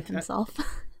more sure of that- himself.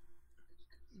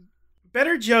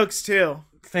 Better jokes, too.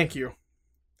 Thank you.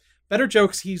 Better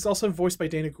jokes, he's also voiced by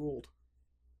Dana Gould.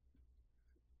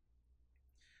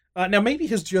 Now, maybe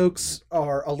his jokes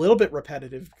are a little bit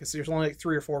repetitive because there's only like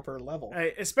 3 or 4 per level.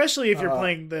 Especially if you're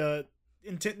playing the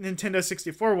Nintendo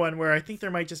 64 one, where I think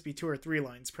there might just be 2 or 3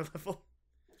 lines per level.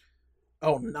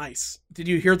 Oh, nice. Did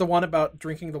you hear the one about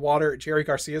drinking the water at Jerry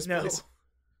Garcia's No. place?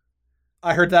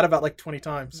 I heard that about like 20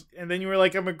 times. And then you were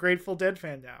like, I'm a Grateful Dead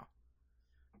fan now.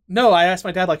 No, I asked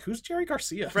my dad, like, who's Jerry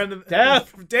Garcia? Friend of Dad!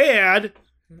 Dad!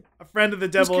 A friend of the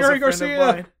devil is Gary a friend Garcia?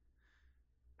 of mine.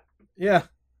 Yeah.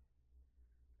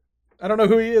 I don't know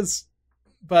who he is.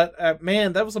 But,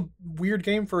 man, that was a weird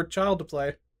game for a child to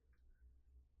play.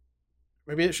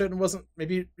 Maybe it shouldn't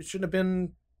have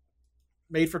been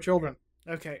made for children.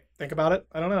 Okay. Think about it.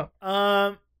 I don't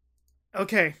know.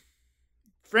 Okay.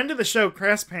 Friend of the show,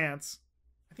 Crass Pants.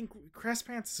 I think Crass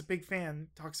Pants is a big fan.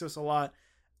 Talks to us a lot.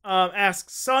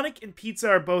 Asks, Sonic and Pizza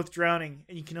are both drowning,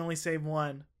 and you can only save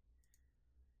one.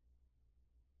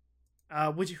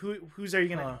 Who are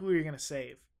you gonna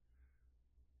save?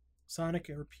 Sonic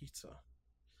or Pizza?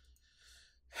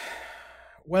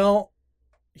 Well,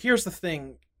 here's the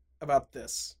thing about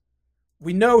this.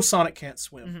 We know Sonic can't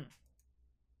swim. Mm-hmm.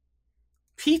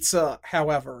 Pizza,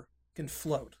 however, can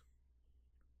float.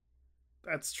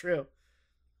 That's true.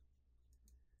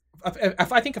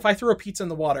 If I throw a pizza in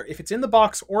the water, if it's in the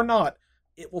box or not,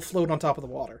 it will float on top of the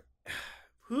water.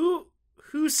 Who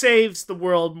saves the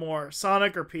world more,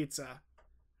 Sonic or Pizza?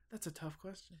 That's a tough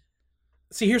question.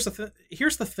 See, here's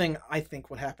the thing I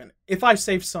think would happen. If I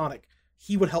saved Sonic,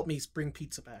 he would help me bring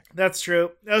pizza back. That's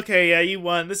true. Okay, yeah, you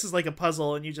won. This is like a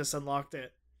puzzle, and you just unlocked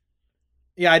it.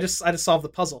 Yeah, I just solved the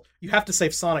puzzle. You have to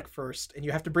save Sonic first, and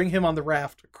you have to bring him on the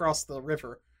raft across the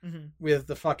river with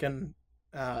the fucking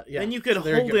yeah. Then you could So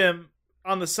there hold you go. him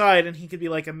on the side, and he could be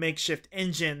like a makeshift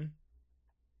engine.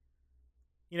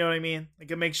 You know what I mean?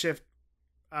 Like a makeshift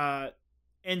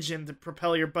engine to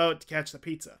propel your boat to catch the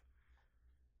pizza.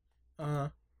 Yeah.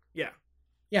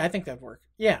 Yeah, I think that'd work.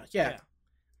 Yeah.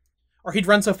 Or he'd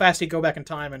run so fast he'd go back in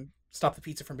time and stop the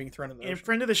pizza from being thrown in the And ocean.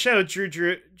 friend of the show,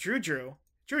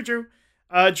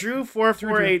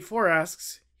 Drew4484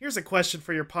 asks, here's a question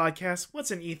for your podcast.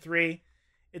 What's an E3?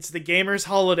 It's the gamer's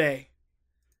holiday.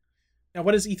 Now,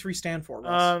 what does E3 stand for,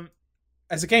 Russ?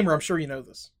 As a gamer, I'm sure you know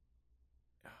this.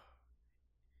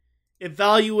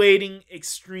 Evaluating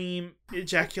extreme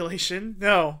ejaculation.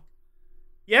 No.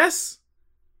 Yes?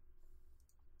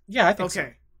 Yeah, I think so.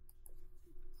 Okay.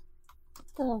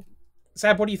 So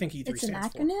Sab, what do you think E3 it's an stands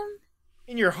for? acronym?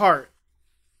 In your heart.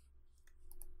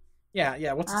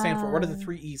 Yeah. What's it stand for? What are the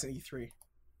 3 E's in E3?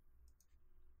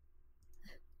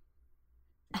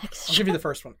 Extra. I'll give you the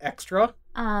first one. Extra.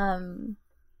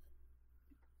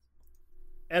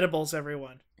 Edibles,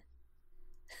 everyone.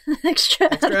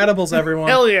 Extra. Extra edibles, everyone.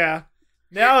 Hell yeah.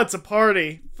 Now it's a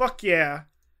party. Fuck yeah.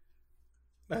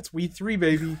 That's We3,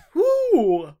 baby.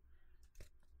 Woo!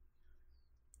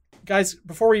 Guys,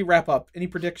 before we wrap up, any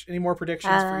more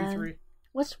predictions for E3?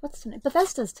 What's tonight?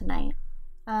 Bethesda's tonight.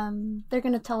 They're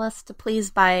gonna tell us to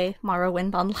please buy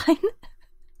Morrowind Online.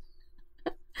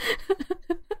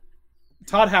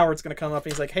 Todd Howard's gonna come up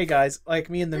and he's like, "Hey guys, like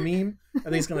me in the meme," and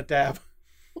then he's gonna dab.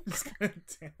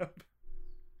 Damn.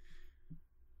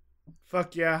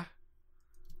 Fuck yeah.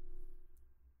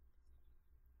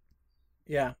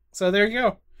 Yeah. So there you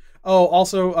go. Oh,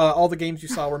 also, all the games you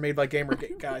saw were made by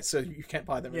Gamergate guys, so you can't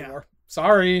buy them anymore.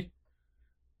 Sorry.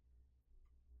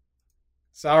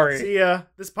 See ya.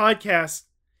 This podcast.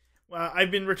 I've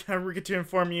been regret to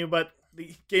inform you, but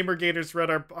the Gamergaters read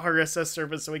our RSS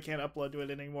service, so we can't upload to it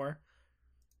anymore.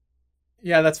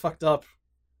 Yeah, that's fucked up.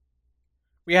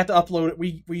 We had to upload it.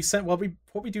 We sent what we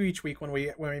do each week when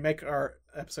we make our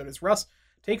episode is Russ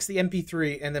takes the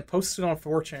MP3 and then posts it on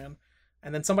 4chan,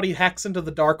 and then somebody hacks into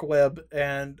the dark web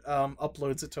and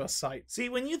uploads it to a site. See,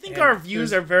 when you think And our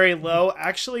views are very low,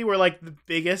 actually we're like the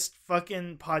biggest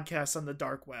fucking podcast on the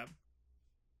dark web.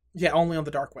 Yeah, only on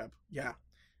the dark web. Yeah.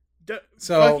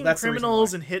 So fucking that's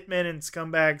criminals and hitmen and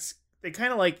scumbags, they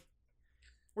kind of like,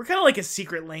 we're kind of like a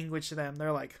secret language to them.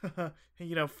 They're like,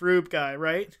 Froob guy,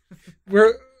 right?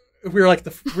 We're like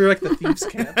the thieves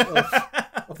camp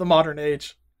of the modern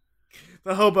age.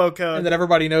 The hobo code. and then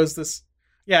everybody knows this.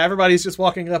 Yeah, everybody's just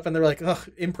walking up and they're like, ugh,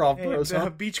 improv Hey, bros, the huh?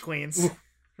 Beach Queens. Ooh.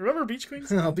 Remember Beach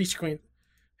Queens? Oh, Beach Queen.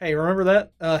 Hey, remember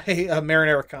that? Hey,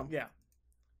 Marinara come. Yeah.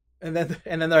 And then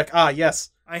they're like, ah,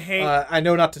 yes. I hate I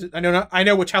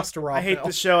know which house to rob. I hate now.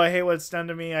 the show. I hate what it's done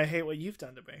to me. I hate what you've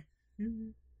done to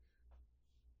me.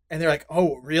 And they're like,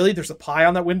 oh, really? There's a pie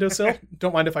on that windowsill?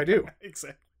 Don't mind if I do.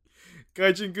 Exactly.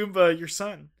 Gaijin Goomba, your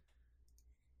son.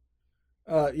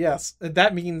 Yes.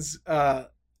 That means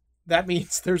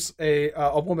there's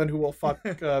a woman who will fuck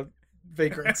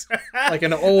vagrants. Like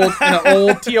in an old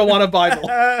Tijuana Bible.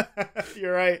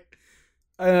 You're right.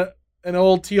 An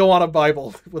old Tijuana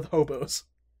Bible with hobos.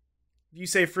 You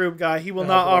say Froob guy. He will Oh,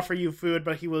 not boy. offer you food,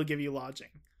 but he will give you lodging.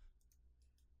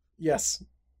 Yes.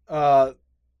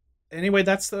 Anyway,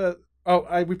 that's the.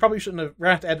 We probably shouldn't have. We're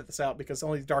gonna have to edit this out because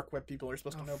only dark web people are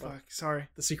supposed to know about Fuck. Sorry.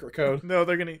 the secret code. No,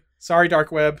 they're gonna. Sorry,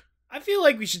 dark web. I feel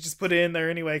like we should just put it in there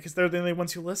anyway because they're the only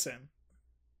ones who listen.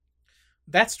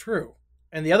 That's true.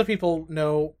 And the other people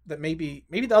know that maybe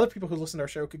the other people who listen to our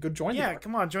show could go join. Yeah, the dark.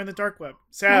 come on, join the dark web.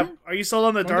 Sab, are you still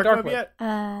on the Join dark, the dark web web.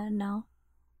 yet? No.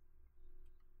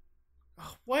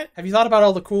 Oh, what? Have you thought about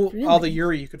all the Really?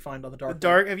 Yuri you could find on the dark The web?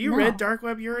 dark? Have you No. read Dark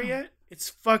Web Yuri yet? It's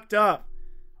fucked up.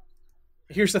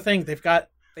 Here's the thing: they've got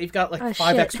like Oh, 5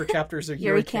 shit. extra chapters of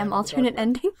Yuri Cam Cam on the dark alternate web.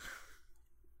 ending.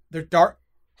 They're dark.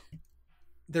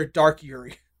 They're dark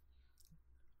Yuri.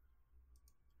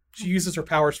 She uses her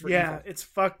powers for Yeah, evil. it's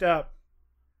fucked up.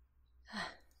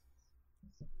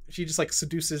 She just like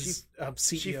seduces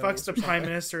CEOs. She fucks the prime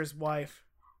minister's wife.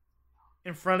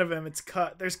 In front of him, it's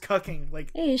there's cucking,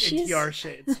 like Hey, she's- NTR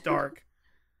shit. It's dark.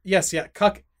 Yes, yeah.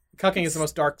 Cucking is the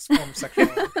most dark form of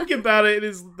sexuality. Think about it. It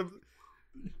is the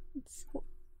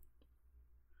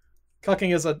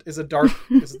Cucking is a dark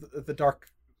is the dark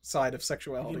side of you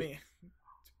sexuality. mean,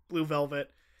 Blue Velvet.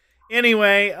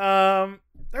 Anyway,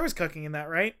 there was cucking in that,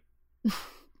 right?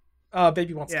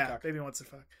 Baby wants to Yeah, cuck. baby wants to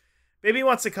fuck. Baby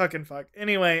wants to cuck and fuck.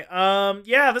 Anyway,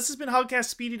 yeah, this has been Hogcast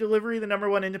Speedy Delivery, the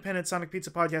 #1 independent Sonic Pizza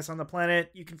podcast on the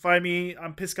planet. You can find me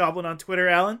on Piss Goblin on Twitter,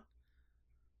 Alan.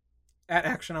 At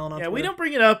Action Allen on Yeah, Twitter. we don't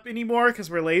bring it up anymore because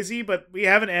we're lazy, but we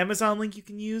have an Amazon link you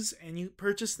can use, and you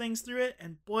purchase things through it,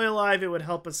 and boy alive, it would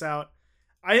help us out.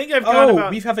 I think I've gone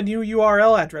about... we have a new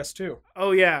URL address too.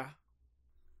 Oh, yeah.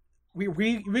 We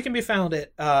can be found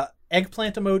at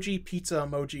eggplant emoji pizza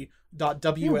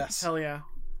emoji.ws. Hell yeah.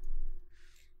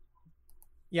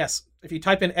 Yes, if you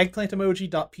type in eggplant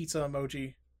emoji.pizza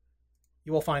emoji,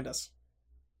 you will find us.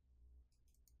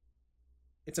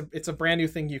 It's a brand new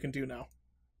thing you can do now.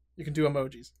 You can do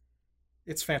emojis.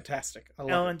 It's fantastic. I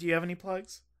love Ellen, do you have any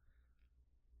plugs?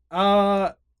 it.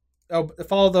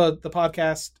 Follow the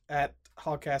podcast at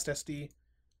HogcastSD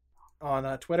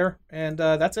on Twitter, and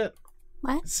that's it.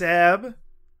 What? Sab,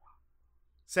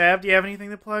 do you have anything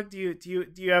to plug? Do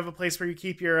you have a place where you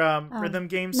keep your rhythm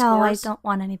game No, scores? I don't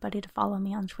want anybody to follow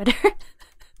me on Twitter.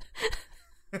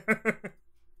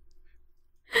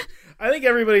 I think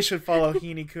everybody should follow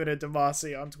Hini Kuna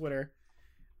Damasi on Twitter.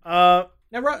 Now,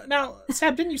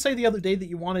 Sab, didn't you say the other day that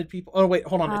you wanted people? Oh wait,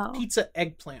 hold on. Oh. It's pizza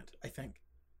eggplant. I think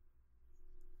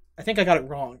I got it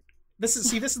wrong. This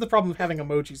is the problem of having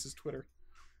emojis as Twitter,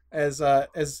 as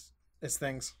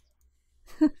things.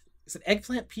 Is it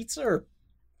eggplant pizza or?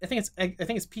 I think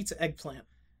it's pizza eggplant.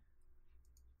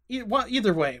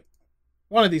 Either way,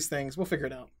 one of these things. We'll figure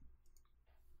it out.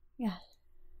 Yeah.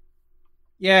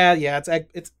 Yeah.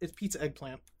 It's pizza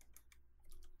eggplant.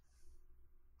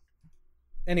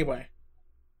 Anyway,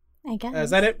 I guess. is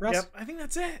that it, Russ? Yep, I think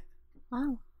that's it.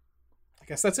 Wow. I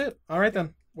guess that's it. All right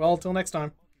then. Well, until next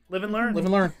time. Live and learn. Live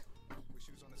and learn.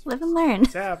 Live and learn.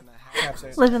 Sab, Have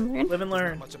safe. Live and learn. live and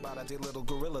learn. Much about our dear little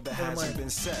gorilla that Live and hasn't learn. been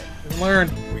said. Live and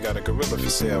learn. We got a gorilla for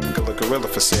sale, we got a gorilla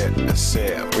for sale, a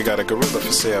sale. We got a gorilla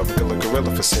for sale, we got a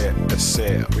gorilla for sale, a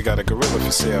sale. We got a gorilla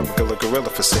for sale, we got a gorilla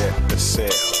for sale, a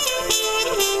sale.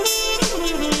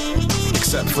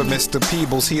 Except for Mr.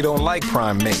 Peebles, he don't like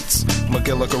primates.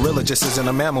 Magilla Gorilla just isn't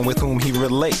a mammal with whom he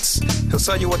relates. He'll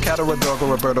sell you a cat or a dog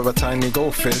or a bird or a tiny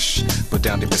goldfish. But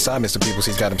down deep beside Mr. Peebles,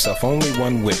 he's got himself only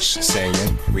one wish, saying,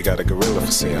 we got a gorilla for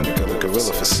sale, we got a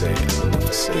gorilla for sale.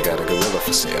 We got a gorilla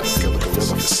for sale, we got a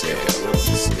gorilla for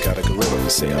sale. We got a gorilla for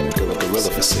sale, we got a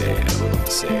gorilla for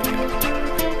sale.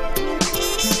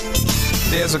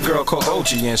 There's a girl called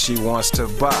OG and she wants to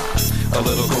buy a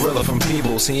little gorilla from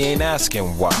Peebles, he ain't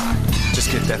asking why. Just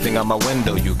Get that thing out my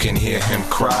window, you can hear him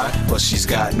cry, but she's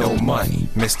got no money.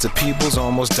 Mr. Peebles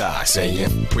almost died,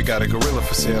 saying, we got a gorilla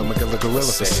for sale, Magilla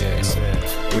gorilla for sale.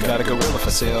 We got a gorilla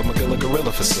for sale, Magilla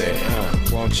gorilla for sale.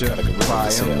 Won't you buy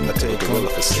him, I take him,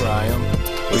 try him.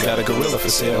 We got a gorilla for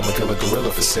sale, Magilla gorilla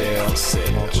for sale.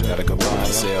 Won't you got a gorilla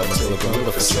for sale, Magilla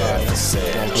gorilla for sale.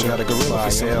 We got a gorilla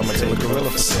for sale, Magilla gorilla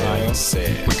for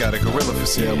sale. We got a gorilla for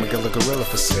sale, Magilla gorilla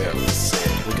for sale.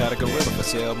 We got a gorilla for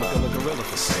sale, Magilla gorilla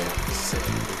for sale.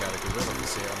 We got a gorilla for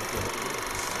sale, Magilla.